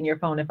would be in your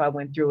phone if I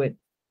went through it.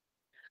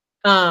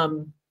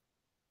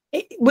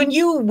 When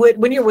you're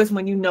with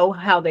someone,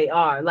 how they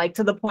are, like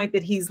to the point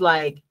that he's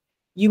like,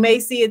 you may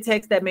see a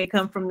text that may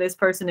come from this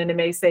person and it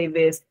may say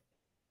this.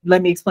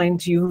 Let me explain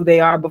to you who they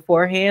are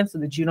beforehand so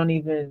that you don't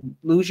even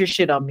lose your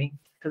shit on me.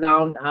 Because I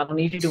don't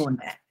need you doing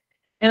that.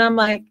 And I'm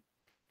like,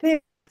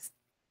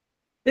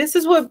 this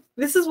is what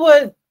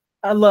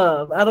I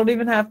love. I don't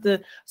even have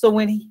to. So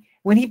when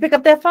he pick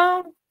up that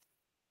phone,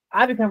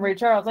 I become Ray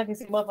Charles. I can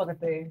see motherfucking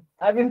thing.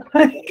 I've been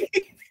like,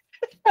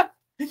 I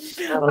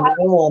don't even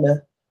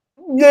wanna.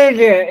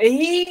 Yeah.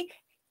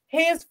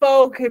 His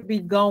phone could be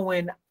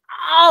going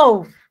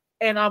off,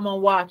 and I'm gonna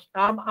watch.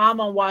 I'm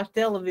gonna watch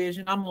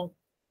television. I'm gonna.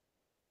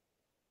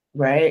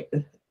 Right.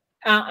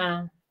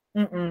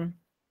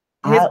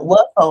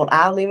 What phone?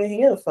 I don't even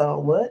hear the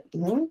phone. What?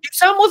 Something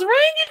was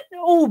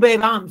ringing. Oh,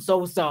 babe, I'm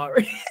so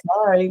sorry.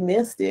 Sorry,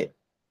 missed it.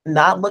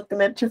 Not looking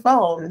at your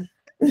phone.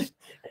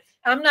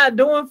 I'm not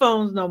doing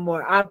phones no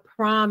more. I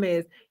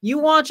promise. You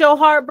want your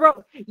heart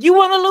broke? You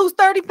want to lose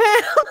 30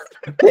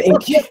 pounds?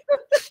 Thank you.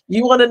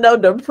 You want to know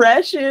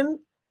depression?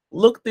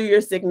 Look through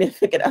your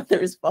significant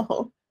other's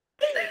phone.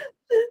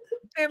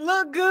 and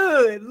look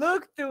good.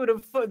 Look through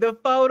the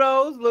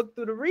photos. Look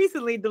through the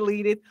recently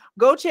deleted.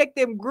 Go check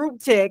them group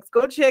texts.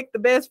 Go check the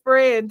best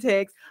friend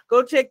text.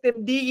 Go check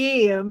them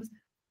DMs.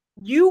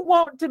 You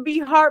want to be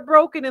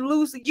heartbroken and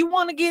lose. You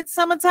want to get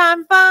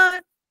summertime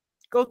fun?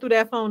 Go through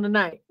that phone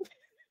tonight.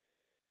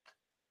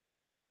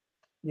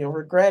 You'll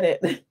regret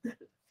it.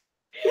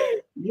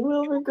 You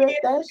will regret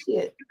that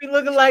shit. You be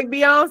looking like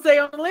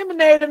Beyonce on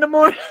Lemonade in the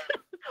morning,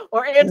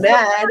 or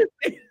mad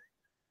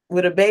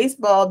with a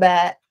baseball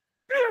bat,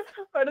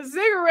 or the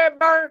cigarette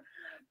burn.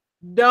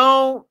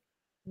 Don't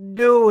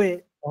do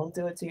it. Don't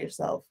do it to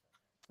yourself.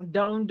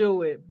 Don't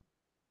do it.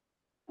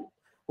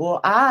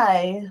 Well,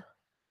 I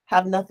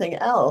have nothing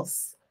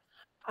else.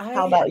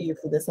 How about you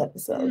for this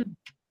episode?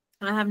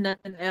 I have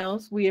nothing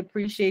else. We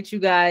appreciate you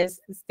guys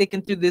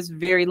sticking through this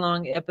very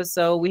long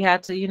episode. We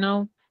had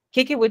to,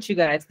 kick it with you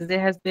guys because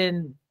it has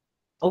been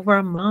over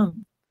a month.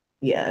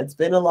 Yeah, it's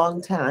been a long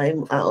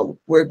time.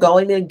 We're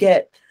going to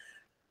get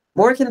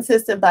more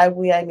consistent. By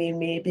we, I mean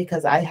me,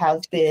 because I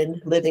have been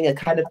living a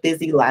kind of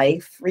busy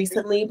life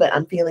recently, but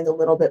I'm feeling a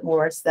little bit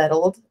more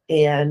settled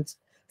and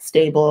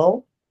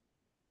stable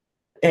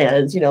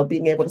and,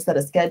 being able to set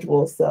a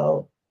schedule.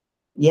 So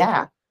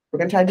yeah, we're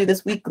going to try to do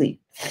this weekly.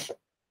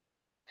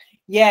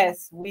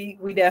 Yes, we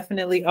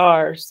definitely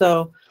are.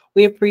 So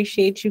we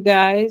appreciate you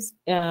guys.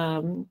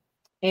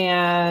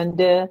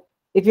 And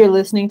if you're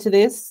listening to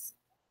this,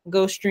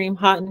 go stream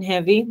Hot and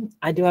Heavy.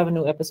 I do have a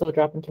new episode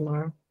dropping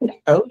tomorrow.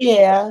 Oh,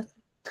 yeah.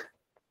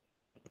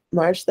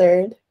 March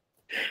 3rd.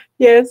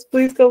 Yes,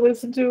 please go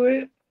listen to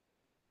it.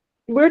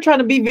 We're trying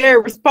to be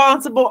very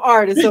responsible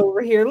artists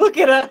over here. Look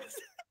at us.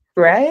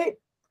 Right?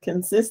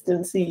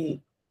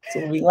 Consistency. That's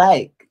what we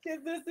like.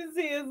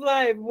 Consistency is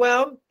life.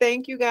 Well,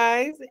 thank you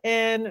guys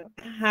and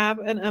have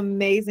an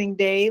amazing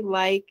day.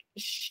 Like,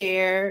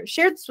 share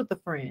this with a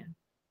friend.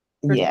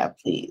 Yeah,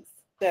 please.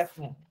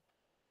 Definitely.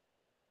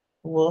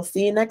 We'll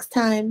see you next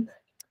time.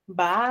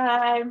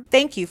 Bye.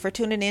 Thank you for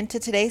tuning in to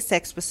today's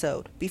sex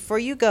episode. Before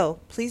you go,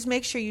 please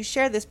make sure you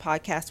share this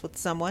podcast with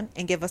someone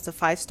and give us a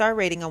 5-star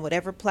rating on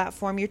whatever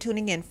platform you're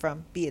tuning in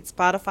from, be it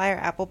Spotify or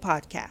Apple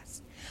Podcasts.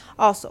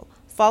 Also,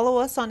 follow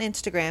us on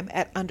Instagram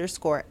at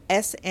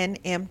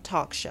 _SNM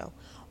Talk Show.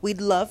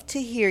 We'd love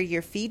to hear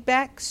your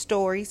feedback,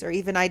 stories, or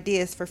even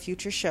ideas for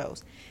future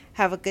shows.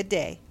 Have a good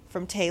day.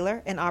 From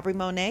Taylor and Aubrey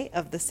Monet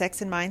of the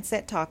Sex and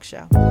Mindset Talk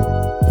Show.